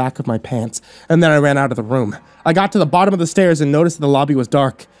into the back of my pants. And then I ran out of the room. I got to the bottom of the stairs and noticed that the lobby was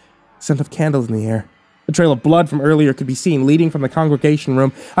dark. Scent of candles in the air. The trail of blood from earlier could be seen leading from the congregation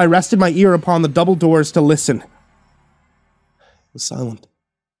room. I rested my ear upon the double doors to listen. It was silent.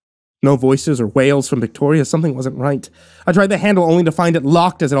 No voices or wails from Victoria. Something wasn't right. I tried the handle only to find it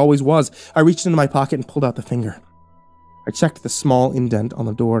locked as it always was. I reached into my pocket and pulled out the finger. I checked the small indent on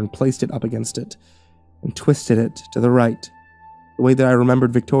the door and placed it up against it, and twisted it to the right, the way that I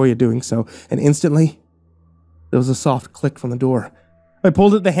remembered Victoria doing so, and instantly, there was a soft click from the door. I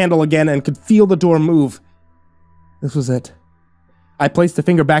pulled at the handle again and could feel the door move. This was it. I placed the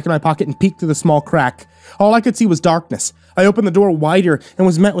finger back in my pocket and peeked through the small crack. All I could see was darkness. I opened the door wider and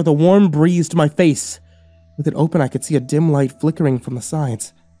was met with a warm breeze to my face. With it open, I could see a dim light flickering from the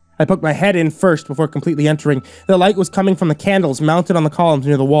sides. I poked my head in first before completely entering. The light was coming from the candles mounted on the columns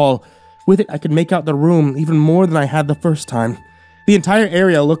near the wall. With it, I could make out the room even more than I had the first time. The entire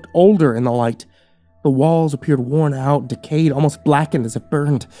area looked older in the light. The walls appeared worn out, decayed, almost blackened as if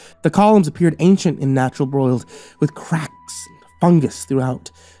burned. The columns appeared ancient and natural broiled, with cracks and fungus throughout.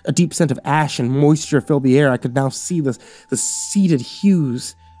 A deep scent of ash and moisture filled the air. I could now see the seeded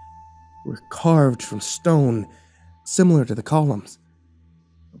hues were carved from stone, similar to the columns.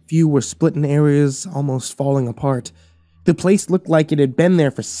 A few were split in areas, almost falling apart. The place looked like it had been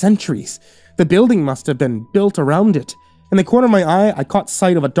there for centuries. The building must have been built around it. In the corner of my eye, I caught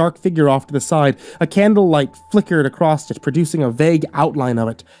sight of a dark figure off to the side. A candlelight flickered across it, producing a vague outline of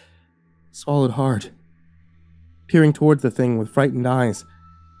it. I swallowed hard, peering towards the thing with frightened eyes.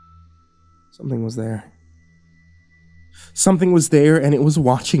 Something was there. Something was there, and it was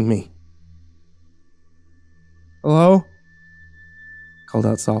watching me. "Hello?" I called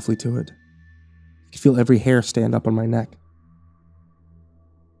out softly to it. I could feel every hair stand up on my neck.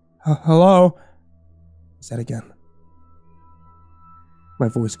 "Hello?" I said again, my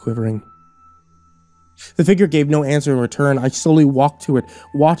voice quivering. The figure gave no answer in return. I slowly walked to it,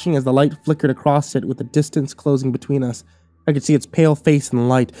 watching as the light flickered across it with the distance closing between us. I could see its pale face in the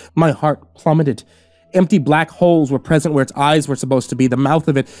light. My heart plummeted. Empty black holes were present where its eyes were supposed to be. The mouth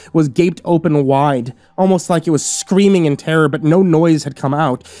of it was gaped open wide, almost like it was screaming in terror, but no noise had come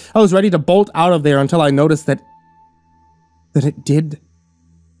out. I was ready to bolt out of there until I noticed that it did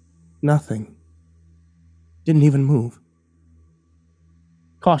nothing. Didn't even move.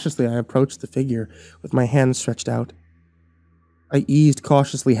 Cautiously, I approached the figure with my hands stretched out. I eased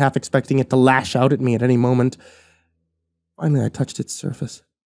cautiously, half expecting it to lash out at me at any moment. Finally, I touched its surface.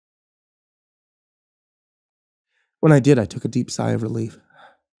 When I did, I took a deep sigh of relief.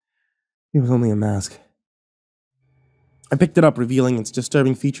 It was only a mask. I picked it up, revealing its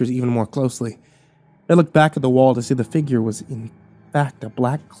disturbing features even more closely. I looked back at the wall to see the figure was in fact a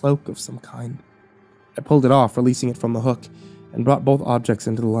black cloak of some kind. I pulled it off, releasing it from the hook, and brought both objects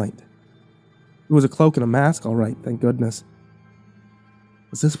into the light. It was a cloak and a mask, all right, thank goodness.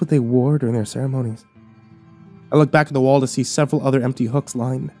 Was this what they wore during their ceremonies? I looked back at the wall to see several other empty hooks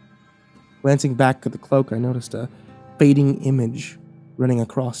lined. Glancing back at the cloak, I noticed a fading image running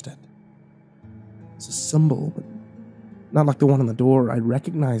across it. It's a symbol, but not like the one on the door. I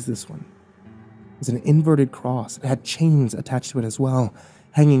recognized this one. It was an inverted cross. It had chains attached to it as well,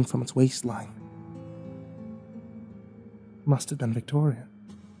 hanging from its waistline. Must have been Victoria.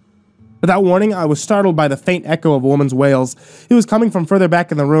 Without warning, I was startled by the faint echo of a woman's wails. It was coming from further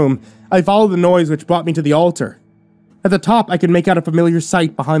back in the room. I followed the noise, which brought me to the altar. At the top, I could make out a familiar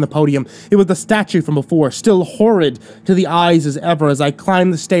sight behind the podium. It was the statue from before, still horrid to the eyes as ever. As I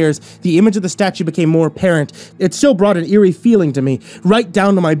climbed the stairs, the image of the statue became more apparent. It still brought an eerie feeling to me, right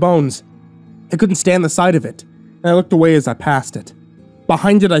down to my bones. I couldn't stand the sight of it, and I looked away as I passed it.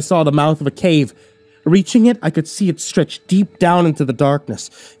 Behind it, I saw the mouth of a cave. Reaching it, I could see it stretch deep down into the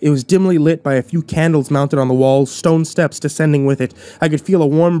darkness. It was dimly lit by a few candles mounted on the walls, stone steps descending with it. I could feel a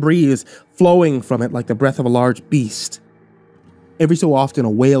warm breeze flowing from it like the breath of a large beast. Every so often,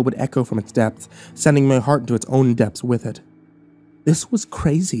 a wail would echo from its depths, sending my heart into its own depths with it. This was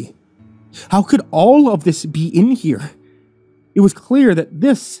crazy. How could all of this be in here? It was clear that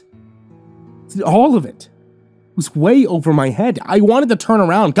all of it, was way over my head. I wanted to turn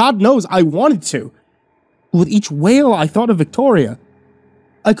around. God knows I wanted to. With each wail, I thought of Victoria.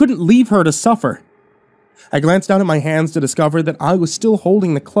 I couldn't leave her to suffer. I glanced down at my hands to discover that I was still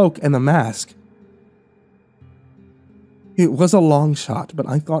holding the cloak and the mask. It was a long shot, but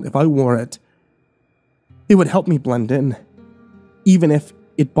I thought if I wore it, it would help me blend in. Even if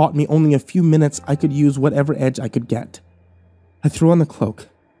it bought me only a few minutes, I could use whatever edge I could get. I threw on the cloak.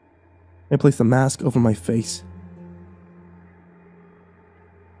 I placed the mask over my face.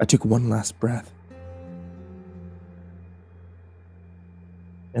 I took one last breath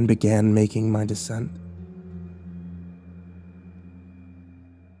and began making my descent.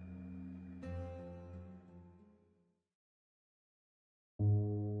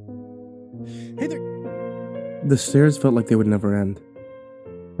 Hey there. The stairs felt like they would never end.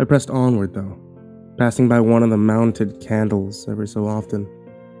 I pressed onward, though, passing by one of the mounted candles every so often.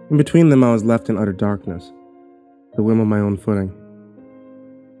 In between them, I was left in utter darkness, the whim of my own footing.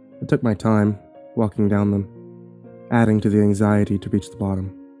 I took my time, walking down them, adding to the anxiety to reach the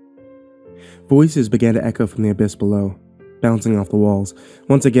bottom. Voices began to echo from the abyss below, bouncing off the walls.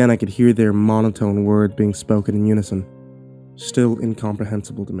 Once again, I could hear their monotone words being spoken in unison, still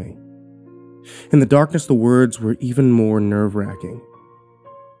incomprehensible to me. In the darkness, the words were even more nerve-wracking.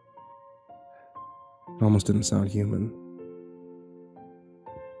 It almost didn't sound human.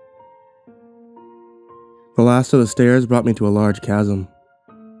 The last of the stairs brought me to a large chasm.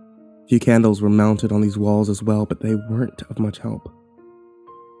 A few candles were mounted on these walls as well, but they weren't of much help.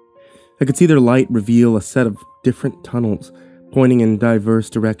 I could see their light reveal a set of different tunnels, pointing in diverse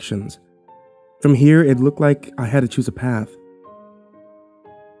directions. From here, it looked like I had to choose a path.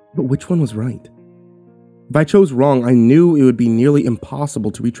 But which one was right? If I chose wrong, I knew it would be nearly impossible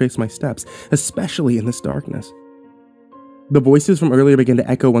to retrace my steps, especially in this darkness. The voices from earlier began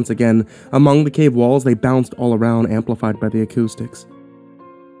to echo once again. Among the cave walls, they bounced all around, amplified by the acoustics.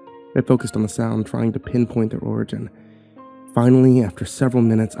 I focused on the sound, trying to pinpoint their origin. Finally, after several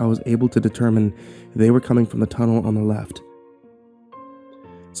minutes, I was able to determine they were coming from the tunnel on the left.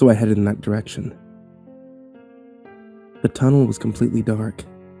 So I headed in that direction. The tunnel was completely dark,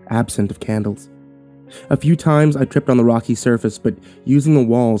 absent of candles. A few times I tripped on the rocky surface, but using the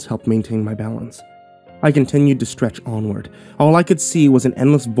walls helped maintain my balance. I continued to stretch onward. All I could see was an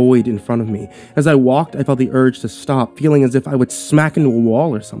endless void in front of me. As I walked, I felt the urge to stop, feeling as if I would smack into a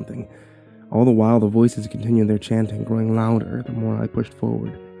wall or something. All the while, the voices continued their chanting, growing louder the more I pushed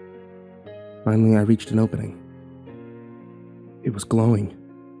forward. Finally, I reached an opening. It was glowing,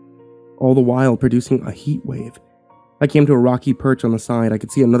 all the while producing a heat wave. I came to a rocky perch on the side. I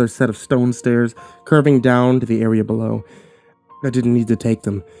could see another set of stone stairs curving down to the area below. I didn't need to take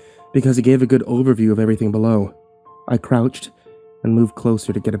them, because it gave a good overview of everything below. I crouched and moved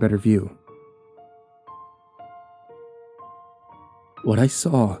closer to get a better view. What I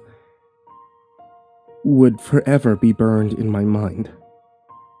saw would forever be burned in my mind.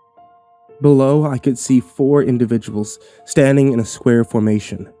 Below, I could see 4 individuals standing in a square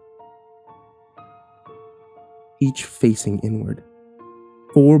formation, each facing inward.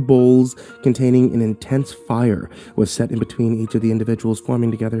 4 bowls containing an intense fire was set in between each of the individuals,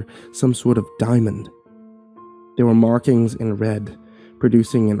 forming together some sort of diamond. There were markings in red,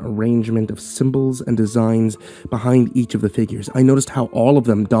 producing an arrangement of symbols and designs behind each of the figures. I noticed how all of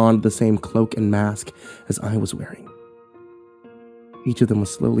them donned the same cloak and mask as I was wearing. Each of them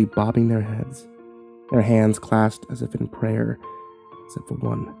was slowly bobbing their heads, their hands clasped as if in prayer, except for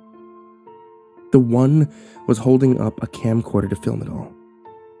one. The one was holding up a camcorder to film it all.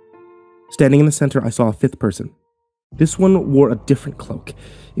 Standing in the center, I saw a fifth person. This one wore a different cloak.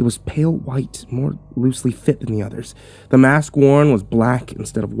 It was pale white, more loosely fit than the others. The mask worn was black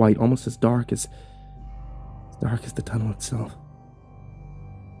instead of white, almost as dark as the tunnel itself.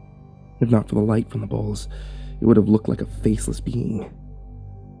 If not for the light from the bowls, it would have looked like a faceless being.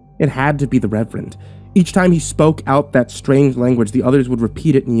 It had to be the Reverend. Each time he spoke out that strange language, the others would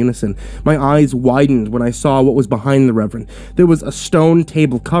repeat it in unison. My eyes widened when I saw what was behind the Reverend. There was a stone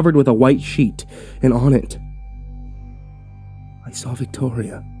table covered with a white sheet, and on it, I saw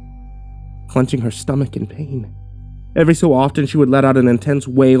Victoria, clenching her stomach in pain. Every so often, she would let out an intense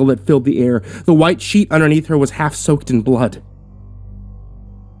wail that filled the air. The white sheet underneath her was half soaked in blood.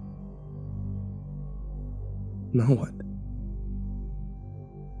 Now what?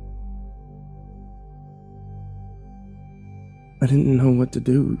 I didn't know what to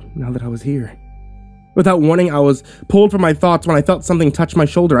do now that I was here. Without warning, I was pulled from my thoughts when I felt something touch my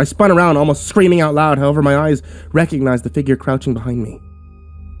shoulder. I spun around, almost screaming out loud. However, my eyes recognized the figure crouching behind me.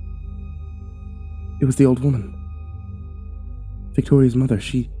 It was the old woman. Victoria's mother.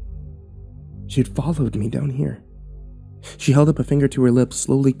 She had followed me down here. She held up a finger to her lips,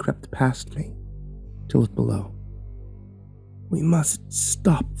 slowly crept past me to look below. "We must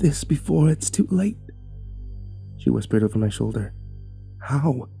stop this before it's too late," she whispered over my shoulder.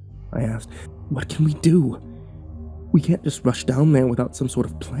 "How?" I asked. "What can we do? We can't just rush down there without some sort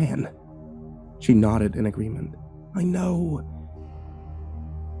of plan." She nodded in agreement. "I know.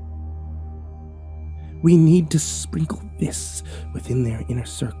 We need to sprinkle this within their inner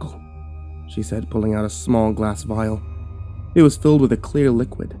circle," she said, pulling out a small glass vial. It was filled with a clear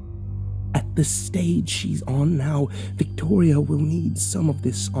liquid. "At the stage she's on now, Victoria will need some of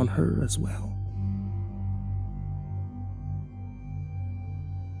this on her as well."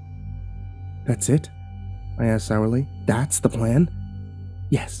 "That's it?" I asked sourly. "That's the plan?"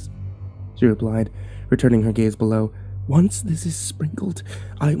 "Yes," she replied, returning her gaze below. "Once this is sprinkled,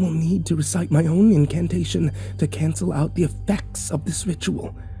 I will need to recite my own incantation to cancel out the effects of this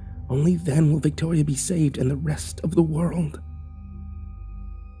ritual. Only then will Victoria be saved and the rest of the world."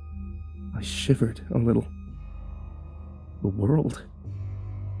 I shivered a little. The world?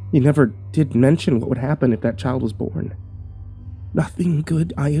 He never did mention what would happen if that child was born. "Nothing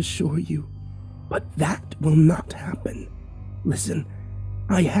good, I assure you. But that will not happen. Listen,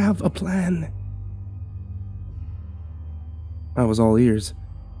 I have a plan." I was all ears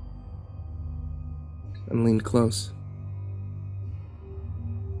and leaned close.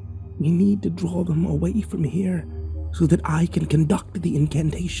 "We need to draw them away from here so that I can conduct the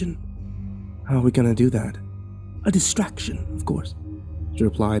incantation." "How are we going to do that?" "A distraction, of course," she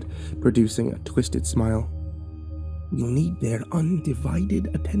replied, producing a twisted smile. "We'll need their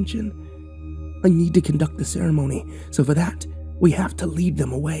undivided attention. I need to conduct the ceremony, so for that, we have to lead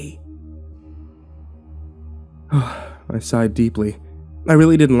them away." I sighed deeply. I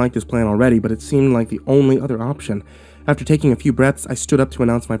really didn't like this plan already, but it seemed like the only other option. After taking a few breaths, I stood up to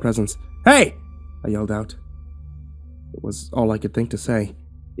announce my presence. "Hey!" I yelled out. It was all I could think to say.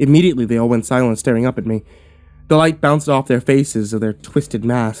 Immediately, they all went silent, staring up at me. The light bounced off their faces of their twisted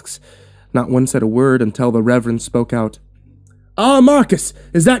masks. Not one said a word until the Reverend spoke out. "Ah, Marcus,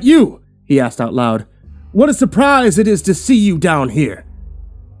 is that you?" he asked out loud. "What a surprise it is to see you down here."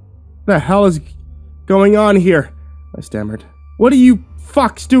 "The hell is going on here?" I stammered. "What are you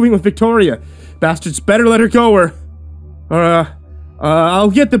fucks doing with Victoria? Bastards better let her go or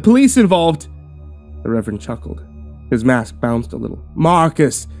I'll get the police involved." The Reverend chuckled. His mask bounced a little.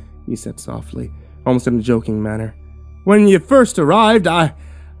 "Marcus," he said softly, almost in a joking manner. "When you first arrived,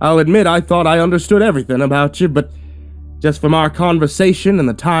 I'll admit I thought I understood everything about you, but just from our conversation and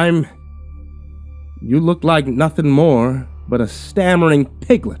the time, you look like nothing more but a stammering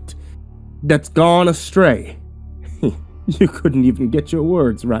piglet that's gone astray. You couldn't even get your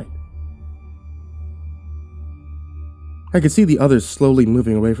words right." I could see the others slowly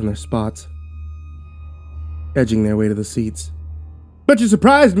moving away from their spots, edging their way to the seats. "But you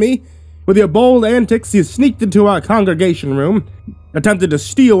surprised me. With your bold antics, you sneaked into our congregation room, attempted to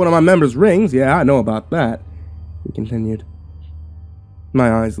steal one of my members' rings. Yeah, I know about that," he continued.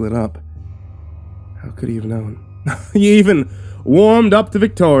 My eyes lit up. How could he have known? "You even warmed up to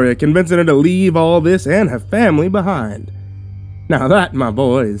Victoria, convincing her to leave all this and her family behind. Now that, my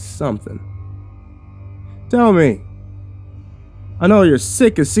boy, is something. Tell me, I know you're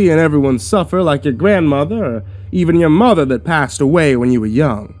sick of seeing everyone suffer like your grandmother or even your mother that passed away when you were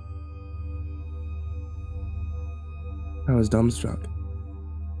young. I was dumbstruck.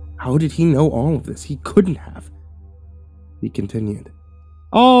 How did he know all of this? He couldn't have. He continued.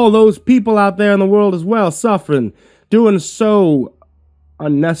 All those people out there in the world as well, suffering, doing so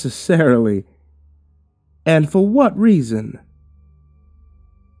unnecessarily. And for what reason?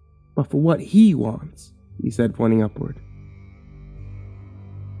 But for what he wants, he said, pointing upward.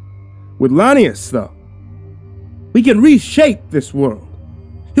 With Lanius, though, we can reshape this world.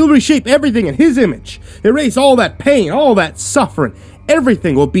 He'll reshape everything in his image, erase all that pain, all that suffering.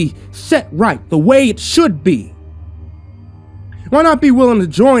 Everything will be set right the way it should be. Why not be willing to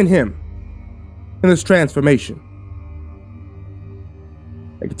join him in this transformation?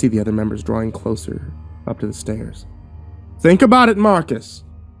 I could see the other members drawing closer up to the stairs. Think about it, Marcus.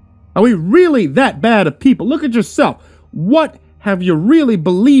 Are we really that bad of people? Look at yourself. What have you really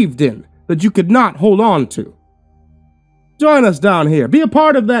believed in that you could not hold on to? Join us down here. Be a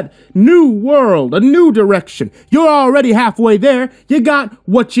part of that new world, a new direction. You're already halfway there. You got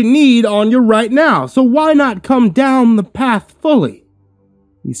what you need on you right now. So why not come down the path fully?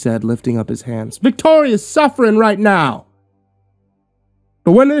 He said, lifting up his hands. Victoria's suffering right now.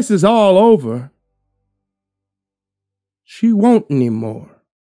 But when this is all over, she won't anymore.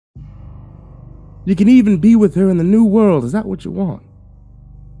 You can even be with her in the new world. Is that what you want?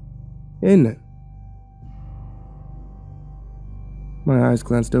 Isn't it? My eyes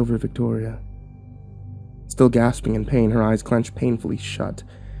glanced over at Victoria. Still gasping in pain, her eyes clenched painfully shut.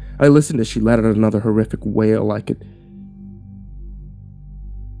 I listened as she let out another horrific wail. I could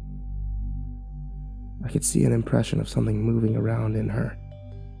see an impression of something moving around in her,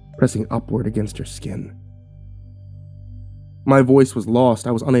 pressing upward against her skin. My voice was lost.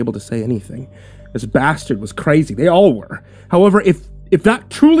 I was unable to say anything. This bastard was crazy. They all were. However, if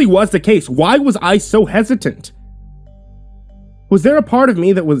that truly was the case, why was I so hesitant? Was there a part of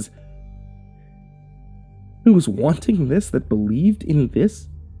me that was wanting this, that believed in this?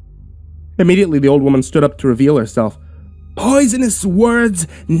 Immediately, the old woman stood up to reveal herself. Poisonous words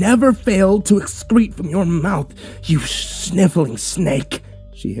never fail to excrete from your mouth, you sniveling snake,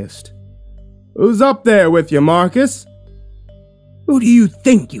 she hissed. Who's up there with you, Marcus? Who do you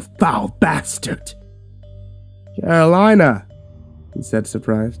think, you foul bastard? Carolina, he said,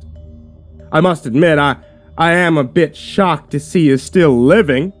 surprised. I must admit, I am a bit shocked to see you still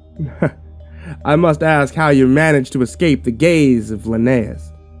living. I must ask how you managed to escape the gaze of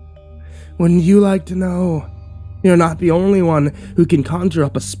Linnaeus. Wouldn't you like to know? You're not the only one who can conjure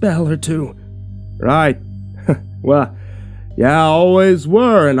up a spell or two. Right. Well, you always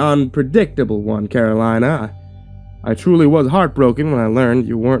were an unpredictable one, Carolina. I truly was heartbroken when I learned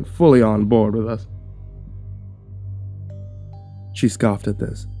you weren't fully on board with us. She scoffed at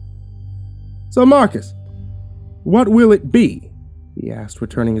this. So, Marcus, what will it be? He asked,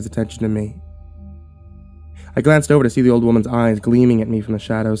 returning his attention to me. I glanced over to see the old woman's eyes gleaming at me from the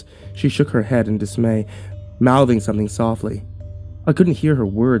shadows. She shook her head in dismay, mouthing something softly. I couldn't hear her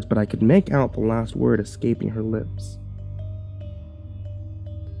words, but I could make out the last word escaping her lips.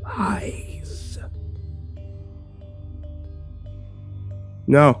 Lies.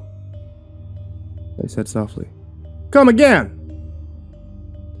 No, I said softly. Come again.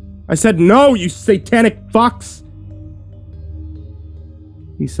 I said no, you satanic fucks.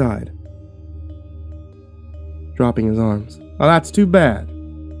 He sighed, dropping his arms. Well, that's too bad,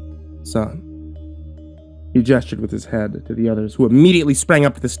 son. He gestured with his head to the others, who immediately sprang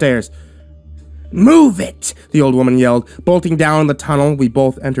up the stairs. Move it! The old woman yelled, bolting down the tunnel we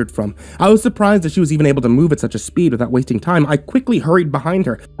both entered from. I was surprised that she was even able to move at such a speed without wasting time. I quickly hurried behind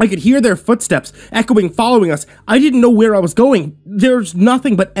her. I could hear their footsteps, echoing, following us. I didn't know where I was going. There's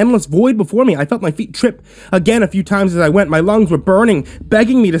nothing but endless void before me. I felt my feet trip again a few times as I went. My lungs were burning,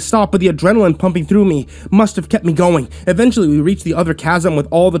 begging me to stop, but the adrenaline pumping through me must have kept me going. Eventually, we reached the other chasm with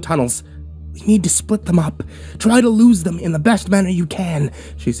all the tunnels. We need to split them up. Try to lose them in the best manner you can,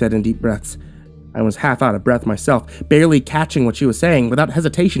 she said in deep breaths. I was half out of breath myself, barely catching what she was saying. Without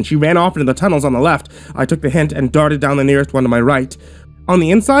hesitation, she ran off into the tunnels on the left. I took the hint and darted down the nearest one to my right. On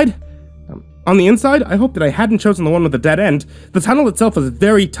the inside, I hoped that I hadn't chosen the one with the dead end. The tunnel itself was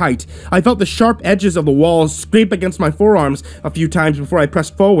very tight. I felt the sharp edges of the walls scrape against my forearms a few times before I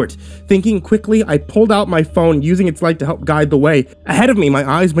pressed forward. Thinking quickly, I pulled out my phone, using its light to help guide the way. Ahead of me, my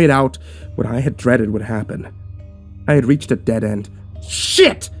eyes made out what I had dreaded would happen. I had reached a dead end.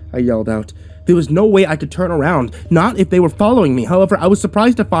 Shit! I yelled out. There was no way I could turn around, not if they were following me. However, I was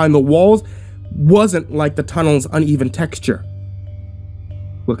surprised to find the walls wasn't like the tunnel's uneven texture.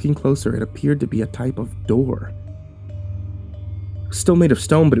 Looking closer, it appeared to be a type of door. was still made of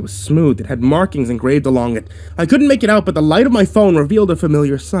stone, but it was smooth. It had markings engraved along it. I couldn't make it out, but the light of my phone revealed a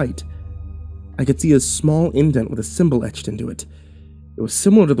familiar sight. I could see a small indent with a symbol etched into it. It was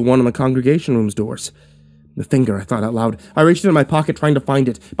similar to the one on the congregation room's doors. The finger, I thought out loud. I reached into my pocket trying to find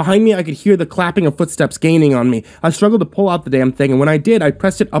it. Behind me, I could hear the clapping of footsteps gaining on me. I struggled to pull out the damn thing, and when I did, I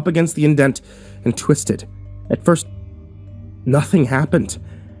pressed it up against the indent and twisted. At first, nothing happened.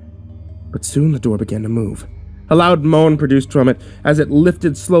 But soon the door began to move. A loud moan produced from it as it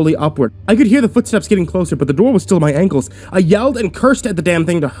lifted slowly upward. I could hear the footsteps getting closer, but the door was still at my ankles. I yelled and cursed at the damn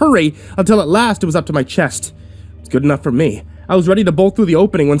thing to hurry until at last it was up to my chest. It was good enough for me. I was ready to bolt through the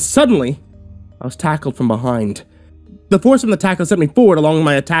opening when suddenly I was tackled from behind. The force from the tackle sent me forward along with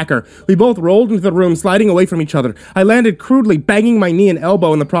my attacker. We both rolled into the room, sliding away from each other. I landed crudely, banging my knee and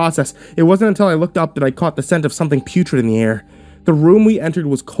elbow in the process. It wasn't until I looked up that I caught the scent of something putrid in the air. The room we entered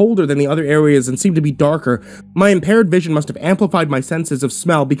was colder than the other areas and seemed to be darker. My impaired vision must have amplified my senses of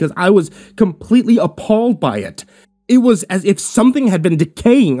smell because I was completely appalled by it. It was as if something had been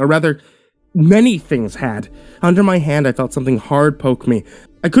decaying, or rather, many things had. Under my hand, I felt something hard poke me.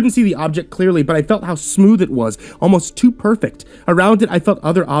 I couldn't see the object clearly, but I felt how smooth it was, almost too perfect. Around it, I felt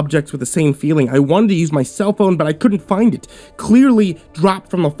other objects with the same feeling. I wanted to use my cell phone, but I couldn't find it. Clearly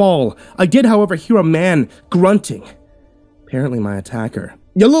dropped from the fall. I did, however, hear a man grunting. Apparently my attacker.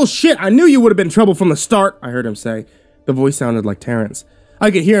 "You little shit, I knew you would have been trouble from the start," I heard him say. The voice sounded like Terrence.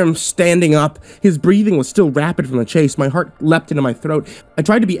 I could hear him standing up. His breathing was still rapid from the chase. My heart leapt into my throat. I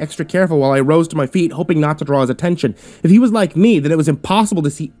tried to be extra careful while I rose to my feet, hoping not to draw his attention. If he was like me, then it was impossible to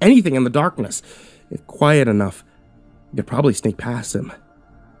see anything in the darkness. If quiet enough, I could probably sneak past him.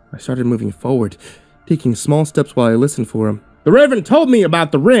 I started moving forward, taking small steps while I listened for him. "The Reverend told me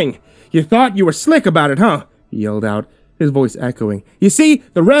about the ring. You thought you were slick about it, huh?" he yelled out, his voice echoing. "You see,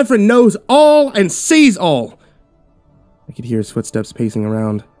 the Reverend knows all and sees all." I could hear his footsteps pacing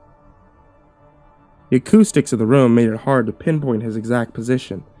around. The acoustics of the room made it hard to pinpoint his exact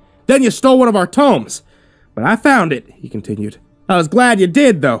position. "Then you stole one of our tomes. But I found it," he continued. "I was glad you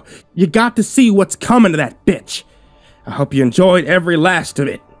did, though. You got to see what's coming to that bitch. I hope you enjoyed every last of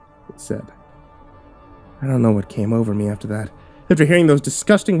it," he said. I don't know what came over me after that. After hearing those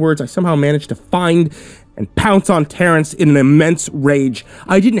disgusting words, I somehow managed to find and pounce on Terrence in an immense rage.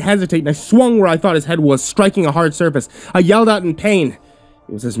 I didn't hesitate, and I swung where I thought his head was, striking a hard surface. I yelled out in pain.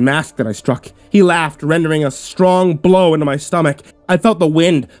 It was his mask that I struck. He laughed, rendering a strong blow into my stomach. I felt the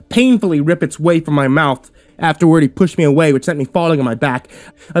wind painfully rip its way from my mouth. Afterward, he pushed me away, which sent me falling on my back.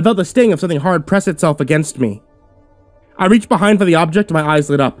 I felt the sting of something hard press itself against me. I reached behind for the object, and my eyes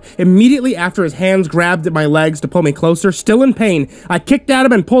lit up. Immediately after his hands grabbed at my legs to pull me closer, still in pain, I kicked at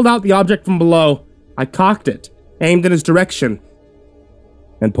him and pulled out the object from below. I cocked it, aimed in his direction,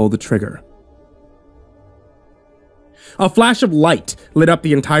 and pulled the trigger. A flash of light lit up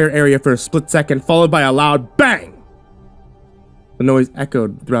the entire area for a split second, followed by a loud bang. The noise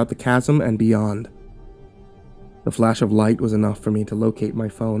echoed throughout the chasm and beyond. The flash of light was enough for me to locate my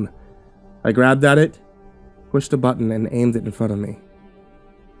phone. I grabbed at it, pushed a button, and aimed it in front of me.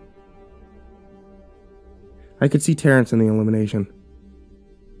 I could see Terrence in the illumination,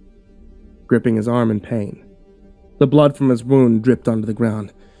 gripping his arm in pain. The blood from his wound dripped onto the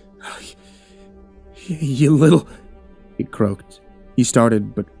ground. "You little..." he croaked. He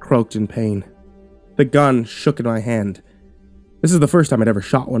started, but croaked in pain. The gun shook in my hand. This is the first time I'd ever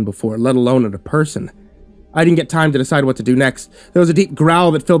shot one before, let alone at a person. I didn't get time to decide what to do next. There was a deep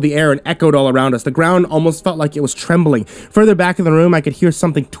growl that filled the air and echoed all around us. The ground almost felt like it was trembling. Further back in the room, I could hear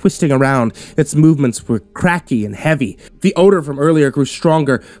something twisting around. Its movements were cracky and heavy. The odor from earlier grew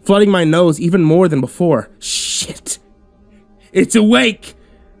stronger, flooding my nose even more than before. "Shit! It's awake!"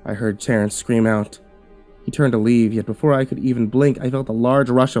 I heard Terrence scream out. He turned to leave, yet before I could even blink, I felt a large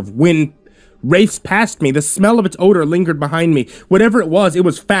rush of wind race past me. The smell of its odor lingered behind me. Whatever it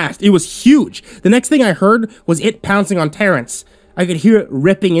was fast. It was huge. The next thing I heard was it pouncing on Terrence. I could hear it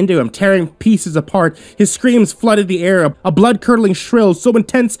ripping into him, tearing pieces apart. His screams flooded the air, a blood-curdling shrill so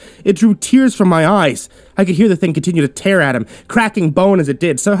intense it drew tears from my eyes. I could hear the thing continue to tear at him, cracking bone as it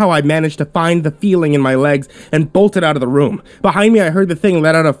did. Somehow I managed to find the feeling in my legs and bolted out of the room. Behind me, I heard the thing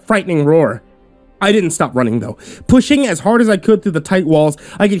let out a frightening roar. I didn't stop running, though. Pushing as hard as I could through the tight walls,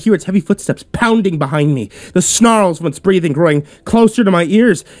 I could hear its heavy footsteps pounding behind me, the snarls from its breathing growing closer to my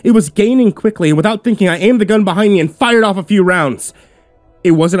ears. It was gaining quickly, and without thinking, I aimed the gun behind me and fired off a few rounds.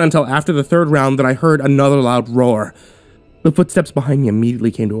 It wasn't until after the third round that I heard another loud roar. The footsteps behind me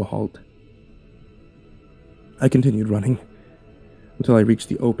immediately came to a halt. I continued running until I reached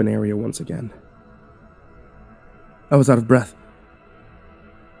the open area once again. I was out of breath,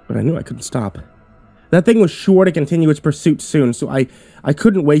 but I knew I couldn't stop. That thing was sure to continue its pursuit soon, so I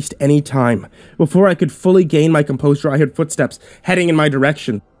couldn't waste any time. Before I could fully gain my composure, I heard footsteps heading in my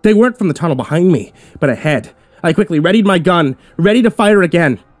direction. They weren't from the tunnel behind me, but ahead. I quickly readied my gun, ready to fire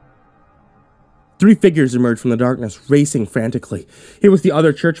again. 3 figures emerged from the darkness, racing frantically. It was the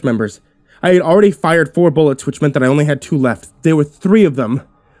other church members. I had already fired 4 bullets, which meant that I only had 2 left. There were 3 of them,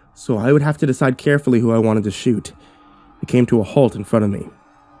 so I would have to decide carefully who I wanted to shoot. It came to a halt in front of me.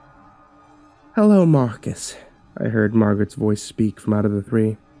 "Hello, Marcus," I heard Margaret's voice speak from out of the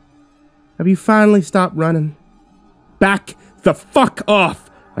 3. "Have you finally stopped running?" "Back the fuck off!"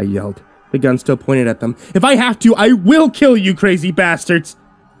 I yelled, the gun still pointed at them. "If I have to, I will kill you, crazy bastards!"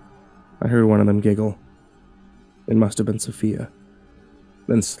 I heard one of them giggle. It must have been Sophia.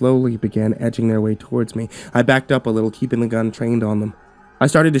 Then slowly began edging their way towards me. I backed up a little, keeping the gun trained on them. I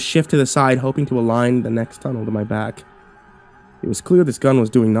started to shift to the side, hoping to align the next tunnel to my back. It was clear this gun was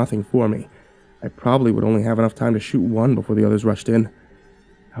doing nothing for me. I probably would only have enough time to shoot one before the others rushed in.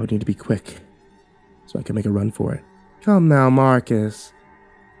 I would need to be quick, so I could make a run for it. "Come now, Marcus.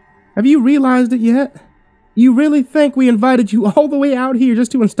 Have you realized it yet? You really think we invited you all the way out here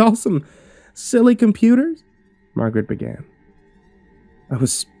just to install some silly computers?" Margaret began. I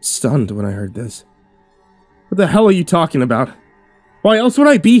was stunned when I heard this. "What the hell are you talking about? Why else would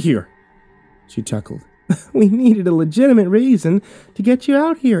I be here?" She chuckled. "We needed a legitimate reason to get you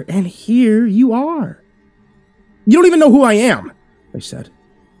out here, and here you are." "You don't even know who I am," I said.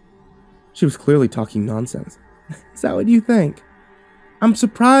 She was clearly talking nonsense. "Is that what you think? I'm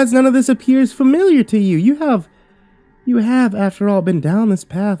surprised none of this appears familiar to you. You have, after all, been down this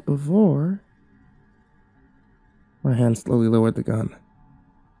path before." My hand slowly lowered the gun.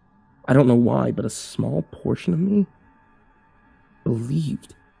 I don't know why, but a small portion of me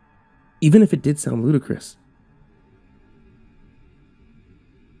believed, even if it did sound ludicrous.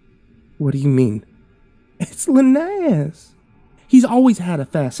 "What do you mean?" "It's Linnaeus. He's always had a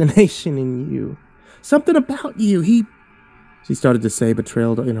fascination in you. Something about you, She started to say, but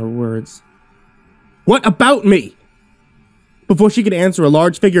trailed in her words. "What about me?" Before she could answer, a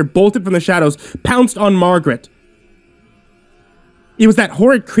large figure bolted from the shadows, pounced on Margaret. It was that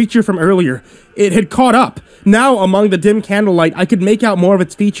horrid creature from earlier. It had caught up. Now, among the dim candlelight, I could make out more of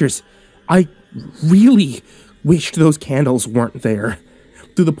its features. I really wished those candles weren't there.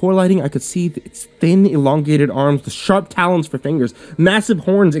 Through the poor lighting, I could see its thin, elongated arms, the sharp talons for fingers, massive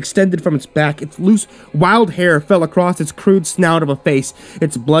horns extended from its back. Its loose, wild hair fell across its crude snout of a face.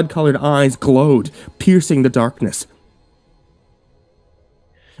 Its blood-colored eyes glowed, piercing the darkness.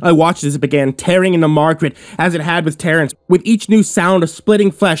 I watched as it began tearing into Margaret, as it had with Terrence. With each new sound of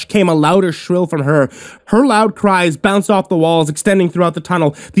splitting flesh came a louder shrill from her. Her loud cries bounced off the walls, extending throughout the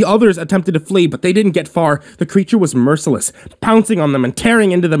tunnel. The others attempted to flee, but they didn't get far. The creature was merciless, pouncing on them and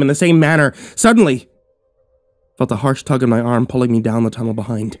tearing into them in the same manner. Suddenly, I felt a harsh tug on my arm, pulling me down the tunnel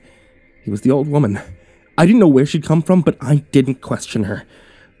behind. It was the old woman. I didn't know where she'd come from, but I didn't question her.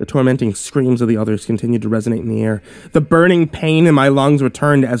 The tormenting screams of the others continued to resonate in the air. The burning pain in my lungs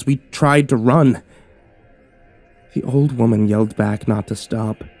returned as we tried to run. The old woman yelled back not to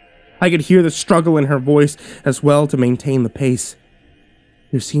stop. I could hear the struggle in her voice as well to maintain the pace.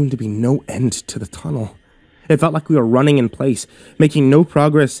 There seemed to be no end to the tunnel. It felt like we were running in place, making no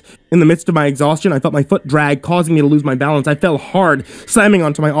progress. In the midst of my exhaustion, I felt my foot drag, causing me to lose my balance. I fell hard, slamming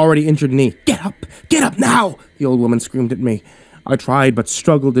onto my already injured knee. Get up now!" the old woman screamed at me. I tried, but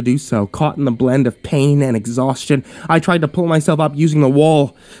struggled to do so, caught in the blend of pain and exhaustion. I tried to pull myself up using the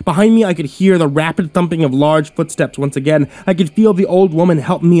wall. Behind me, I could hear the rapid thumping of large footsteps once again. I could feel the old woman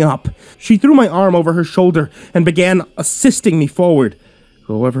help me up. She threw my arm over her shoulder and began assisting me forward.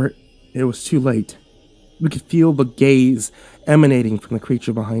 However, it was too late. We could feel the gaze emanating from the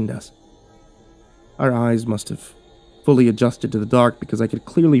creature behind us. Our eyes must have fully adjusted to the dark because I could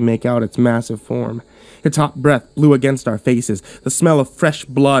clearly make out its massive form. Its hot breath blew against our faces, the smell of fresh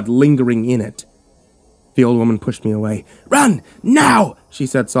blood lingering in it. The old woman pushed me away. "Run! Now!" she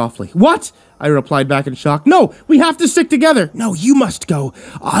said softly. "What?" I replied back in shock. "No, we have to stick together." "No, you must go.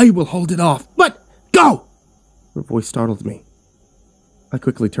 I will hold it off." "But go!" Her voice startled me. I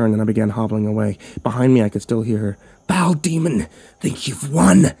quickly turned and I began hobbling away. Behind me I could still hear her. "Foul demon, think you've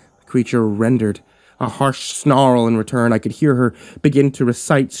won?" The creature rendered a harsh snarl in return. I could hear her begin to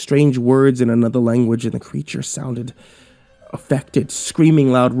recite strange words in another language, and the creature sounded affected,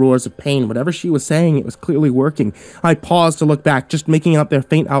 screaming loud roars of pain. Whatever she was saying, it was clearly working. I paused to look back, just making out their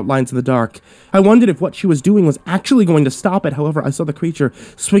faint outlines in the dark. I wondered if what she was doing was actually going to stop it. However, I saw the creature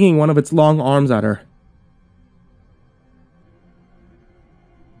swinging one of its long arms at her.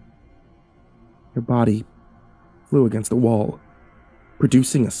 Her body flew against the wall,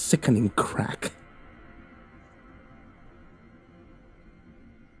 producing a sickening crack.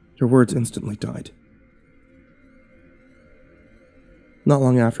 Her words instantly died. Not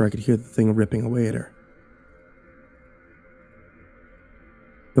long after, I could hear the thing ripping away at her.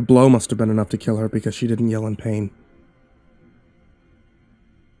 The blow must have been enough to kill her because she didn't yell in pain.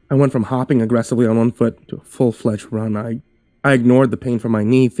 I went from hopping aggressively on one foot to a full-fledged run. I ignored the pain from my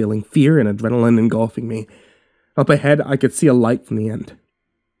knee, feeling fear and adrenaline engulfing me. Up ahead, I could see a light from the end.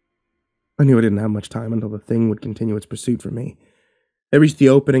 I knew I didn't have much time until the thing would continue its pursuit for me. It reached the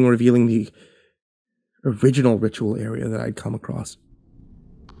opening, revealing the original ritual area that I'd come across.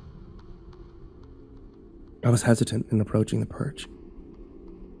 I was hesitant in approaching the perch,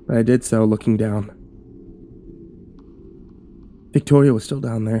 but I did so looking down. Victoria was still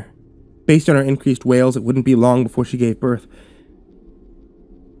down there. Based on her increased wails, it wouldn't be long before she gave birth.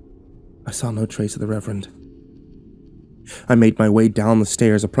 I saw no trace of the Reverend. I made my way down the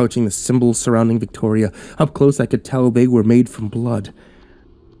stairs, approaching the symbols surrounding Victoria. Up close, I could tell they were made from blood.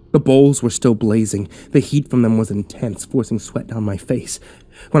 The bowls were still blazing. The heat from them was intense, forcing sweat down my face.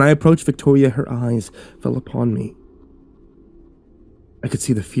 When I approached Victoria, her eyes fell upon me. I could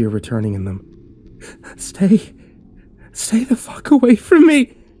see the fear returning in them. Stay the fuck away from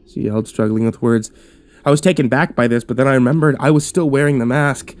me, she yelled, struggling with words. I was taken back by this, but then I remembered I was still wearing the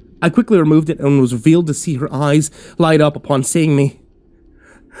mask. I quickly removed it and was revealed to see her eyes light up upon seeing me.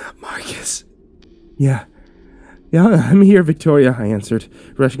 Marcus. Yeah, I'm here, Victoria, I answered,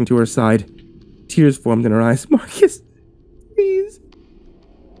 rushing to her side. Tears formed in her eyes. Marcus, please.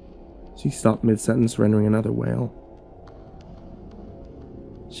 She stopped mid-sentence, rendering another wail.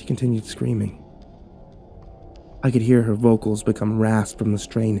 She continued screaming. I could hear her vocals become rasped from the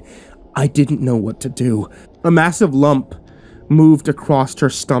strain. I didn't know what to do. A massive lump moved across her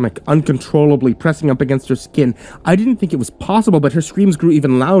stomach, uncontrollably pressing up against her skin. I didn't think it was possible, but her screams grew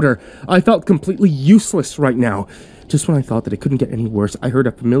even louder. I felt completely useless right now. Just when I thought that it couldn't get any worse, I heard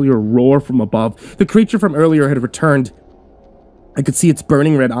a familiar roar from above. The creature from earlier had returned. I could see its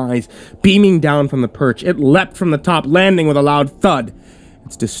burning red eyes beaming down from the perch. It leapt from the top, landing with a loud thud.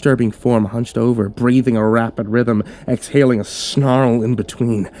 Its disturbing form hunched over, breathing a rapid rhythm, exhaling a snarl in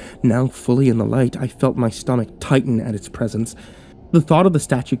between. Now fully in the light, I felt my stomach tighten at its presence. The thought of the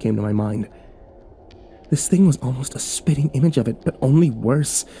statue came to my mind. This thing was almost a spitting image of it, but only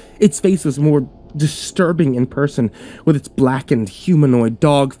worse. Its face was more disturbing in person, with its blackened, humanoid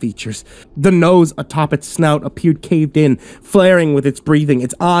dog features. The nose atop its snout appeared caved in, flaring with its breathing.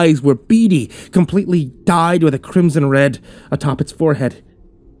 Its eyes were beady, completely dyed with a crimson red atop its forehead.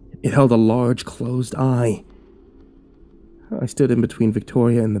 It held a large, closed eye. I stood in between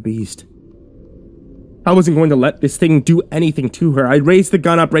Victoria and the beast. I wasn't going to let this thing do anything to her. I raised the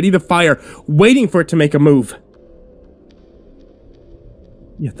gun up, ready to fire, waiting for it to make a move.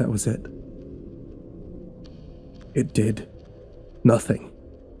 Yet that was it. It did nothing.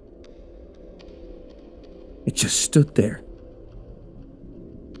 It just stood there,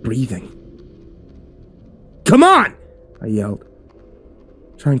 breathing. Come on! I yelled,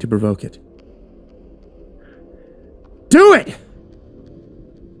 trying to provoke it. Do it!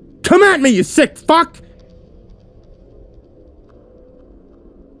 Come at me, you sick fuck!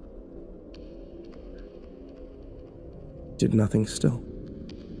 Did nothing still.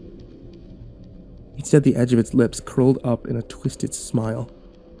 Instead, the edge of its lips curled up in a twisted smile.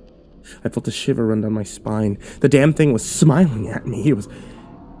 I felt a shiver run down my spine. The damn thing was smiling at me.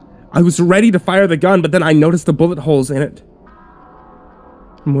 I was ready to fire the gun, but then I noticed the bullet holes in it.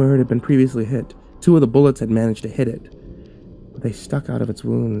 From where it had been previously hit, 2 of the bullets had managed to hit it, but they stuck out of its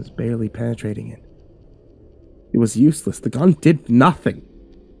wounds, barely penetrating it. It was useless. The gun did nothing.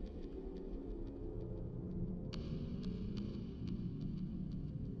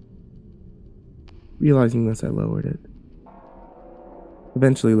 Realizing this, I lowered it,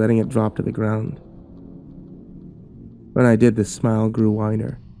 eventually letting it drop to the ground. When I did, the smile grew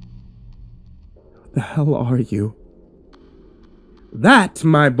wider. What the hell are you? That,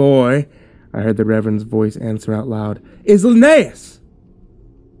 my boy, I heard the Reverend's voice answer out loud, is Linnaeus,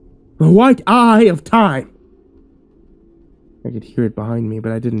 the white eye of time. I could hear it behind me,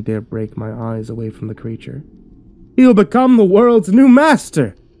 but I didn't dare break my eyes away from the creature. He'll become the world's new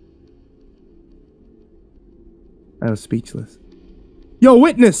master. I was speechless. Yo,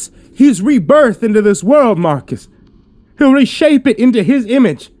 witness! He's rebirthed into this world, Marcus. He'll reshape it into his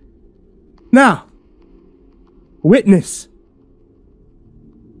image. Now, witness.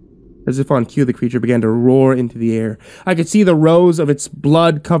 As if on cue, the creature began to roar into the air. I could see the rows of its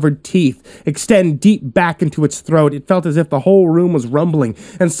blood-covered teeth extend deep back into its throat. It felt as if the whole room was rumbling,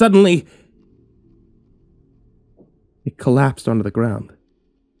 and suddenly, it collapsed onto the ground,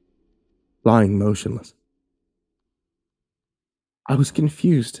 lying motionless. I was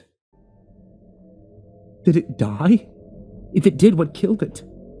confused. Did it die? If it did, what killed it?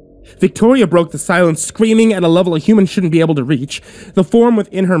 Victoria broke the silence, screaming at a level a human shouldn't be able to reach. The form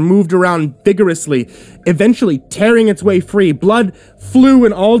within her moved around vigorously, eventually tearing its way free. Blood flew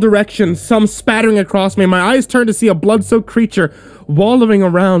in all directions, some spattering across me. My eyes turned to see a blood-soaked creature wallowing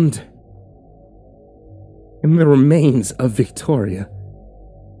around in the remains of Victoria.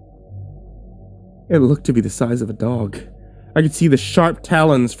 It looked to be the size of a dog. I could see the sharp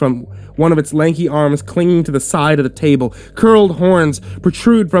talons from one of its lanky arms clinging to the side of the table. Curled horns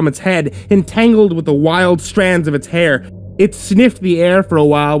protrude from its head, entangled with the wild strands of its hair. It sniffed the air for a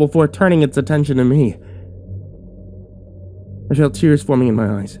while before turning its attention to me. I felt tears forming in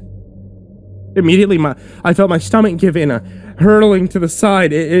my eyes. Immediately, I felt my stomach give in, hurtling to the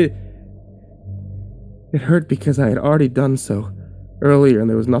side. It hurt because I had already done so earlier and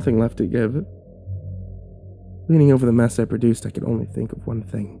there was nothing left to give. Leaning over the mess I produced, I could only think of one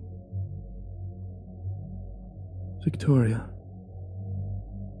thing. Victoria.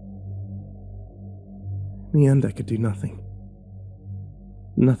 In the end, I could do nothing.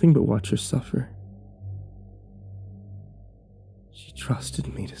 Nothing but watch her suffer. She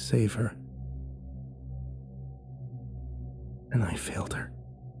trusted me to save her. And I failed her.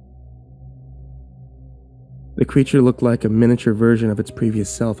 The creature looked like a miniature version of its previous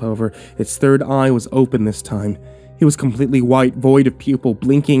self, however. Its third eye was open this time. It was completely white, void of pupil,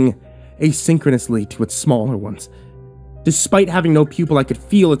 blinking asynchronously to its smaller ones. Despite having no pupil, I could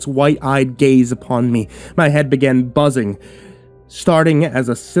feel its white-eyed gaze upon me. My head began buzzing. Starting as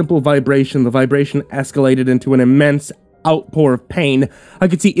a simple vibration, the vibration escalated into an immense outpour of pain. I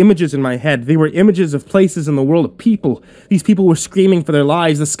could see images in my head. They were images of places in the world of people. These people were screaming for their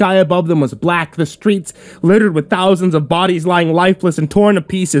lives. The sky above them was black. The streets littered with thousands of bodies lying lifeless and torn to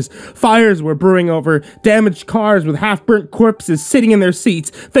pieces. Fires were brewing over damaged cars with half-burnt corpses sitting in their seats.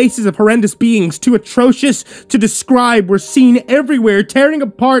 Faces of horrendous beings, too atrocious to describe, were seen everywhere, tearing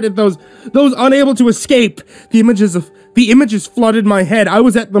apart at those unable to escape. The images flooded my head. I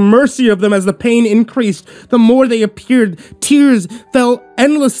was at the mercy of them as the pain increased. The more they appeared, tears fell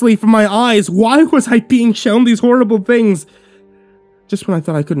endlessly from my eyes. Why was I being shown these horrible things? Just when I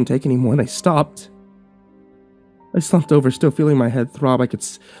thought I couldn't take any more, they stopped. I slumped over, still feeling my head throb. I could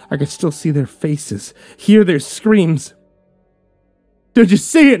still see their faces, hear their screams. Did you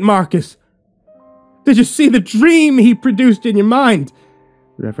see it, Marcus? Did you see the dream he produced in your mind?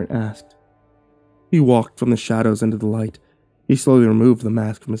 The Reverend asked. He walked from the shadows into the light. He slowly removed the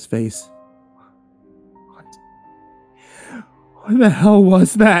mask from his face. What the hell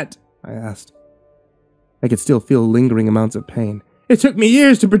was that? I asked. I could still feel lingering amounts of pain. It took me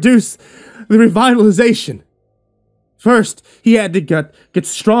years to produce the revitalization. First, he had to get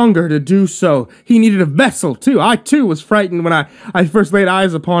stronger to do so. He needed a vessel, too. I, too, was frightened when I first laid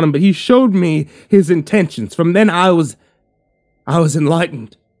eyes upon him, but he showed me his intentions. From then, I was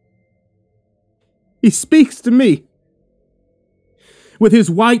enlightened. He speaks to me with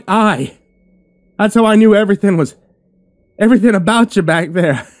his white eye. That's how I knew everything about you back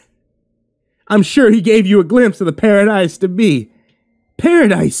there. I'm sure he gave you a glimpse of the paradise to be.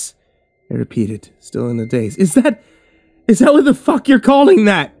 Paradise, I repeated, still in a daze. Is that what the fuck you're calling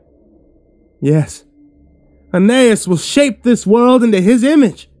that? Yes. Andreas will shape this world into his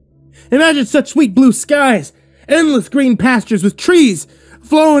image. Imagine such sweet blue skies, endless green pastures with trees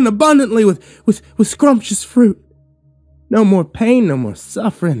flowing abundantly with scrumptious fruit. No more pain, no more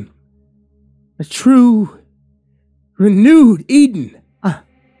suffering. A true, renewed Eden.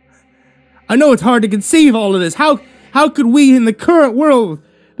 I know it's hard to conceive all of this. How could we, in the current world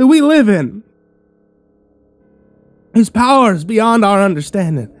that we live in? His power is beyond our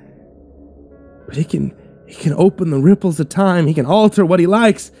understanding. But he can open the ripples of time. He can alter what he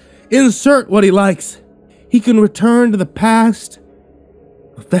likes, insert what he likes. He can return to the past,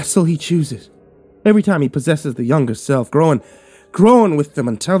 a vessel he chooses. Every time he possesses the younger self, growing with them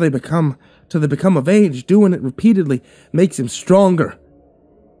until they become of age. Doing it repeatedly makes him stronger.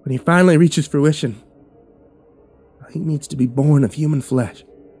 When he finally reaches fruition, he needs to be born of human flesh.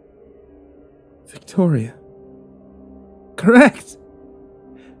 Victoria. Correct.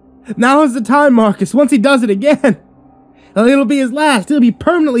 Now is the time, Marcus. Once he does it again, it'll be his last. He'll be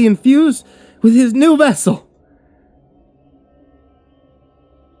permanently infused with his new vessel.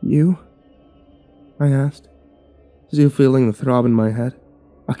 You? I asked, still feeling the throb in my head.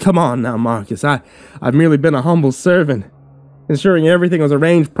 Oh, come on now, Marcus. I've merely been a humble servant, ensuring everything was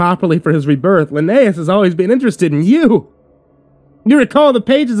arranged properly for his rebirth. Linnaeus has always been interested in you. You recall the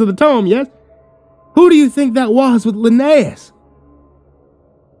pages of the tome, yes? Who do you think that was with Linnaeus?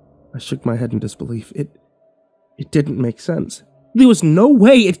 I shook my head in disbelief. It didn't make sense. There was no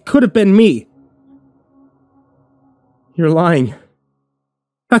way it could have been me. You're lying.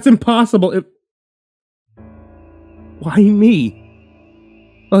 That's impossible. Why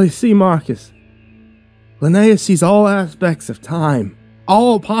me? Well, you see, Marcus, Linnea sees all aspects of time,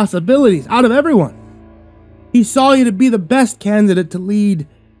 all possibilities out of everyone. He saw you to be the best candidate to lead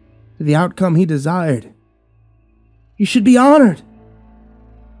to the outcome he desired. You should be honored.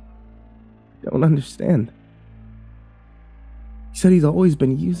 I don't understand. He said he's always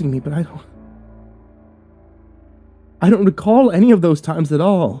been using me, but I don't recall any of those times at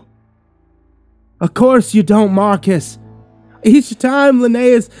all. Of course you don't, Marcus. Each time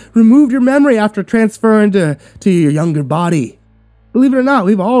Linnea's removed your memory after transferring to your younger body. Believe it or not,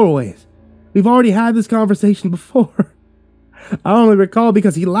 we've already had this conversation before. I only recall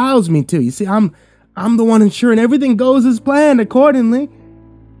because he allows me to. You see, I'm the one ensuring everything goes as planned accordingly.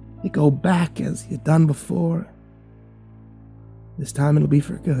 You go back as you've done before. This time it'll be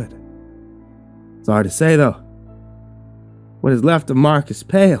for good. It's hard to say, though. What is left of Marcus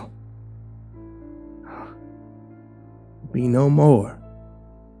Pale will be no more.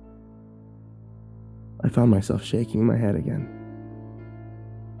 I found myself shaking my head again.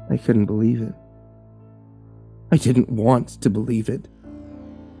 I couldn't believe it. I didn't want to believe it.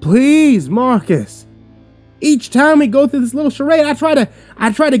 Please, Marcus. Each time we go through this little charade, I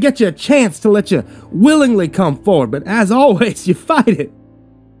try to get you a chance to let you willingly come forward, but as always, you fight it.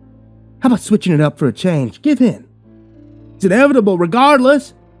 How about switching it up for a change? Give in. It's inevitable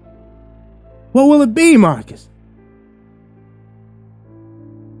regardless. What will it be, Marcus?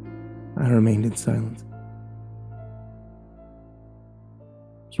 I remained in silence,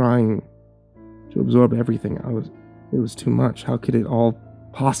 trying to absorb everything. It was too much. How could it all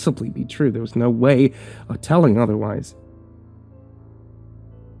possibly be true? There was no way of telling otherwise.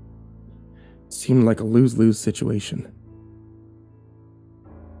 It seemed like a lose-lose situation.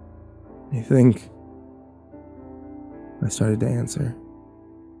 I think I started to answer.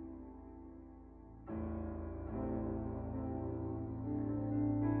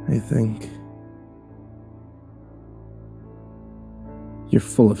 I think you're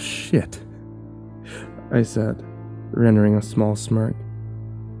full of shit, I said, rendering a small smirk.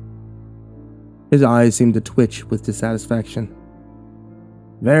 His eyes seemed to twitch with dissatisfaction.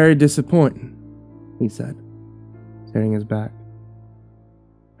 Very disappointing, he said, staring his back.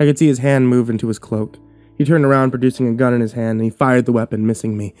 I could see his hand move into his cloak. He turned around, producing a gun in his hand, and he fired the weapon,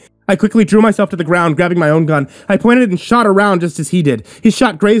 missing me. I quickly drew myself to the ground, grabbing my own gun. I pointed it and shot around just as he did. His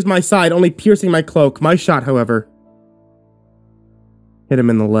shot grazed my side, only piercing my cloak. My shot, however, hit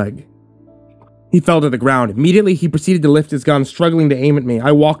him in the leg. He fell to the ground. Immediately, he proceeded to lift his gun, struggling to aim at me.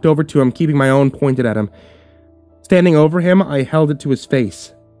 I walked over to him, keeping my own pointed at him. Standing over him, I held it to his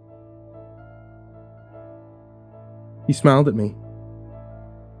face. He smiled at me,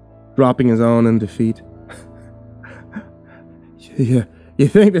 dropping his own in defeat. You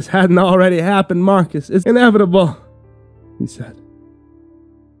think this hadn't already happened, Marcus? It's inevitable, he said.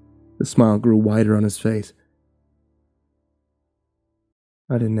 The smile grew wider on his face.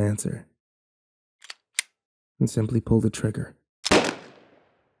 I didn't answer, and simply pulled the trigger.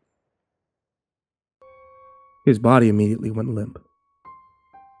 His body immediately went limp.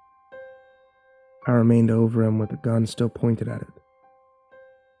 I remained over him with the gun still pointed at it.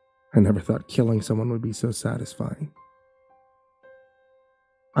 I never thought killing someone would be so satisfying.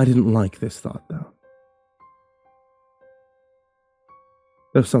 I didn't like this thought, though.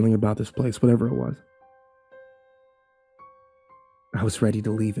 There was something about this place, whatever it was. I was ready to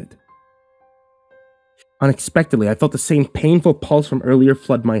leave it. Unexpectedly, I felt the same painful pulse from earlier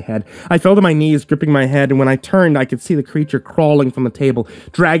flood my head. I fell to my knees, gripping my head, and when I turned, I could see the creature crawling from the table,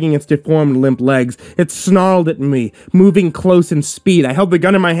 dragging its deformed, limp legs. It snarled at me, moving close in speed. I held the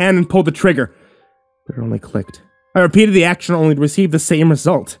gun in my hand and pulled the trigger, but it only clicked. I repeated the action only to receive the same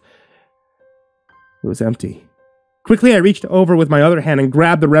result. It was empty. Quickly, I reached over with my other hand and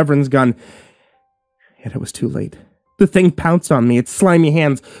grabbed the Reverend's gun. Yet it was too late. The thing pounced on me, its slimy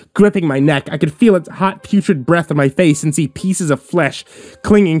hands gripping my neck. I could feel its hot, putrid breath on my face and see pieces of flesh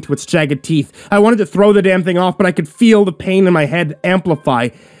clinging to its jagged teeth. I wanted to throw the damn thing off, but I could feel the pain in my head amplify.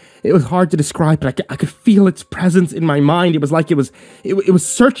 It was hard to describe, but I could feel its presence in my mind. It was like it was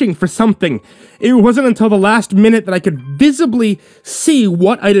searching for something. It wasn't until the last minute that I could visibly see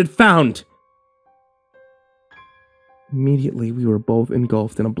what I had found. Immediately, we were both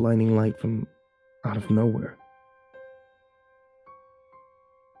engulfed in a blinding light from out of nowhere.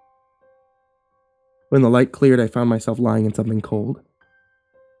 When the light cleared, I found myself lying in something cold.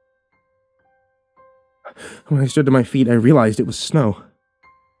 When I stood to my feet, I realized it was snow.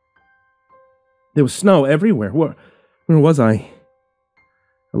 There was snow everywhere. Where was I?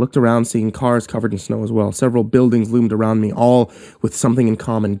 I looked around, seeing cars covered in snow as well. Several buildings loomed around me, all with something in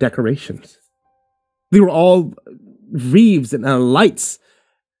common, decorations. They were all wreaths and lights,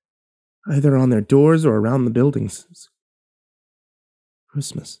 either on their doors or around the buildings.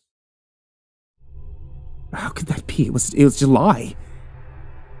 Christmas. How could that be? It was July.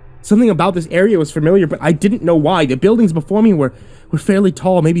 Something about this area was familiar, but I didn't know why. The buildings before me were fairly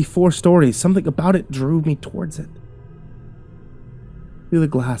tall, maybe 4 stories. Something about it drew me towards it. Through the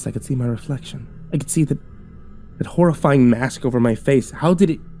glass, I could see my reflection. I could see that horrifying mask over my face. How did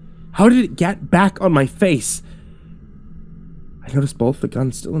it get back on my face? I noticed both the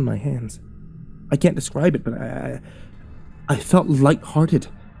guns still in my hands. I can't describe it, but I felt lighthearted.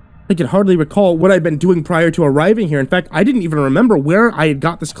 I could hardly recall what I'd been doing prior to arriving here. In fact, I didn't even remember where I had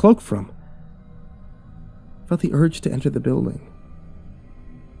got this cloak from. I felt the urge to enter the building.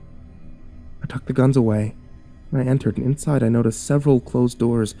 I tucked the guns away. I entered, and inside I noticed several closed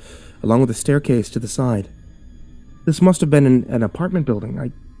doors, along with a staircase to the side. This must have been an apartment building.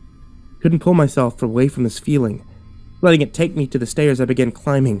 I couldn't pull myself away from this feeling. Letting it take me to the stairs, I began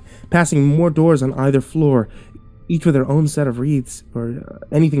climbing, passing more doors on either floor, each with their own set of wreaths, or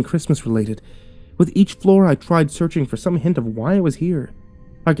anything Christmas-related. With each floor, I tried searching for some hint of why I was here.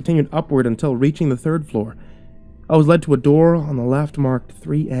 I continued upward until reaching the 3rd floor. I was led to a door on the left marked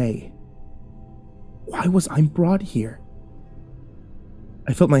 3A. Why was I brought here?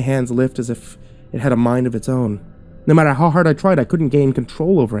 I felt my hands lift as if it had a mind of its own. No matter how hard I tried, I couldn't gain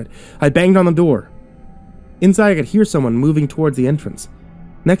control over it. I banged on the door. Inside, I could hear someone moving towards the entrance.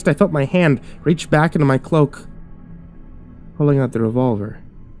 Next, I felt my hand reach back into my cloak, pulling out the revolver.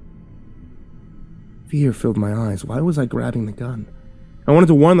 Fear filled my eyes. Why was I grabbing the gun? I wanted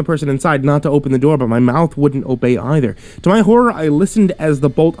to warn the person inside not to open the door, but my mouth wouldn't obey either. To my horror, I listened as the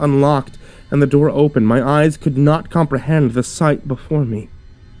bolt unlocked and the door opened. My eyes could not comprehend the sight before me.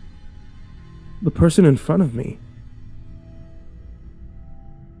 The person in front of me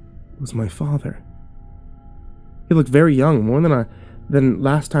was my father. He looked very young, more than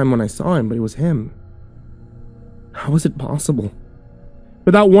last time when I saw him, but it was him. How was it possible?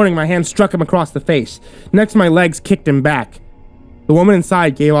 Without warning, my hand struck him across the face. Next, my legs kicked him back. The woman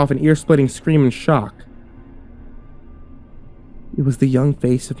inside gave off an ear-splitting scream in shock. It was the young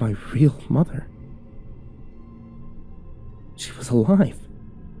face of my real mother. She was alive.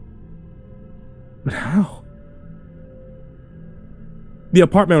 But how? The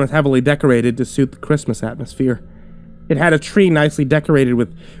apartment was heavily decorated to suit the Christmas atmosphere. It had a tree nicely decorated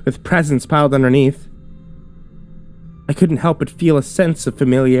with presents piled underneath. I couldn't help but feel a sense of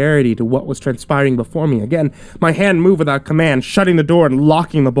familiarity to what was transpiring before me. Again, my hand moved without command, shutting the door and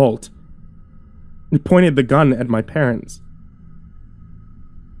locking the bolt. It pointed the gun at my parents.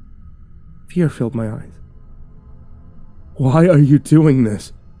 Fear filled my eyes. "Why are you doing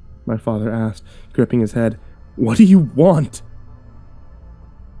this?" my father asked, gripping his head. "What do you want?"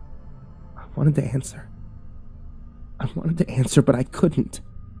 I wanted to answer, but I couldn't.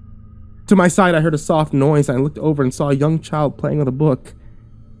 To my side, I heard a soft noise. I looked over and saw a young child playing with a book.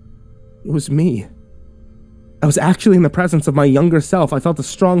 It was me. I was actually in the presence of my younger self. I felt a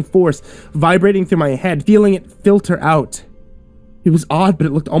strong force vibrating through my head, feeling it filter out. It was odd, but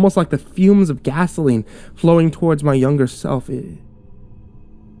it looked almost like the fumes of gasoline flowing towards my younger self. It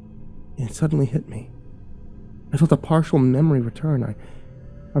suddenly hit me. I felt a partial memory return. I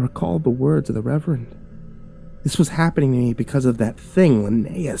recalled the words of the Reverend. This was happening to me because of that thing,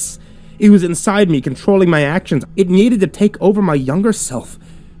 Linnaeus. It was inside me, controlling my actions. It needed to take over my younger self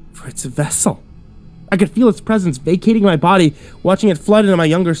for its vessel. I could feel its presence vacating my body, watching it flood into my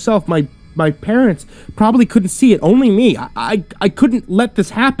younger self. My parents probably couldn't see it, only me. I couldn't let this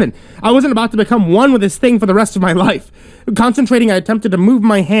happen. I wasn't about to become one with this thing for the rest of my life. Concentrating, I attempted to move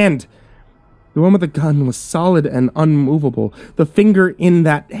my hand. The one with the gun was solid and unmovable. The finger in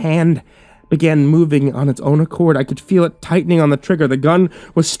that hand began moving on its own accord. I could feel it tightening on the trigger. The gun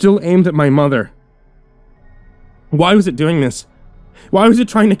was still aimed at my mother. Why was it doing this? Why was it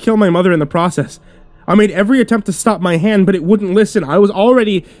trying to kill my mother in the process? I made every attempt to stop my hand, but it wouldn't listen. I was all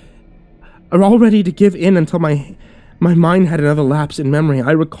ready to give in until my mind had another lapse in memory.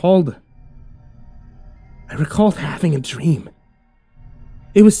 I recalled having a dream.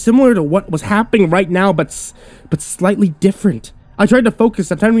 It was similar to what was happening right now, but slightly different. I tried to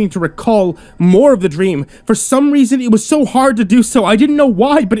focus, attempting to recall more of the dream. For some reason, it was so hard to do so. I didn't know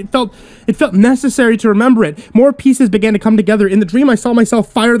why, but it felt necessary to remember it. More pieces began to come together. In the dream, I saw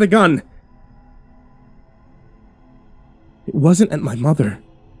myself fire the gun. It wasn't at my mother.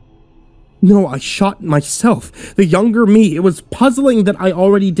 No, I shot myself, the younger me. It was puzzling that I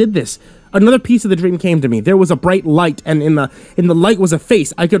already did this. Another piece of the dream came to me. There was a bright light, and in the light was a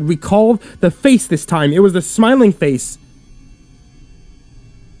face. I could recall the face this time. It was the smiling face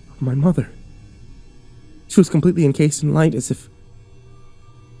of my mother. She was completely encased in light, as if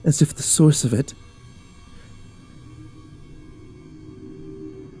the source of it.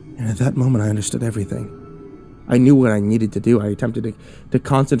 And at that moment, I understood everything. I knew what I needed to do. I attempted to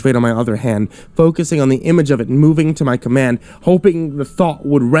concentrate on my other hand, focusing on the image of it, moving to my command, hoping the thought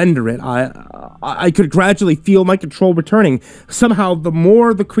would render it. I could gradually feel my control returning. Somehow, the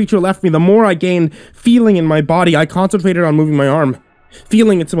more the creature left me, the more I gained feeling in my body. I concentrated on moving my arm,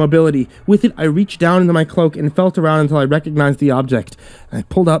 feeling its mobility. With it, I reached down into my cloak and felt around until I recognized the object. I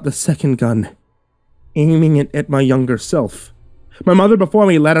pulled out the second gun, aiming it at my younger self. My mother before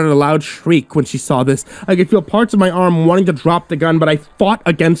me let out a loud shriek when she saw this. I could feel parts of my arm wanting to drop the gun, but I fought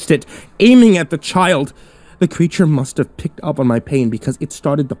against it, aiming at the child. The creature must have picked up on my pain because it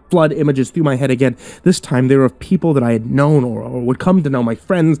started to flood images through my head again. This time they were of people that I had known or would come to know, my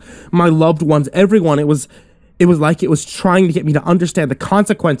friends, my loved ones, everyone. It was like it was trying to get me to understand the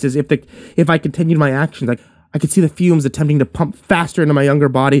consequences if I continued my actions. I could see the fumes attempting to pump faster into my younger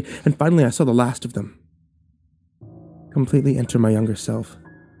body, and finally I saw the last of them completely enter my younger self.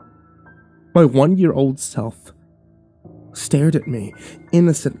 My 1-year-old self stared at me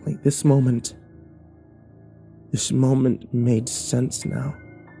innocently. This moment made sense now.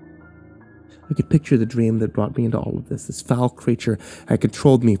 I could picture the dream that brought me into all of this. This foul creature had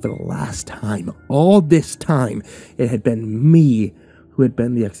controlled me for the last time. All this time, it had been me who had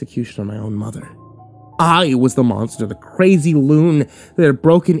been the executioner of my own mother. I was the monster, the crazy loon that had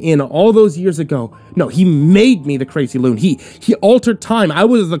broken in all those years ago. No, he made me the crazy loon. He altered time. I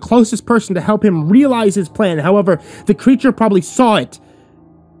was the closest person to help him realize his plan. However, the creature probably saw it.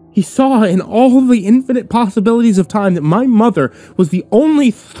 He saw in all the infinite possibilities of time that my mother was the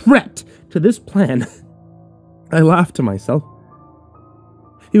only threat to this plan. I laughed to myself.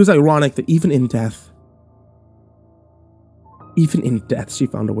 It was ironic that even in death, she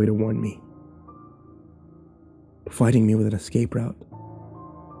found a way to warn me, providing me with an escape route.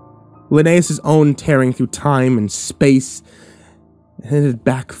 Linnaeus' own tearing through time and space, and it had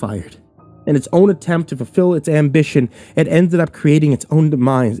backfired. In its own attempt to fulfill its ambition, it ended up creating its own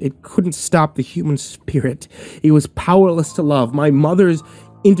demise. It couldn't stop the human spirit. It was powerless to love. My mother's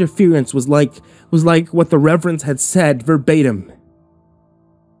interference was like what the reverends had said verbatim.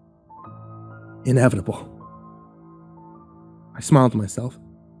 Inevitable. I smiled to myself,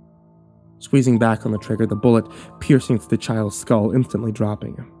 squeezing back on the trigger, the bullet piercing through the child's skull, instantly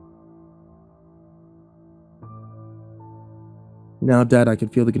dropping him. Now dead, I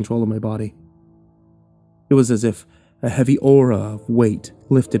could feel the control of my body. It was as if a heavy aura of weight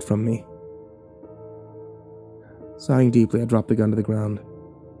lifted from me. Sighing deeply, I dropped the gun to the ground.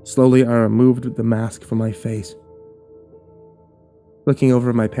 Slowly, I removed the mask from my face. Looking over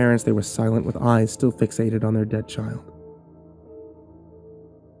at my parents, they were silent with eyes still fixated on their dead child.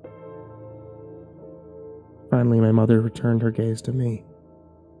 Finally, my mother returned her gaze to me.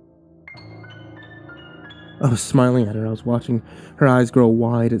 I was smiling at her. I was watching her eyes grow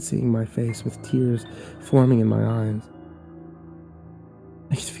wide at seeing my face, with tears forming in my eyes.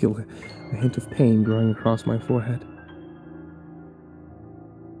 I could feel a hint of pain growing across my forehead.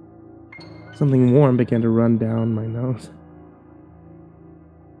 Something warm began to run down my nose.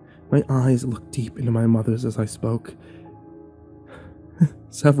 My eyes looked deep into my mother's as I spoke.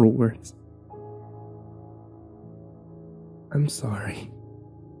 Several words. I'm sorry.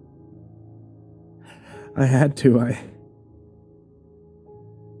 I had to. I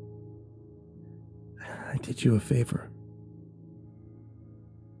did you a favor.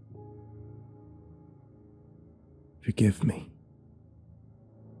 Forgive me.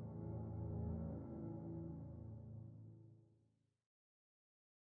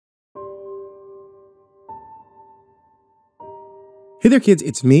 Hey there, kids,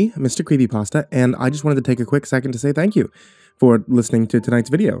 it's me, MrCreepyPasta, and I just wanted to take a quick second to say thank you for listening to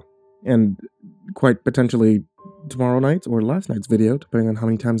tonight's video, and quite potentially tomorrow night's or last night's video, depending on how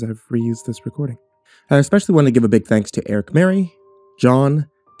many times I've reused this recording. I especially want to give a big thanks to Erik Mary, John,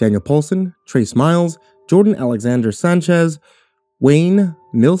 Daniel Poulsen, Trace Miles, Jordan Alexander Sanchez, Wayne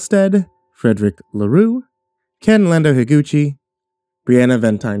Milstead, Frederick LaRue, Ken LAndo Higuchi, Brianna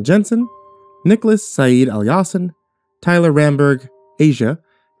Van Tine-Janzen, Nicholas Saeid Alyain, Tyler Ramberg, Asia,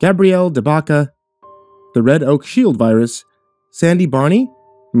 Gabrielle baca, TheRedOakShieldVirus, Sandy Barney,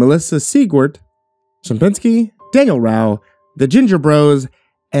 Melissa Siegwart, Chompski, Daniel Rowe, TheGingerBroz,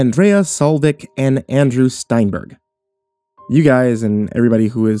 Andreas, Solvik, and Andrew Steinberg. You guys and everybody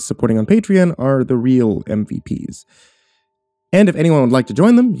who is supporting on Patreon are the real MVPs. And if anyone would like to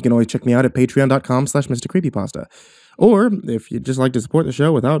join them, you can always check me out at patreon.com/MrCreepyPasta. Or if you'd just like to support the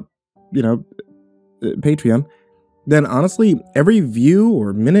show without, Patreon, then honestly, every view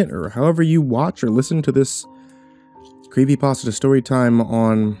or minute or however you watch or listen to this Creepypasta Storytime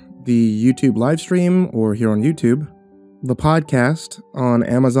on the YouTube live stream or here on YouTube, the podcast on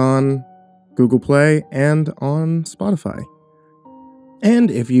Amazon, Google Play, and on Spotify.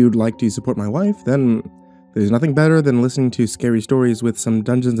 And if you'd like to support my wife, then there's nothing better than listening to scary stories with some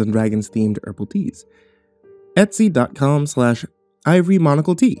Dungeons & Dragons themed herbal teas.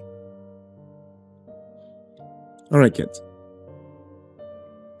 Etsy.com/ivorymonocletea. Alright kids.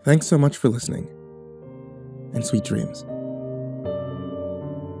 Thanks so much for listening. And sweet dreams.